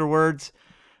smiling afterwards.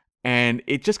 And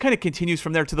it just kind of continues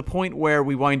from there to the point where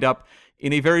we wind up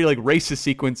in a very like racist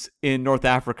sequence in North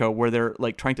Africa where they're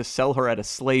like trying to sell her at a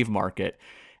slave market.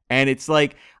 And it's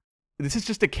like, this is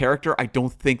just a character I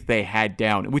don't think they had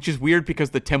down, which is weird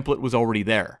because the template was already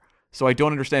there. So I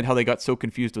don't understand how they got so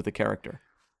confused with the character.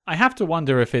 I have to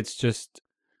wonder if it's just...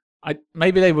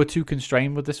 maybe they were too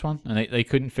constrained with this one, and they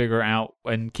couldn't figure out,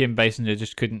 and Kim Basinger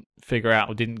just couldn't figure out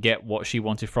or didn't get what she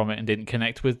wanted from it and didn't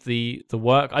connect with the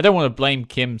work. I don't want to blame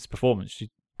Kim's performance. She's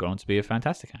gone on to be a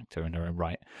fantastic actor in her own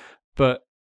right. But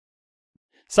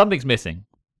something's missing,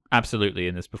 absolutely,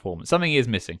 in this performance. Something is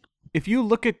missing. If you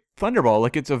look at Thunderball,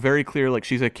 like it's a very clear, like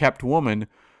she's a kept woman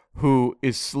who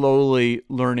is slowly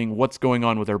learning what's going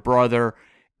on with her brother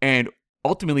and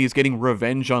ultimately is getting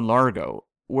revenge on Largo.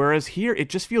 Whereas here, it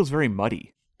just feels very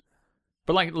muddy.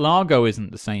 But like Largo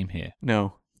isn't the same here.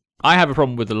 No. I have a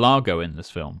problem with the Largo in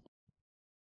this film.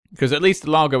 Because at least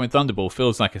the Largo in Thunderball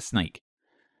feels like a snake.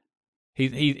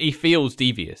 He feels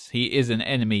devious. He is an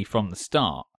enemy from the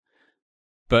start.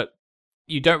 But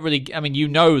you don't really... I mean, you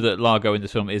know that Largo in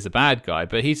this film is a bad guy,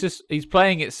 but he's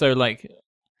playing it so like...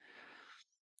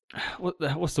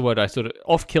 What's the word I sort of...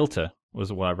 Off-kilter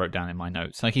was what I wrote down in my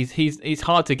notes. Like he's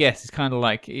hard to guess. He's kind of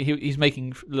like he's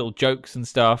making little jokes and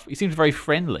stuff. He seems very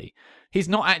friendly. He's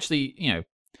not actually,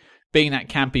 being that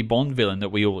campy Bond villain that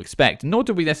we all expect. Nor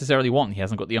do we necessarily want. He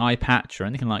hasn't got the eye patch or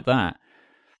anything like that.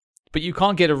 But you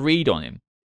can't get a read on him.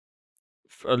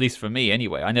 At least for me,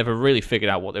 anyway. I never really figured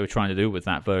out what they were trying to do with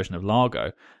that version of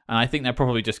Largo, and I think that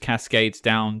probably just cascades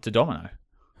down to Domino.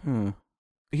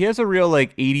 He has a real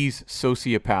like 80s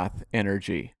sociopath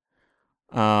energy.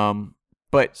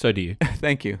 But so do you.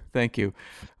 Thank you.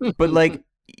 But like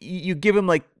you give him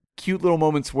like cute little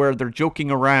moments where they're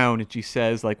joking around and she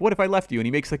says like, what if I left you? And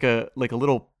he makes like a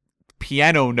little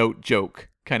piano note joke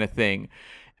kind of thing.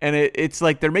 And it's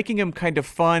like they're making him kind of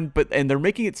fun, and they're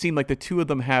making it seem like the two of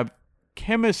them have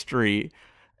chemistry,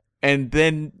 and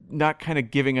then not kind of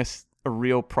giving us a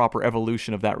real proper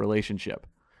evolution of that relationship.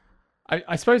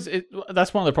 I suppose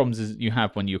that's one of the problems is you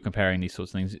have when you're comparing these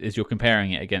sorts of things, is you're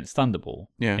comparing it against Thunderball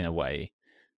in a way.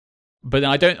 But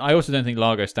I also don't think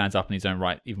Largo stands up in his own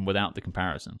right, even without the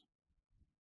comparison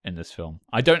in this film.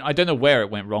 I don't know where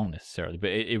it went wrong necessarily, but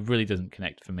it really doesn't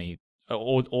connect for me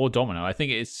or Domino. I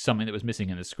think it's something that was missing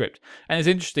in the script. And it's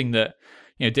interesting that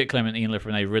Dick Clement and Ian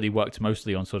LaFrenne really worked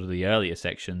mostly on sort of the earlier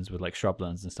sections with like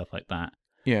Shrublands and stuff like that.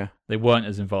 Yeah. They weren't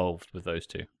as involved with those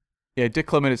two. Yeah, Dick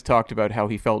Clement has talked about how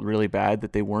he felt really bad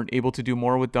that they weren't able to do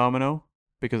more with Domino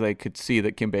because they could see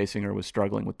that Kim Basinger was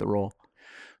struggling with the role.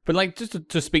 But like, just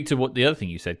to speak to what the other thing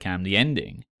you said, Cam, the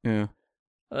ending. Yeah.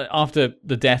 After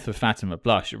the death of Fatima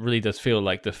Blush, it really does feel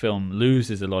like the film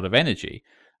loses a lot of energy.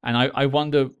 And I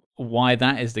wonder why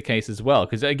that is the case as well.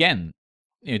 Because again,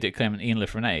 Dick Clement, Ian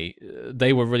LaFrenne,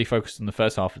 they were really focused on the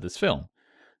first half of this film.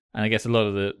 And I guess a lot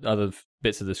of the other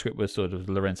bits of the script were sort of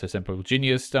Lorenzo Semple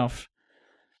Jr.'s stuff.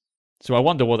 So I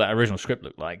wonder what that original script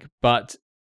looked like. But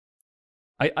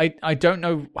I don't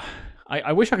know.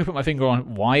 I wish I could put my finger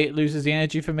on why it loses the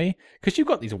energy for me. Because you've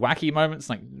got these wacky moments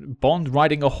like Bond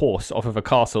riding a horse off of a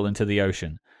castle into the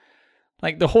ocean.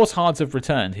 Like, the horse hards have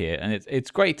returned here, and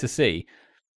it's great to see.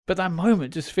 But that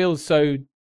moment just feels so...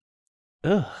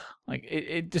 Ugh. Like,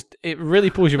 it really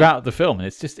pulls you out of the film, and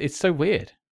it's so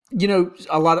weird.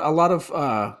 A lot of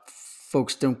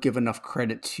folks don't give enough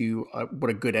credit to what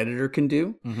a good editor can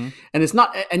do. Mm-hmm. And it's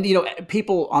not, and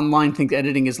people online think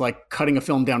editing is like cutting a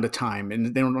film down to time, and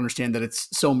they don't understand that it's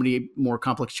so many more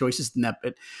complex choices than that.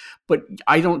 But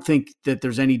I don't think that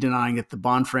there's any denying that the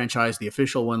Bond franchise, the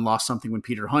official one, lost something when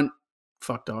Peter Hunt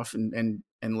fucked off and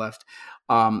left.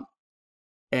 You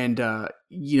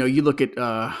look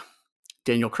at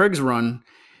Daniel Craig's run.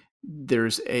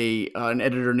 There's an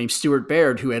editor named Stuart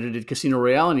Baird who edited Casino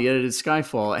Royale and he edited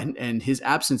Skyfall, and his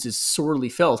absence is sorely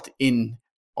felt in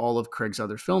all of Craig's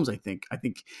other films. I think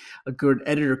a good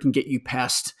editor can get you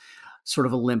past sort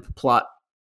of a limp plot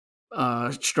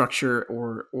structure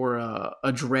or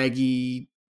a draggy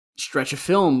stretch of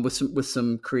film with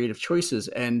some creative choices.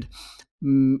 And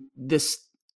there's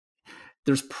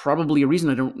probably a reason,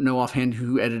 I don't know offhand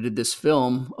who edited this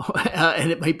film,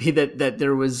 and it might be that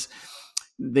there was.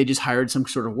 They just hired some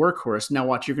sort of workhorse. Now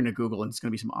watch, you're going to Google and it's going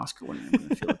to be some Oscar winning. I'm going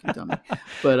to feel like a dummy.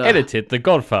 But edited The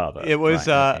Godfather. It was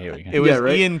right,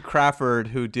 right? Ian Crawford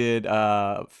who did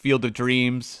Field of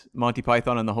Dreams, Monty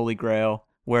Python and the Holy Grail,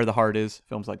 Where the Heart Is,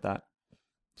 films like that.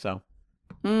 So,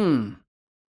 all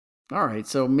right.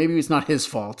 So maybe it's not his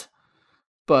fault,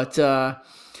 but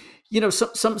somebody's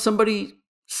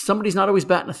not always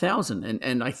batting 1,000,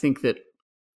 and I think that.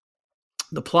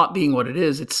 The plot being what it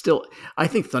is, it's still. I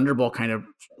think Thunderball kind of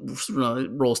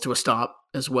rolls to a stop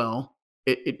as well.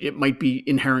 It might be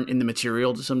inherent in the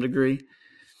material to some degree,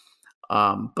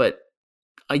 but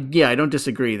I don't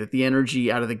disagree that the energy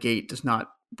out of the gate does not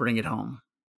bring it home.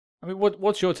 I mean,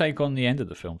 what's your take on the end of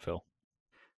the film, Phil?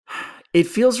 It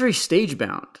feels very stage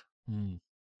bound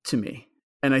to me.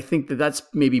 And I think that's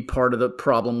maybe part of the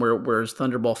problem whereas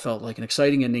Thunderball felt like an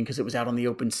exciting ending because it was out on the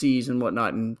open seas and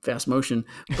whatnot in fast motion.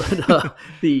 But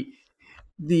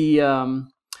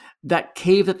that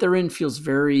cave that they're in feels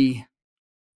very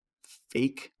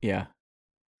fake. Yeah.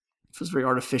 It feels very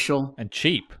artificial. And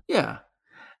cheap. Yeah.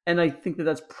 And I think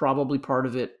that's probably part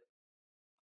of it.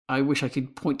 I wish I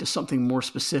could point to something more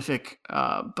specific,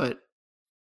 but,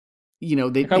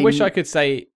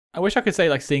 I wish I could say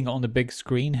like seeing it on the big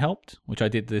screen helped, which I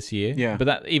did this year. Yeah. But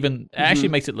that even actually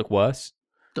makes it look worse.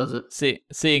 Does it?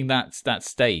 Seeing that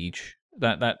stage,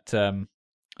 that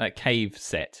cave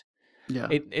set. Yeah.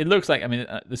 It looks like, I mean,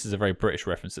 this is a very British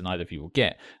reference that neither of you will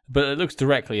get, but it looks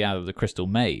directly out of The Crystal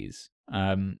Maze,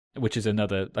 which is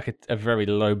another, like a very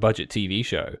low budget TV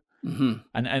show. Mm-hmm.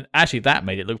 And actually that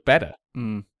made it look better.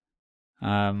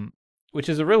 Which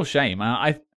is a real shame.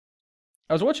 I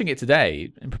was watching it today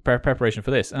in preparation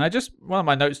for this, and one of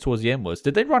my notes towards the end was,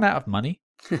 did they run out of money?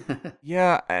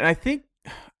 Yeah, and I think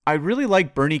I really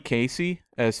like Bernie Casey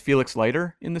as Felix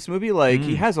Leiter in this movie. Like,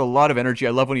 he has a lot of energy. I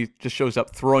love when he just shows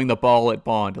up throwing the ball at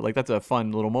Bond. Like, that's a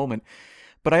fun little moment.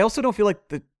 But I also don't feel like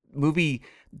the movie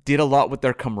did a lot with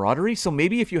their camaraderie. So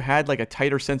maybe if you had like a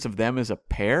tighter sense of them as a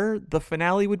pair, the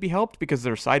finale would be helped because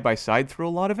they're side by side through a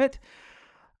lot of it.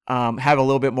 Have a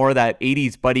little bit more of that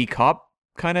 80s buddy cop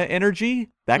kind of energy.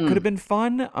 That could have been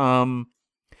fun.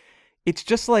 It's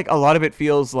just like a lot of it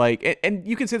feels like, and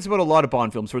you can say this about a lot of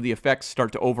Bond films where the effects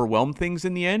start to overwhelm things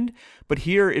in the end, but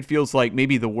here it feels like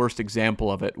maybe the worst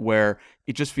example of it, where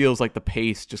it just feels like the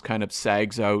pace just kind of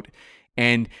sags out.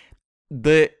 And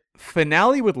the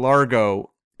finale with Largo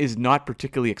is not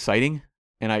particularly exciting,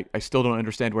 and I still don't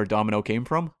understand where Domino came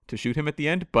from to shoot him at the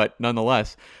end, but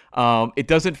nonetheless, it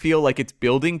doesn't feel like it's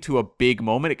building to a big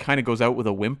moment. It kind of goes out with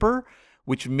a whimper,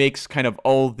 which makes kind of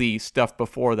all the stuff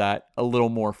before that a little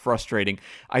more frustrating.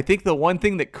 I think the one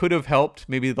thing that could have helped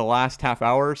maybe the last half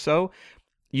hour or so,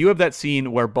 you have that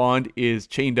scene where Bond is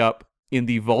chained up in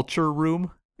the vulture room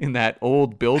in that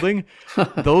old building,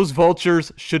 those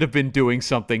vultures should have been doing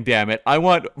something, damn it. I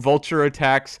want vulture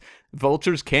attacks.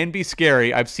 Vultures can be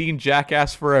scary. I've seen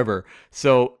Jackass Forever.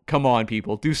 So come on,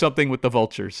 people. Do something with the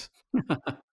vultures.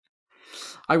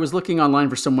 I was looking online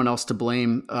for someone else to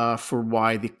blame for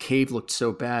why the cave looked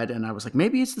so bad, and I was like,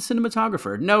 maybe it's the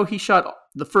cinematographer. No, he shot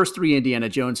the first 3 Indiana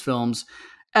Jones films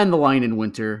and The Lion in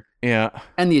Winter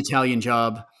and The Italian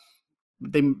Job.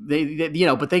 They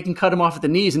but they can cut him off at the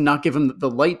knees and not give him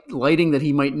the lighting that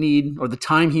he might need or the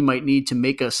time he might need to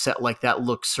make a set like that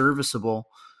look serviceable.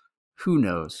 Who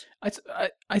knows?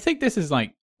 I think this is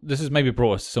maybe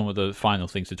brought us some of the final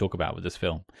things to talk about with this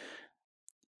film.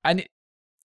 And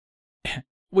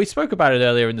we spoke about it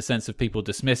earlier in the sense of people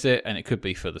dismiss it, and it could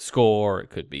be for the score,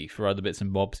 it could be for other bits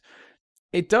and bobs.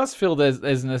 It does feel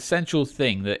there's an essential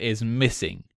thing that is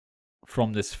missing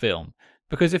from this film.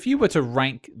 Because if you were to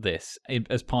rank this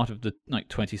as part of the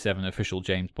 27 official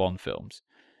James Bond films,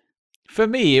 for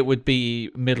me it would be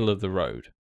middle of the road,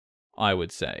 I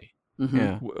would say. Mm-hmm.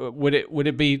 Yeah. Would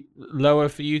it be lower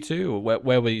for you too, or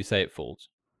where would you say it falls?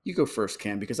 You go first,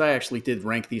 Cam, because I actually did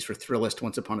rank these for Thrillist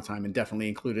once upon a time and definitely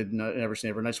included Never Say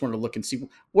Never. And I just wanted to look and see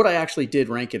what I actually did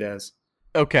rank it as.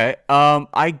 Okay.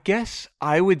 I guess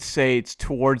I would say it's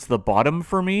towards the bottom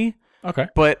for me. Okay.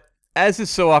 But as is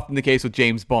so often the case with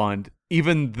James Bond,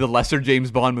 even the lesser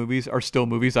James Bond movies are still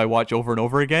movies I watch over and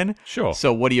over again. Sure.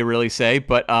 So what do you really say?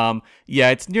 But yeah,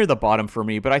 it's near the bottom for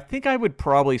me. But I think I would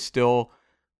probably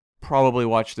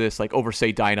watch this like over,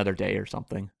 say, Die Another Day or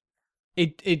something.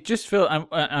 It just feel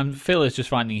and Phil is just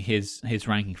finding his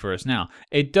ranking for us now.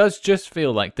 It does just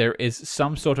feel like there is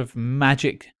some sort of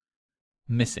magic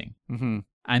missing. Mm-hmm.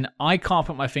 And I can't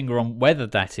put my finger on whether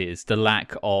that is the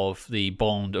lack of the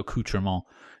Bond accoutrement.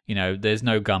 There's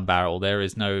no gun barrel. There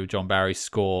is no John Barry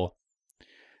score.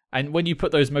 And when you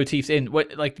put those motifs in,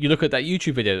 like you look at that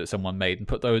YouTube video that someone made and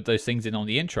put those things in on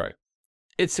the intro,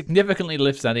 it significantly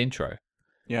lifts that intro.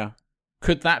 Yeah.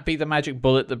 Could that be the magic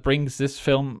bullet that brings this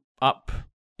film up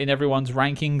in everyone's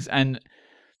rankings? And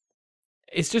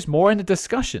it's just more in the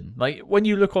discussion. Like when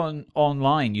you look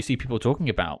online, you see people talking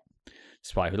about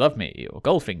Spy Who Loved Me or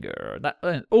Goldfinger, or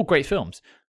that, all great films.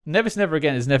 Never Say Never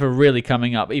Again is never really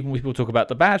coming up. Even when people talk about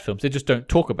the bad films, they just don't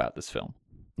talk about this film.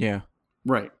 Yeah.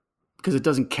 Right. Because it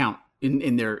doesn't count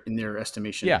in their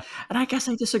estimation. Yeah. And I guess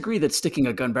I disagree that sticking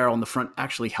a gun barrel in the front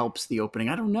actually helps the opening.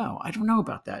 I don't know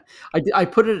about that. I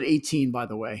put it at 18, by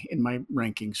the way, in my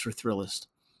rankings for Thrillist.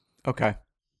 Okay.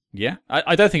 Yeah.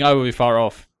 I don't think I would be far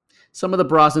off. Some of the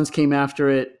Brosnans came after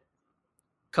it.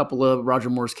 A couple of Roger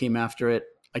Moores came after it.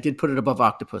 I did put it above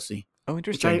Octopussy. Oh, Which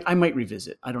interesting. I might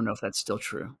revisit. I don't know if that's still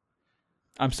true.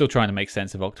 I'm still trying to make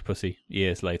sense of Octopussy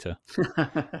years later.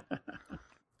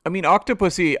 I mean,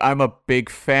 Octopussy I'm a big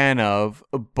fan of,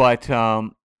 but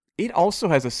it also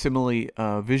has a similarly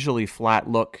visually flat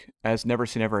look as Never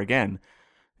Say Never Again.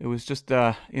 It was just,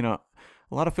 a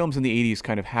lot of films in the 80s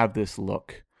kind of have this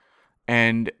look.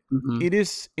 And it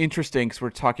is interesting because we're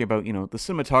talking about, the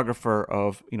cinematographer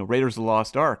of, Raiders of the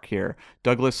Lost Ark here,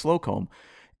 Douglas Slocum.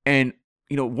 And,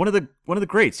 one of the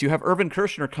greats. You have Irvin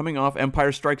Kershner coming off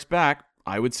Empire Strikes Back,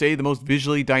 I would say the most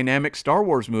visually dynamic Star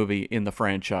Wars movie in the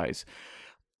franchise.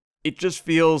 It just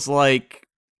feels like,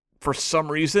 for some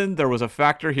reason, there was a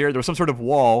factor here. There was some sort of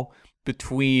wall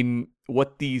between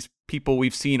what these people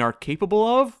we've seen are capable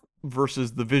of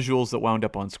versus the visuals that wound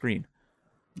up on screen.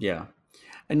 Yeah.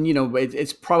 And,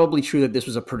 it's probably true that this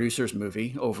was a producer's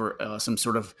movie over some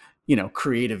sort of,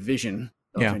 creative vision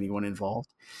of anyone involved.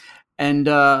 And,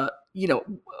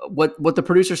 what the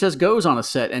producer says goes on a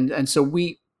set. And so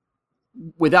we,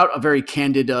 without a very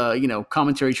candid,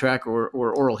 commentary track or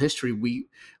oral history, we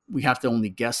have to only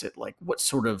guess it, like what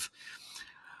sort of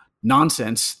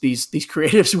nonsense these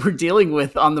creatives were dealing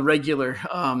with on the regular,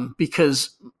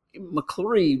 because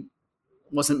McClory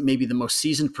wasn't maybe the most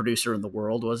seasoned producer in the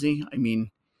world, was he? I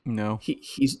mean, no,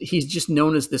 he's just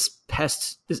known as this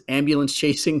pest, this ambulance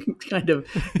chasing kind of,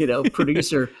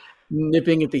 producer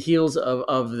nipping at the heels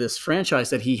of this franchise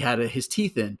that he had his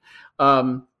teeth in.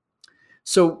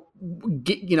 So,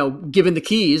 given the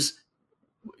keys,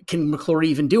 can McClory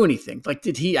even do anything? Like,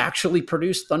 did he actually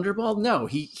produce Thunderball? No,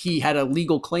 he had a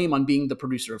legal claim on being the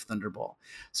producer of Thunderball.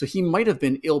 So he might have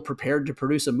been ill prepared to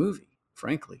produce a movie,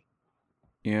 frankly.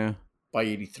 Yeah. By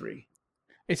 83.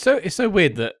 It's so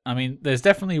weird that, I mean, there's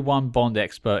definitely one Bond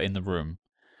expert in the room,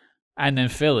 and then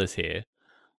Phil is here.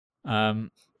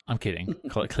 I'm kidding.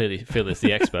 Clearly, Phil is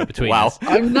the expert between us.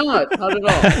 I'm not at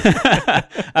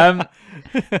all.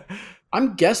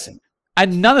 I'm guessing.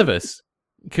 And none of us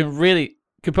can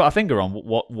put our finger on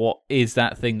what is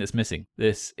that thing that's missing.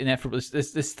 This ineffable,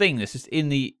 this thing that's just in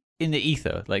the in the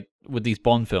ether, like with these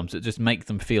Bond films, that just make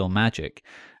them feel magic.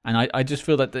 And I just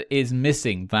feel that it is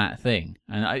missing that thing.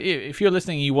 And if you're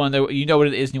listening, you want to know, you know what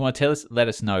it is, and you want to tell us, let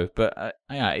us know. But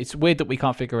yeah, it's weird that we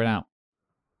can't figure it out.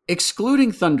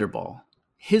 Excluding Thunderball,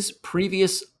 his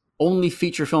previous only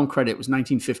feature film credit was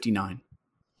 1959.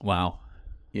 Wow.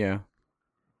 Yeah.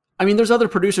 I mean, there's other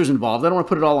producers involved. I don't want to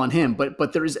put it all on him,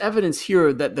 but there is evidence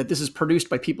here that this is produced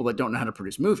by people that don't know how to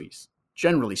produce movies,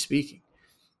 generally speaking.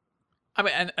 I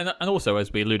mean, and also,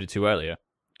 as we alluded to earlier,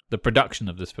 the production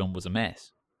of this film was a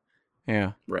mess.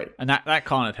 Yeah. Right. And that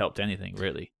can't have helped anything,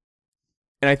 really.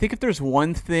 And I think if there's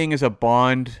one thing as a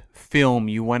Bond film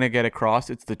you want to get across,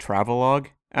 it's the travelogue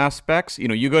aspects. You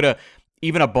know, you go to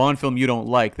even a Bond film you don't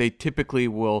like, they typically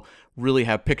will really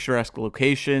have picturesque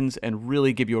locations and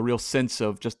really give you a real sense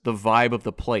of just the vibe of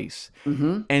the place.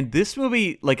 Mm-hmm. And this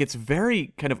movie, like, it's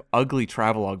very kind of ugly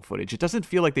travelogue footage. It doesn't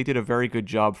feel like they did a very good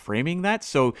job framing that.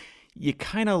 So you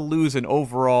kind of lose an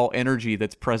overall energy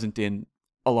that's present in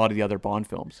a lot of the other Bond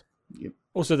films. Yep.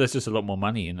 Also, there's just a lot more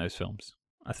money in those films.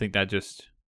 I think that just...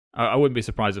 I wouldn't be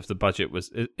surprised if the budget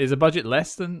was... Is the budget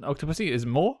less than Octopussy? Is it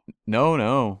more?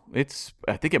 No.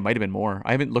 I think it might have been more.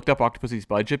 I haven't looked up Octopussy's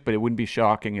budget, but it wouldn't be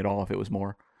shocking at all if it was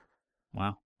more.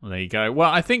 Wow. Well, there you go.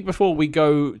 Well, I think before we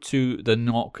go to the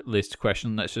knock list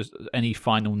question, let's just... Any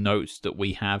final notes that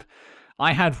we have?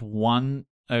 I had one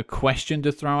question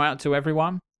to throw out to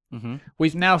everyone. Mm-hmm.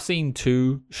 We've now seen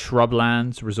 2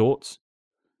 Shrublands resorts.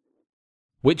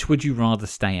 Which would you rather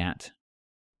stay at?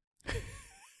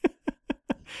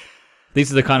 These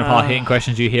are the kind of hard-hitting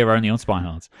questions you hear only on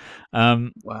Spyhards.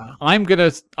 Wow. I'm gonna.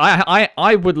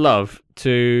 I would love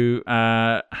to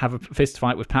have a fist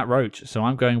fight with Pat Roach, so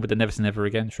I'm going with the Never Say Never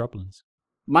Again Shrublands.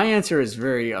 My answer is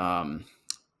very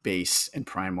base and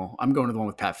primal. I'm going to the one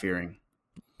with Pat Fearing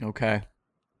Okay.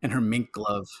 and her mink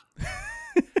glove.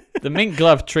 The mink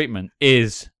glove treatment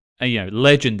is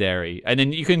legendary, and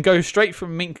then you can go straight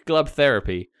from mink glove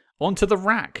therapy onto the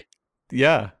rack.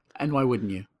 Yeah, And why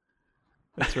wouldn't you?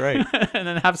 that's right. And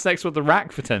then have sex with the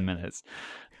rack for 10 minutes.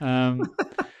 I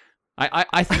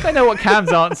think I know what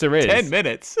Cam's answer is. 10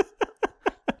 minutes.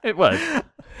 It was.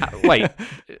 Wait.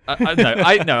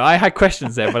 I had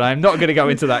questions there, but I'm not going to go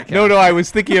into that. Cam. No, I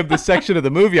was thinking of the section of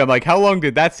the movie. I'm like, how long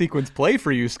did that sequence play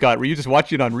for you, Scott? Were you just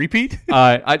watching it on repeat?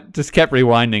 I just kept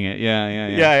rewinding it. Yeah.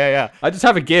 Yeah. I just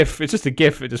have a GIF. It's just a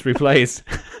GIF. It just replays.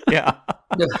 Yeah.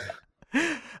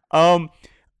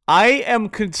 I am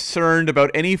concerned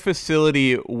about any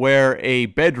facility where a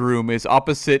bedroom is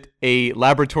opposite a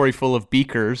laboratory full of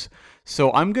beakers.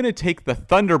 So I'm going to take the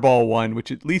Thunderball one,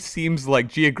 which at least seems like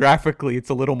geographically it's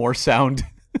a little more sound.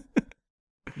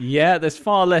 Yeah, there's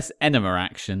far less enema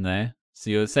action there.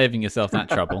 So you're saving yourself that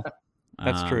trouble.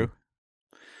 That's true.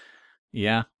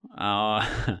 Yeah.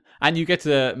 And you get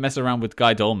to mess around with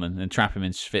Guy Dolman and trap him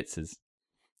in schwitzes.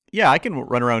 Yeah, I can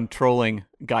run around trolling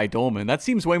Guy Dolman. That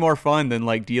seems way more fun than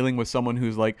like dealing with someone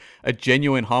who's like a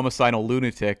genuine homicidal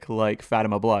lunatic like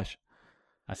Fatima Blush.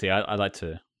 I see. I like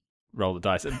to roll the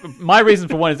dice. My reason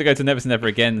for wanting to go to Never Say Never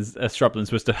Again's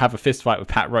Shrublands was to have a fist fight with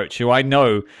Pat Roach, who I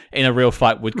know in a real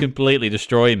fight would completely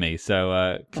destroy me.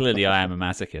 So clearly I am a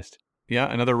masochist. Yeah,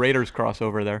 another Raiders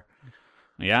crossover there.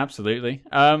 Yeah, absolutely.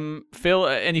 Phil,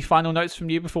 any final notes from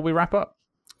you before we wrap up?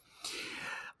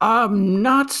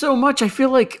 Not so much. I feel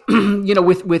like,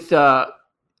 with all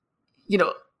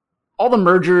the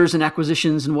mergers and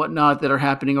acquisitions and whatnot that are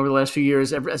happening over the last few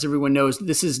years, as everyone knows,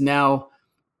 this is now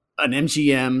an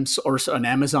MGM or an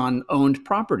Amazon owned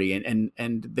property.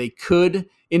 And they could,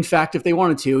 in fact, if they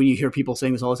wanted to, and you hear people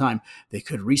saying this all the time, they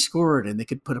could rescore it and they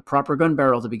could put a proper gun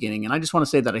barrel at the beginning. And I just want to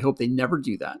say that I hope they never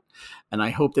do that. And I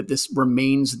hope that this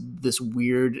remains this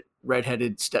weird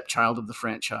redheaded stepchild of the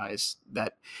franchise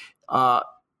that,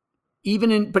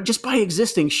 but just by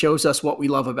existing shows us what we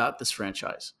love about this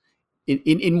franchise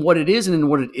in what it is and in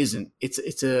what it isn't.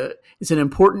 It's an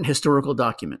important historical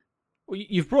document. Well,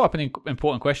 you've brought up an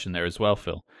important question there as well,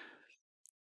 Phil.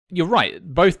 You're right.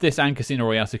 Both this and Casino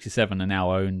Royale 67 are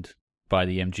now owned by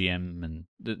the MGM and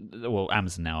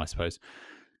Amazon now, I suppose.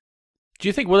 Do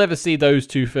you think we'll ever see those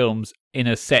two films in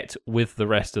a set with the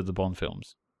rest of the Bond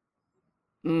films?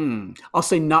 I'll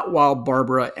say not while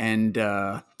Barbara and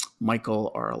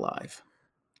Michael are alive.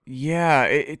 Yeah,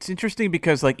 it's interesting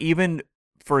because, like, even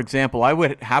for example, I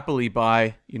would happily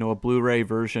buy, a Blu-ray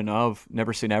version of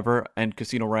Never Say Never and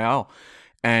Casino Royale,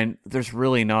 and there's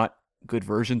really not good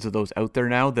versions of those out there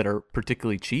now that are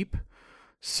particularly cheap.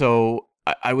 So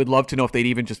I would love to know if they'd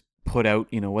even just put out,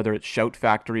 whether it's Shout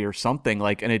Factory or something,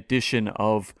 like an edition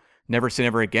of Never Say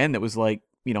Never Again that was like,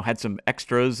 had some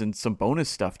extras and some bonus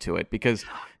stuff to it, because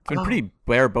it's been pretty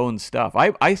bare bones stuff.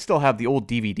 I still have the old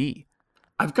DVD.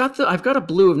 I've got a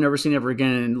blue of Never Say Never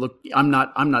Again, and look, I'm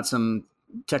not some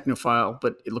technophile,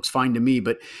 but it looks fine to me.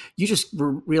 But you just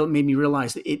made me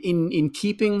realize that in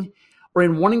keeping or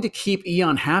in wanting to keep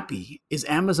Eon happy, is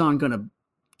Amazon going to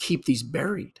keep these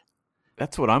buried?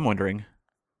 That's what I'm wondering.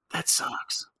 That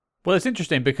sucks. Well, it's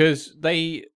interesting because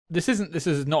this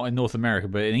is not in North America,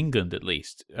 but in England at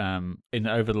least, in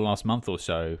over the last month or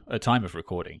so, at time of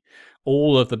recording,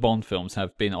 all of the Bond films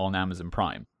have been on Amazon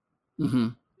Prime. Mm-hmm.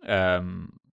 Well,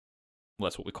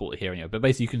 that's what we call it here anyway. But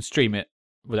basically, you can stream it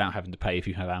without having to pay if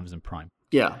you have Amazon Prime.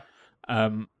 Yeah.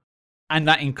 And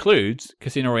that includes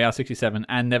Casino Royale 67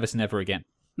 and Never Say Never Again.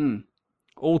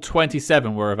 All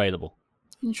 27 were available.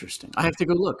 Interesting. I have to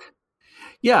go look.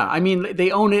 Yeah, I mean,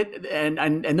 they own it,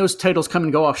 and those titles come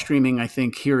and go off streaming, I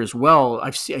think, here as well.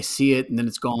 I see it, and then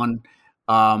it's gone.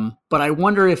 But I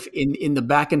wonder if in the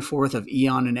back and forth of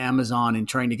Eon and Amazon and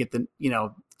trying to get them,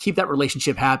 keep that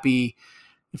relationship happy,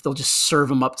 if they'll just serve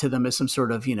them up to them as some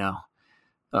sort of,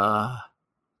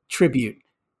 tribute.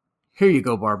 Here you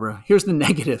go, Barbara. Here's the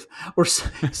negative or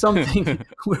something.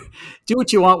 Do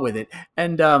what you want with it.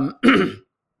 And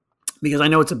because I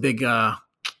know it's a big,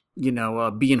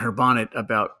 bee in her bonnet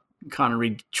about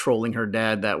Connery trolling her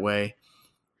dad that way.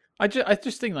 I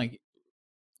just think like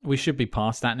we should be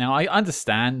past that now. I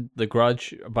understand the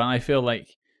grudge, but I feel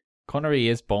like Connery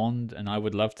is Bond, and I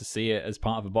would love to see it as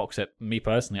part of a box set. Me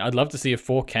personally, I'd love to see a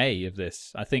 4K of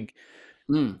this. I think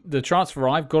the transfer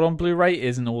I've got on Blu-ray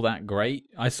isn't all that great.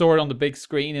 I saw it on the big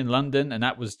screen in London, and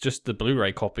that was just the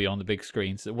Blu-ray copy on the big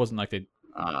screen, so it wasn't like they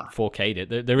 4K'd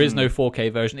it. There is no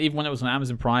 4K version. Even when it was on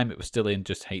Amazon Prime, it was still in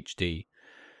just HD.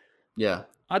 Yeah,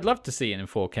 I'd love to see it in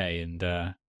 4K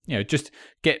and just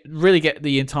get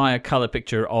the entire color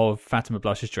picture of Fatima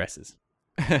Blush's dresses.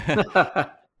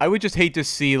 I would just hate to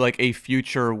see like a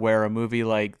future where a movie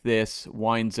like this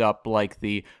winds up like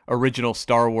the original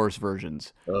Star Wars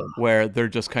versions, where they're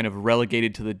just kind of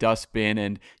relegated to the dustbin.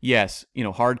 And yes,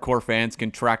 hardcore fans can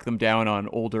track them down on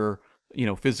older,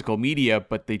 physical media,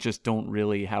 but they just don't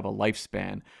really have a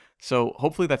lifespan. So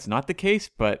hopefully that's not the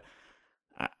case, but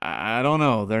I don't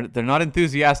know. They're not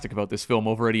enthusiastic about this film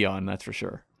over at Eon, that's for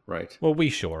sure. Right. Well,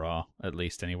 we sure are, at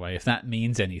least anyway, if that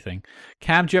means anything.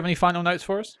 Cam, do you have any final notes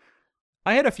for us?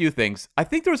 I had a few things. I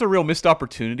think there was a real missed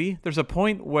opportunity. There's a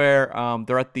point where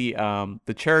they're at the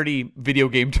charity video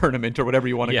game tournament or whatever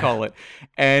you want to call it,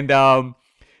 and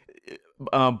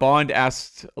Bond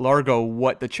asks Largo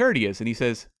what the charity is, and he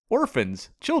says orphans,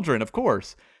 children, of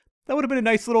course. That would have been a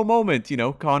nice little moment,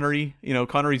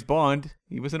 Connery's Bond.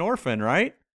 He was an orphan,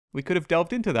 right? We could have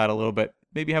delved into that a little bit,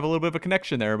 maybe have a little bit of a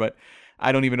connection there, but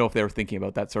I don't even know if they were thinking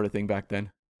about that sort of thing back then.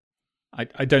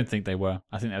 I don't think they were.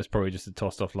 I think that was probably just a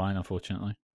tossed off line,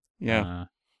 unfortunately. Yeah.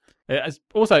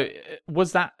 Also,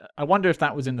 was that? I wonder if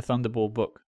that was in the Thunderball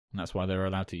book, and that's why they were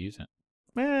allowed to use it.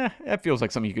 That feels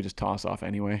like something you could just toss off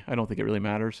anyway. I don't think it really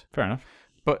matters. Fair enough.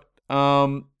 But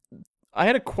I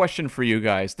had a question for you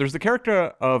guys. There's the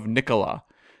character of Nicola,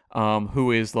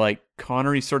 who is like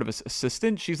Connery's sort of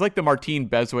assistant. She's like the Martine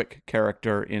Beswick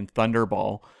character in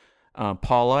Thunderball.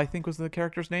 Paula, I think, was the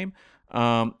character's name.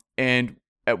 And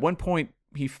at one point,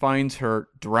 he finds her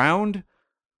drowned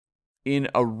in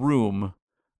a room.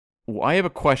 Well, I have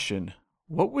a question.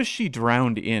 What was she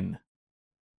drowned in?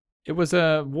 It was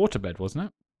a waterbed, wasn't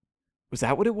it? Was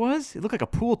that what it was? It looked like a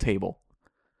pool table.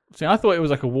 See, I thought it was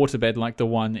like a waterbed like the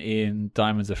one in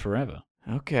Diamonds Are Forever.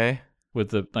 Okay. With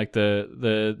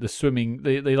the swimming,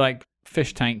 the like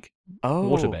fish tank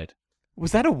waterbed.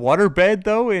 Was that a waterbed,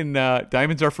 though, in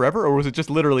Diamonds Are Forever? Or was it just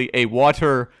literally a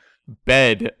water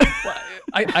bed? Well,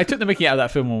 I took the mickey out of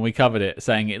that film when we covered it,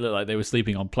 saying it looked like they were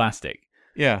sleeping on plastic.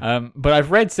 Yeah. But I've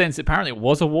read since apparently it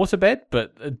was a waterbed,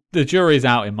 but the jury's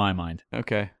out in my mind.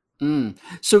 Okay.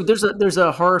 So there's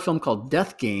a horror film called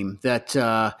Death Game that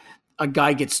a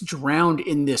guy gets drowned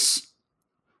in this.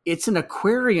 It's an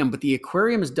aquarium, but the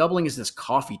aquarium is doubling as this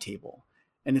coffee table,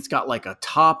 and it's got like a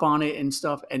top on it and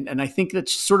stuff. And I think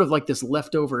that's sort of like this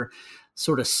leftover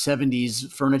sort of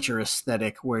 70s furniture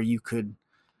aesthetic where you could,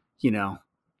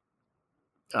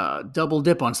 double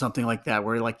dip on something like that,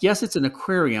 where like, yes, it's an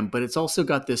aquarium, but it's also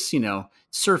got this,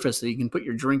 surface that you can put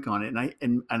your drink on it.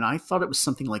 And I thought it was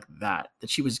something like that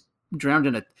she was drowned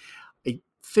in a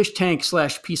fish tank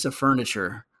 / piece of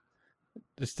furniture.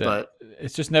 But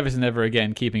it's just Never Say Never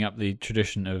Again, keeping up the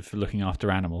tradition of looking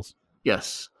after animals.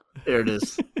 Yes, there it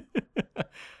is.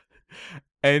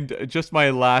 And just my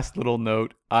last little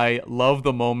note, I love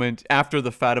the moment after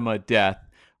the Fatima death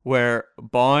where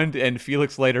Bond and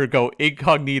Felix Leiter go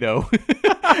incognito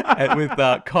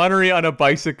with Connery on a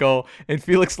bicycle and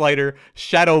Felix Leiter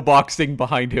shadow boxing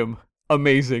behind him.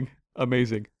 Amazing.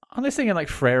 I'm just thinking like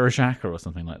Frere Jacques or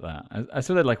something like that. I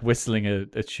sort of like whistling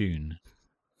a tune.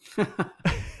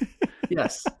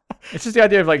 Yes. It's just the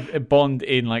idea of like Bond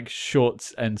in like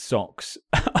shorts and socks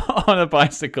on a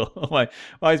bicycle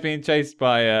while he's being chased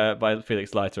by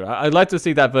Felix Leiter. I'd like to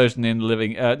see that version in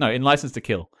in License to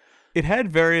Kill. It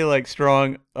had very like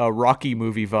strong Rocky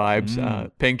movie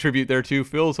vibes. Paying tribute there to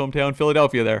Phil's hometown,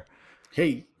 Philadelphia. There.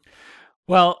 Hey.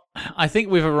 Well, I think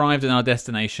we've arrived in our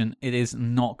destination. It is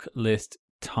knock list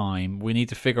time. We need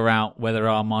to figure out whether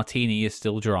our martini is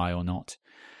still dry or not.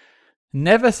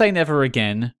 Never Say Never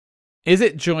Again. Is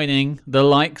it joining the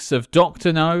likes of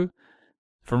Dr. No,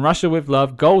 From Russia with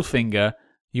Love, Goldfinger,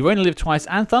 You Only Live Twice,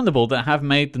 and Thunderball that have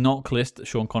made the knock list?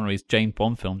 Sean Connery's James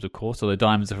Bond films, of course, although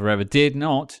Diamonds Are Forever did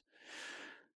not.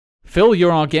 Phil,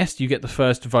 you're our guest. You get the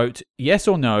first vote. Yes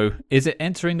or no, is it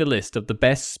entering the list of the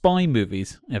best spy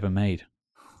movies ever made?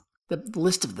 The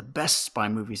list of the best spy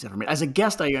movies ever made. As a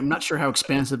guest, I'm not sure how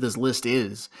expansive this list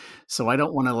is, so I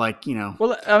don't want to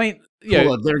Well, I mean,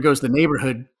 pull a There Goes the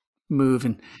Neighborhood move.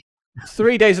 And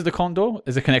 3 Days of the Condor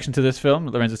is a connection to this film.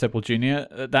 Lorenzo Seppel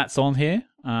Jr. That's on here.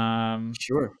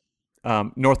 Sure.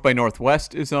 North by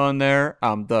Northwest is on there.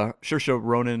 The Saoirse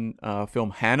Ronan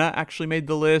film Hannah actually made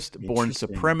the list. Born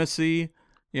Supremacy.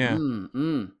 Yeah.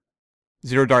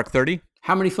 Zero Dark 30.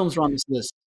 How many films are on this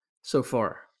list so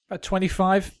far? About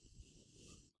 25.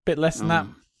 Bit less than that.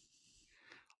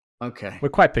 Okay. We're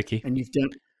quite picky. And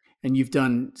you've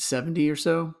done 70 or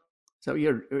so? Is that what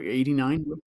you're 89?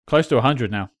 Close to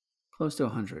 100 now. Close to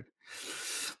 100.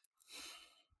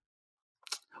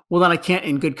 Well, then I can't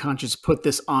in good conscience put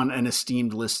this on an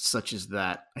esteemed list such as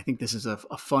that. I think this is a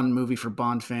fun movie for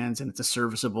Bond fans, and it's a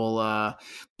serviceable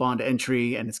Bond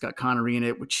entry, and it's got Connery in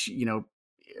it, which,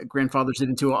 grandfathers it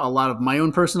into a lot of my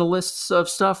own personal lists of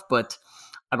stuff, but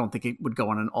I don't think it would go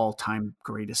on an all-time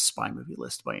greatest spy movie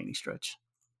list by any stretch.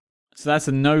 So that's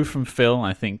a no from Phil.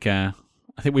 I think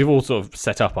we've all sort of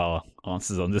set up our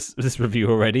answers on this review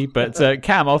already. But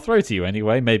Cam, I'll throw to you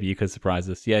anyway. Maybe you could surprise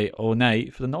us, yay or nay,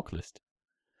 for the knock list.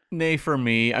 Nay for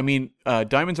me. I mean,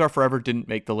 Diamonds Are Forever didn't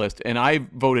make the list, and I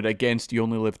voted against You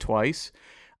Only Live Twice.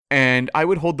 And I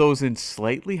would hold those in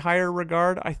slightly higher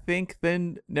regard, I think,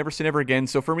 than Never Say Never Again.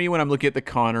 So for me, when I'm looking at the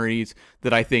Connerys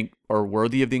that I think are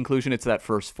worthy of the inclusion, it's that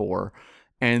first four.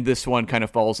 And this one kind of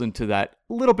falls into that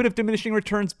little bit of diminishing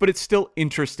returns, but it's still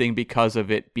interesting because of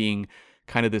it being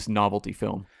kind of this novelty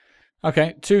film.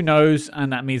 Okay, 2 no's,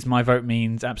 and that means my vote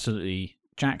means absolutely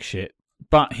jack shit.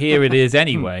 But here it is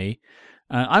anyway.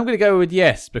 I'm going to go with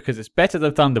yes, because it's better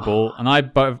than Thunderball, and I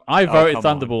voted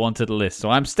Thunderball onto the list, so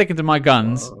I'm sticking to my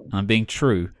guns, and I'm being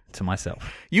true to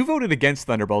myself. You voted against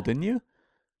Thunderball, didn't you?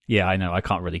 Yeah, I know. I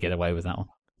can't really get away with that one.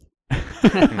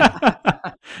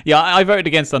 Yeah, I voted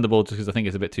against Thunderball just because I think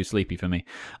it's a bit too sleepy for me.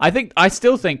 I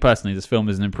still think personally this film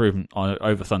is an improvement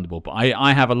over Thunderball, but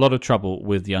I have a lot of trouble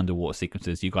with the underwater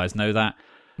sequences. You guys know that.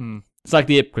 It's like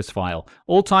the Ipcress File.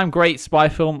 All-time great spy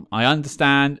film. I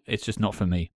understand. It's just not for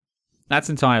me. That's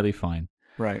entirely fine.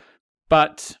 Right.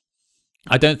 But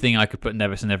I don't think I could put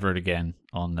Never Say Never Again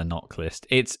on the knock list.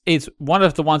 It's one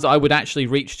of the ones I would actually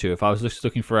reach to if I was just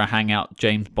looking for a hangout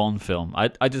James Bond film.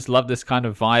 I just love this kind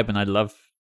of vibe, and I love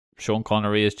Sean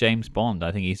Connery as James Bond.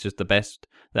 I think he's just the best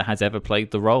that has ever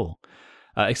played the role.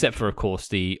 Except for, of course,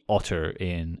 the otter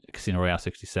in Casino Royale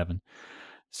 67.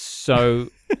 So,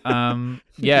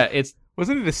 yeah, it's...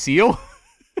 Wasn't it a seal?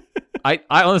 I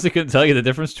honestly couldn't tell you the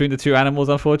difference between the two animals,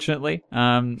 unfortunately.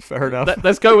 Fair enough.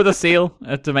 Let's go with the seal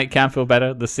to make Cam feel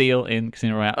better. The seal in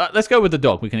Casino Royale. Let's go with the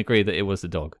dog. We can agree that it was the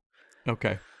dog.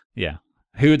 Okay. Yeah.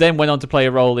 Who then went on to play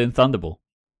a role in Thunderball.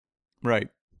 Right.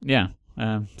 Yeah.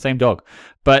 Same dog.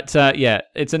 But yeah,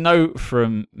 it's a no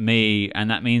from me, and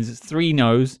that means 3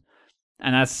 no's.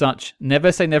 And as such,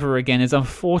 Never Say Never Again is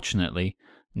unfortunately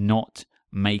not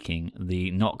making the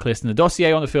knock list, and the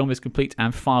dossier on the film is complete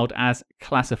and filed as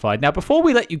classified. Now, before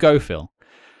we let you go, Phil,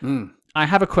 I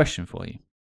have a question for you.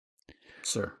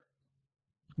 Sir.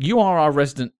 You are our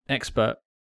resident expert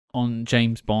on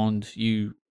James Bond.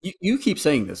 You keep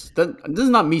saying this. This is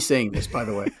not me saying this, by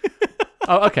the way.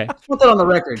 Oh, okay. Let's put that on the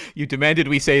record. You demanded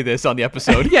we say this on the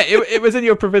episode. Yeah, it was in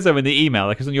your proviso in the email.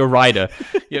 It was on your rider.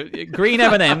 Green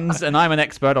M&Ms, and I'm an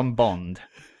expert on Bond.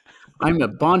 I'm a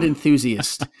Bond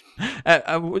enthusiast.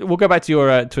 We'll go back to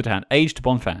your Twitter hand. Aged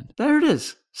Bond fan. There it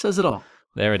is. Says it all.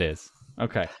 There it is.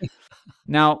 Okay.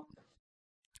 Now,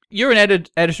 you're an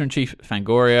editor-in-chief at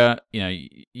Fangoria. You know,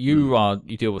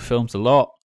 you deal with films a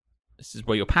lot. This is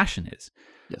where your passion is.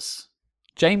 Yes.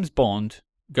 James Bond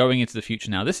going into the future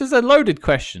now. This is a loaded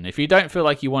question. If you don't feel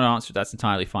like you want to answer it, that's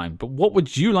entirely fine. But what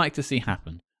would you like to see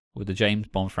happen with the James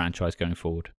Bond franchise going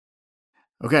forward?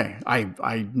 Okay,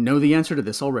 I know the answer to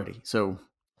this already. So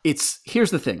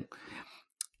here's the thing.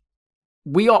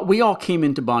 We all came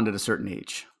into Bond at a certain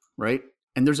age, right?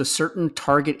 And there's a certain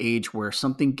target age where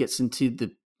something gets into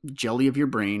the jelly of your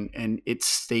brain and it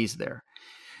stays there.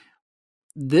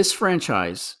 This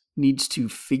franchise needs to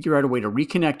figure out a way to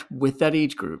reconnect with that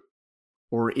age group,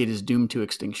 or it is doomed to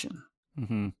extinction.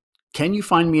 Mm-hmm. Can you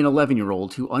find me an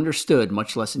 11-year-old who understood,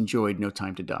 much less enjoyed, No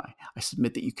Time to Die? I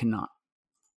submit that you cannot.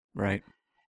 Right.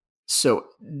 So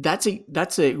that's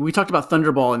a. We talked about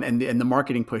Thunderball and the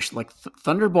marketing push. Like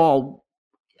Thunderball,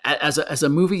 as a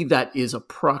movie that is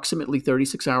approximately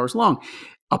 36 hours long,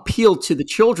 appealed to the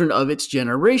children of its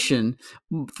generation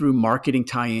through marketing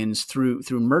tie-ins, through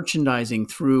merchandising,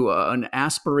 through an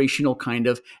aspirational kind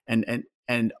of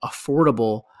and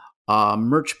affordable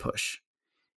merch push.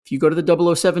 If you go to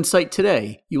the 007 site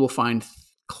today, you will find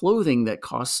clothing that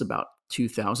costs about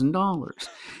 $2,000.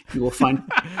 You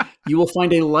will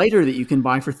find a lighter that you can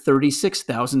buy for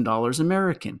 $36,000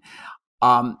 American.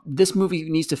 This movie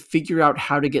needs to figure out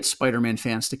how to get Spider-Man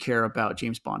fans to care about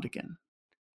James Bond again.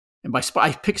 And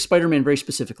I picked Spider-Man very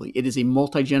specifically. It is a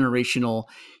multi-generational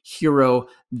hero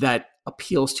that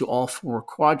appeals to all four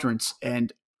quadrants.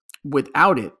 And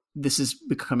without it, this is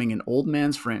becoming an old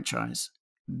man's franchise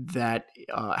that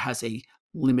has a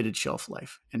limited shelf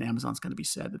life. And Amazon's going to be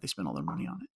sad that they spent all their money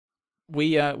on it.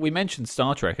 We mentioned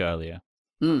Star Trek earlier.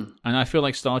 And I feel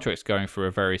like Star Trek's going through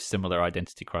a very similar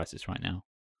identity crisis right now.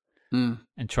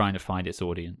 And trying to find its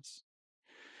audience.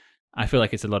 I feel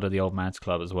like it's a lot of the old man's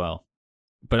club as well.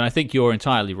 But I think you're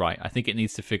entirely right. I think it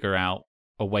needs to figure out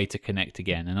a way to connect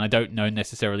again. And I don't know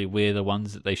necessarily we're the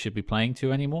ones that they should be playing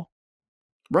to anymore.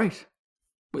 Right.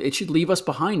 It should leave us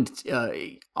behind,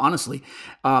 honestly.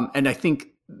 And I think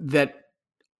that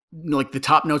like the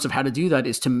top notes of how to do that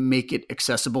is to make it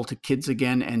accessible to kids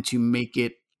again and to make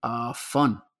it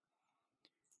fun.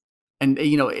 And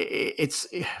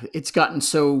it's gotten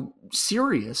so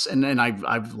serious, and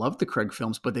I've loved the Craig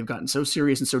films, but they've gotten so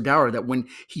serious and so dour that when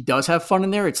he does have fun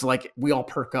in there, it's like we all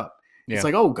perk up. Yeah. It's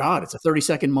like, oh God, it's a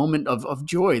 30-second moment of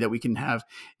joy that we can have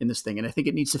in this thing, and I think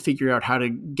it needs to figure out how to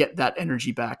get that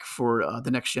energy back for the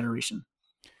next generation.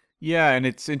 Yeah, and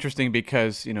it's interesting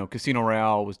because Casino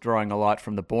Royale was drawing a lot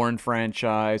from the Bourne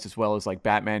franchise as well as like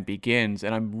Batman Begins,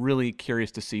 and I'm really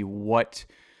curious to see what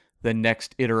the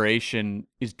next iteration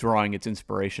is drawing its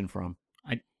inspiration from.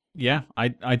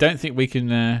 I don't think we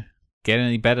can get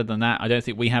any better than that. I don't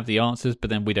think we have the answers, but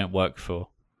then we don't work for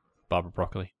Barbara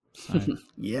Broccoli. So.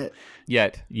 Yet.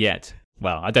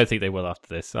 Well, I don't think they will after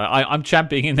this. I'm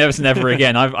championing Never Never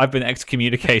Again. I've been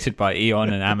excommunicated by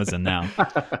Eon and Amazon now.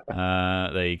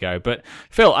 There you go. But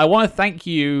Phil, I want to thank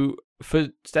you for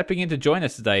stepping in to join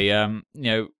us today.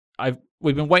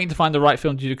 We've been waiting to find the right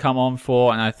film for you to come on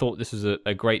for, and I thought this was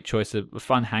a great choice, a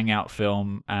fun hangout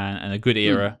film, and a good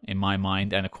era in my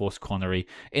mind, and of course Connery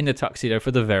in the tuxedo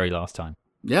for the very last time.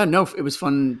 Yeah, no, it was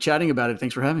fun chatting about it.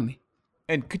 Thanks for having me.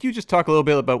 And could you just talk a little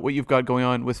bit about what you've got going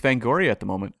on with Fangoria at the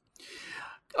moment?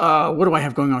 What do I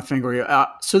have going on with Fangoria?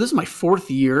 So this is my 4th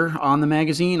year on the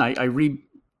magazine.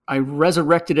 I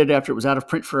resurrected it after it was out of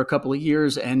print for a couple of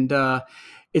years, and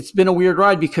it's been a weird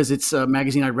ride because it's a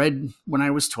magazine I read when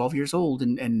I was 12 years old,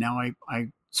 and now I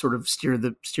sort of steer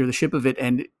the ship of it,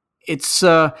 and it's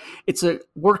a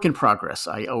work in progress.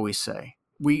 I always say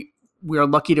we are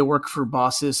lucky to work for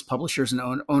bosses, publishers,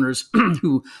 and owners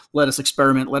who let us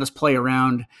experiment, let us play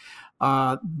around.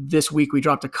 This week we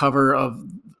dropped a cover of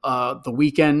The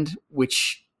Weeknd,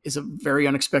 which is a very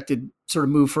unexpected sort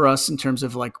of move for us in terms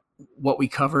of like what we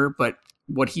cover, but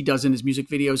what he does in his music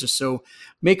videos are so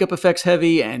makeup effects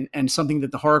heavy and something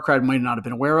that the horror crowd might not have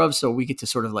been aware of. So we get to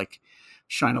sort of like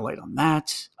shine a light on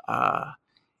that.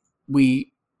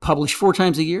 We publish 4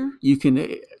 times a year. You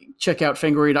can check out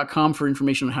fangoria.com for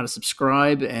information on how to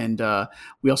subscribe. And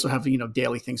we also have,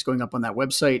 daily things going up on that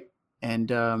website.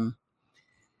 And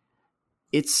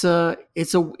it's a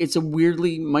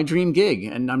weirdly my dream gig.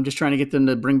 And I'm just trying to get them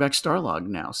to bring back Starlog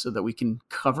now so that we can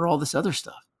cover all this other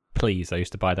stuff. Please, I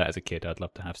used to buy that as a kid. I'd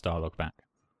love to have Starlog back.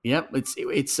 Yep,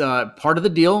 it's part of the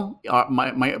deal.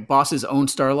 My bosses own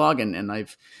Starlog, and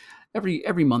I've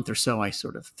every month or so I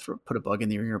sort of put a bug in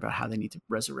their ear about how they need to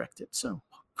resurrect it. So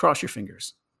cross your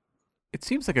fingers. It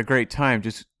seems like a great time,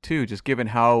 just given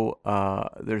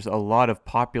how there's a lot of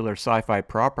popular sci-fi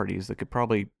properties that could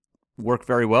probably work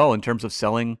very well in terms of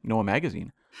selling, a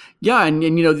magazine. Yeah, and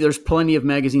there's plenty of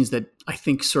magazines that I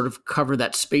think sort of cover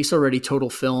that space already, Total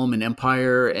Film and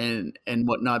Empire and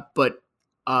whatnot. But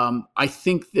I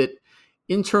think that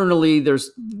internally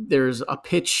there's a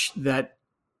pitch that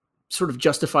sort of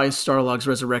justifies Starlog's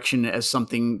resurrection as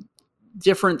something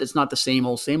different. That's not the same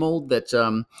old,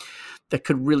 that that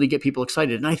could really get people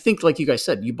excited. And I think, like you guys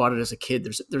said, you bought it as a kid.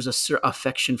 There's a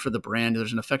affection for the brand.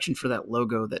 There's an affection for that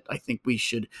logo that I think we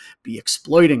should be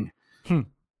exploiting.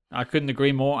 I couldn't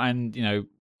agree more. And,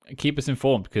 keep us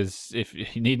informed, because if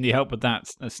you need any help with that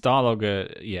Star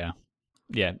logo, yeah,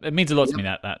 it means a lot to me,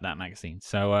 that magazine.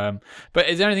 So, but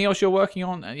is there anything else you're working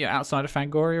on outside of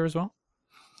Fangoria as well?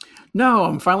 No,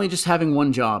 I'm finally just having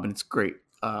one job, and it's great.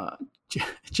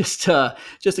 Just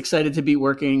excited to be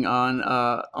working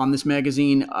on this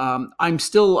magazine. I'm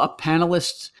still a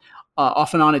panelist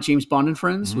off and on at James Bond and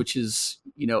Friends, which is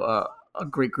a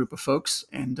great group of folks,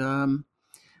 and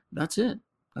that's it.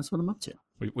 That's what I'm up to.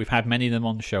 We've had many of them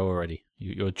on the show already.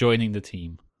 You're joining the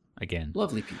team again.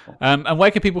 Lovely people. And where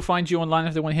can people find you online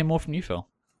if they want to hear more from you, Phil?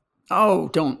 Oh,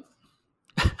 don't.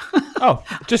 Oh,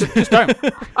 just don't.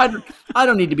 I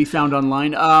don't need to be found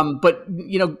online. But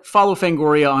follow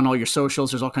Fangoria on all your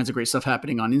socials. There's all kinds of great stuff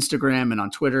happening on Instagram and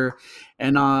on Twitter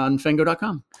and on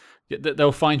fango.com.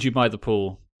 They'll find you by the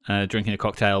pool, drinking a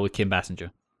cocktail with Kim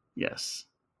Basinger. Yes.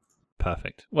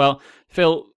 Perfect. Well,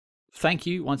 Phil, thank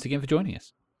you once again for joining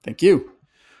us. Thank you.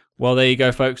 Well, there you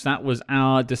go, folks. That was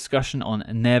our discussion on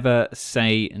Never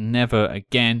Say Never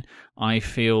Again. I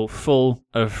feel full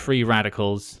of free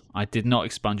radicals. I did not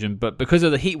expunge them, but because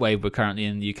of the heat wave we're currently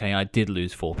in the UK, I did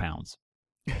lose 4 pounds.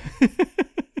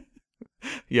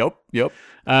 Yep.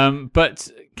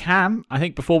 But Cam, I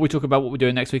think before we talk about what we're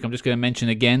doing next week, I'm just going to mention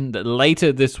again that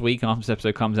later this week, after this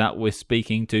episode comes out, we're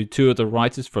speaking to 2 of the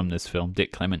writers from this film,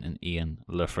 Dick Clement and Ian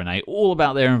Le Frenay, all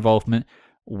about their involvement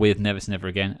with Never Say Never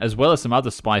Again, as well as some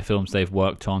other spy films they've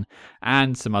worked on,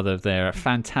 and some other of their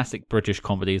fantastic British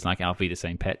comedies like Auf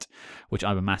Wiedersehen Pet, which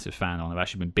I'm a massive fan of. I've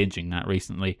actually been binging that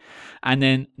recently. And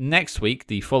then next week,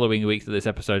 the following week that this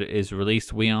episode is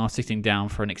released, we are sitting down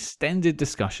for an extended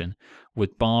discussion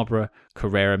with Barbara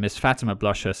Carrera, Miss Fatima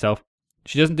Blush herself.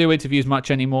 She doesn't do interviews much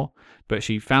anymore, but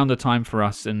she found the time for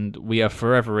us, and we are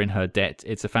forever in her debt.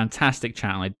 It's a fantastic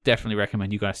chat, and I definitely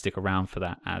recommend you guys stick around for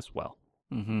that as well.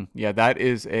 Mm-hmm. Yeah, that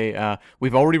is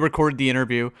we've already recorded the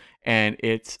interview, and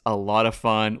it's a lot of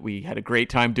fun. We had a great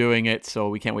time doing it, so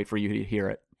we can't wait for you to hear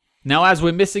it. Now, as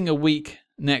we're missing a week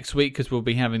next week, because we'll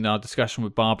be having our discussion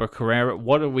with Barbara Carrera,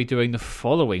 what are we doing the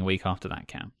following week after that,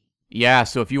 Cam? Yeah,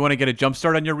 so if you want to get a jump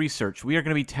start on your research, we are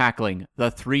going to be tackling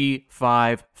The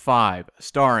 355,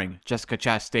 starring Jessica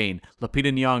Chastain,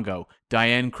 Lupita Nyong'o,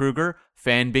 Diane Kruger,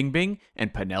 Fan Bingbing,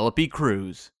 and Penelope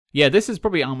Cruz. Yeah, this is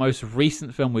probably our most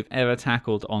recent film we've ever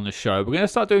tackled on the show. We're going to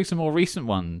start doing some more recent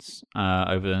ones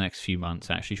over the next few months,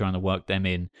 actually trying to work them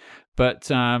in. But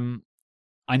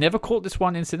I never caught this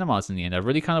one in cinemas in the end. I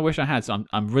really kind of wish I had, so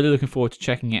I'm really looking forward to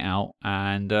checking it out,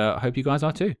 and I hope you guys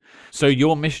are too. So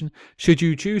your mission, should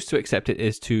you choose to accept it,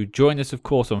 is to join us, of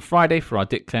course, on Friday for our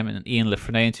Dick Clement and Ian Le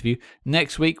Frenay interview,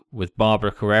 next week with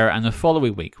Barbara Carrera, and the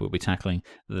following week we'll be tackling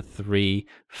The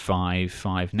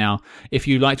 355. Now, if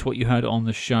you liked what you heard on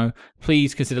the show,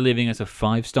 please consider leaving us a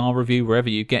 5-star review wherever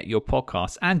you get your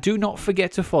podcasts, and do not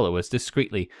forget to follow us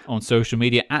discreetly on social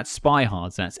media at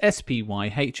SpyHards. That's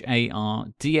SpyHards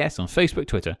on Facebook,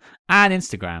 Twitter, and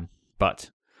Instagram. But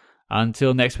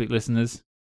until next week, listeners,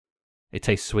 it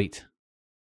tastes sweet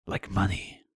like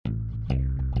money.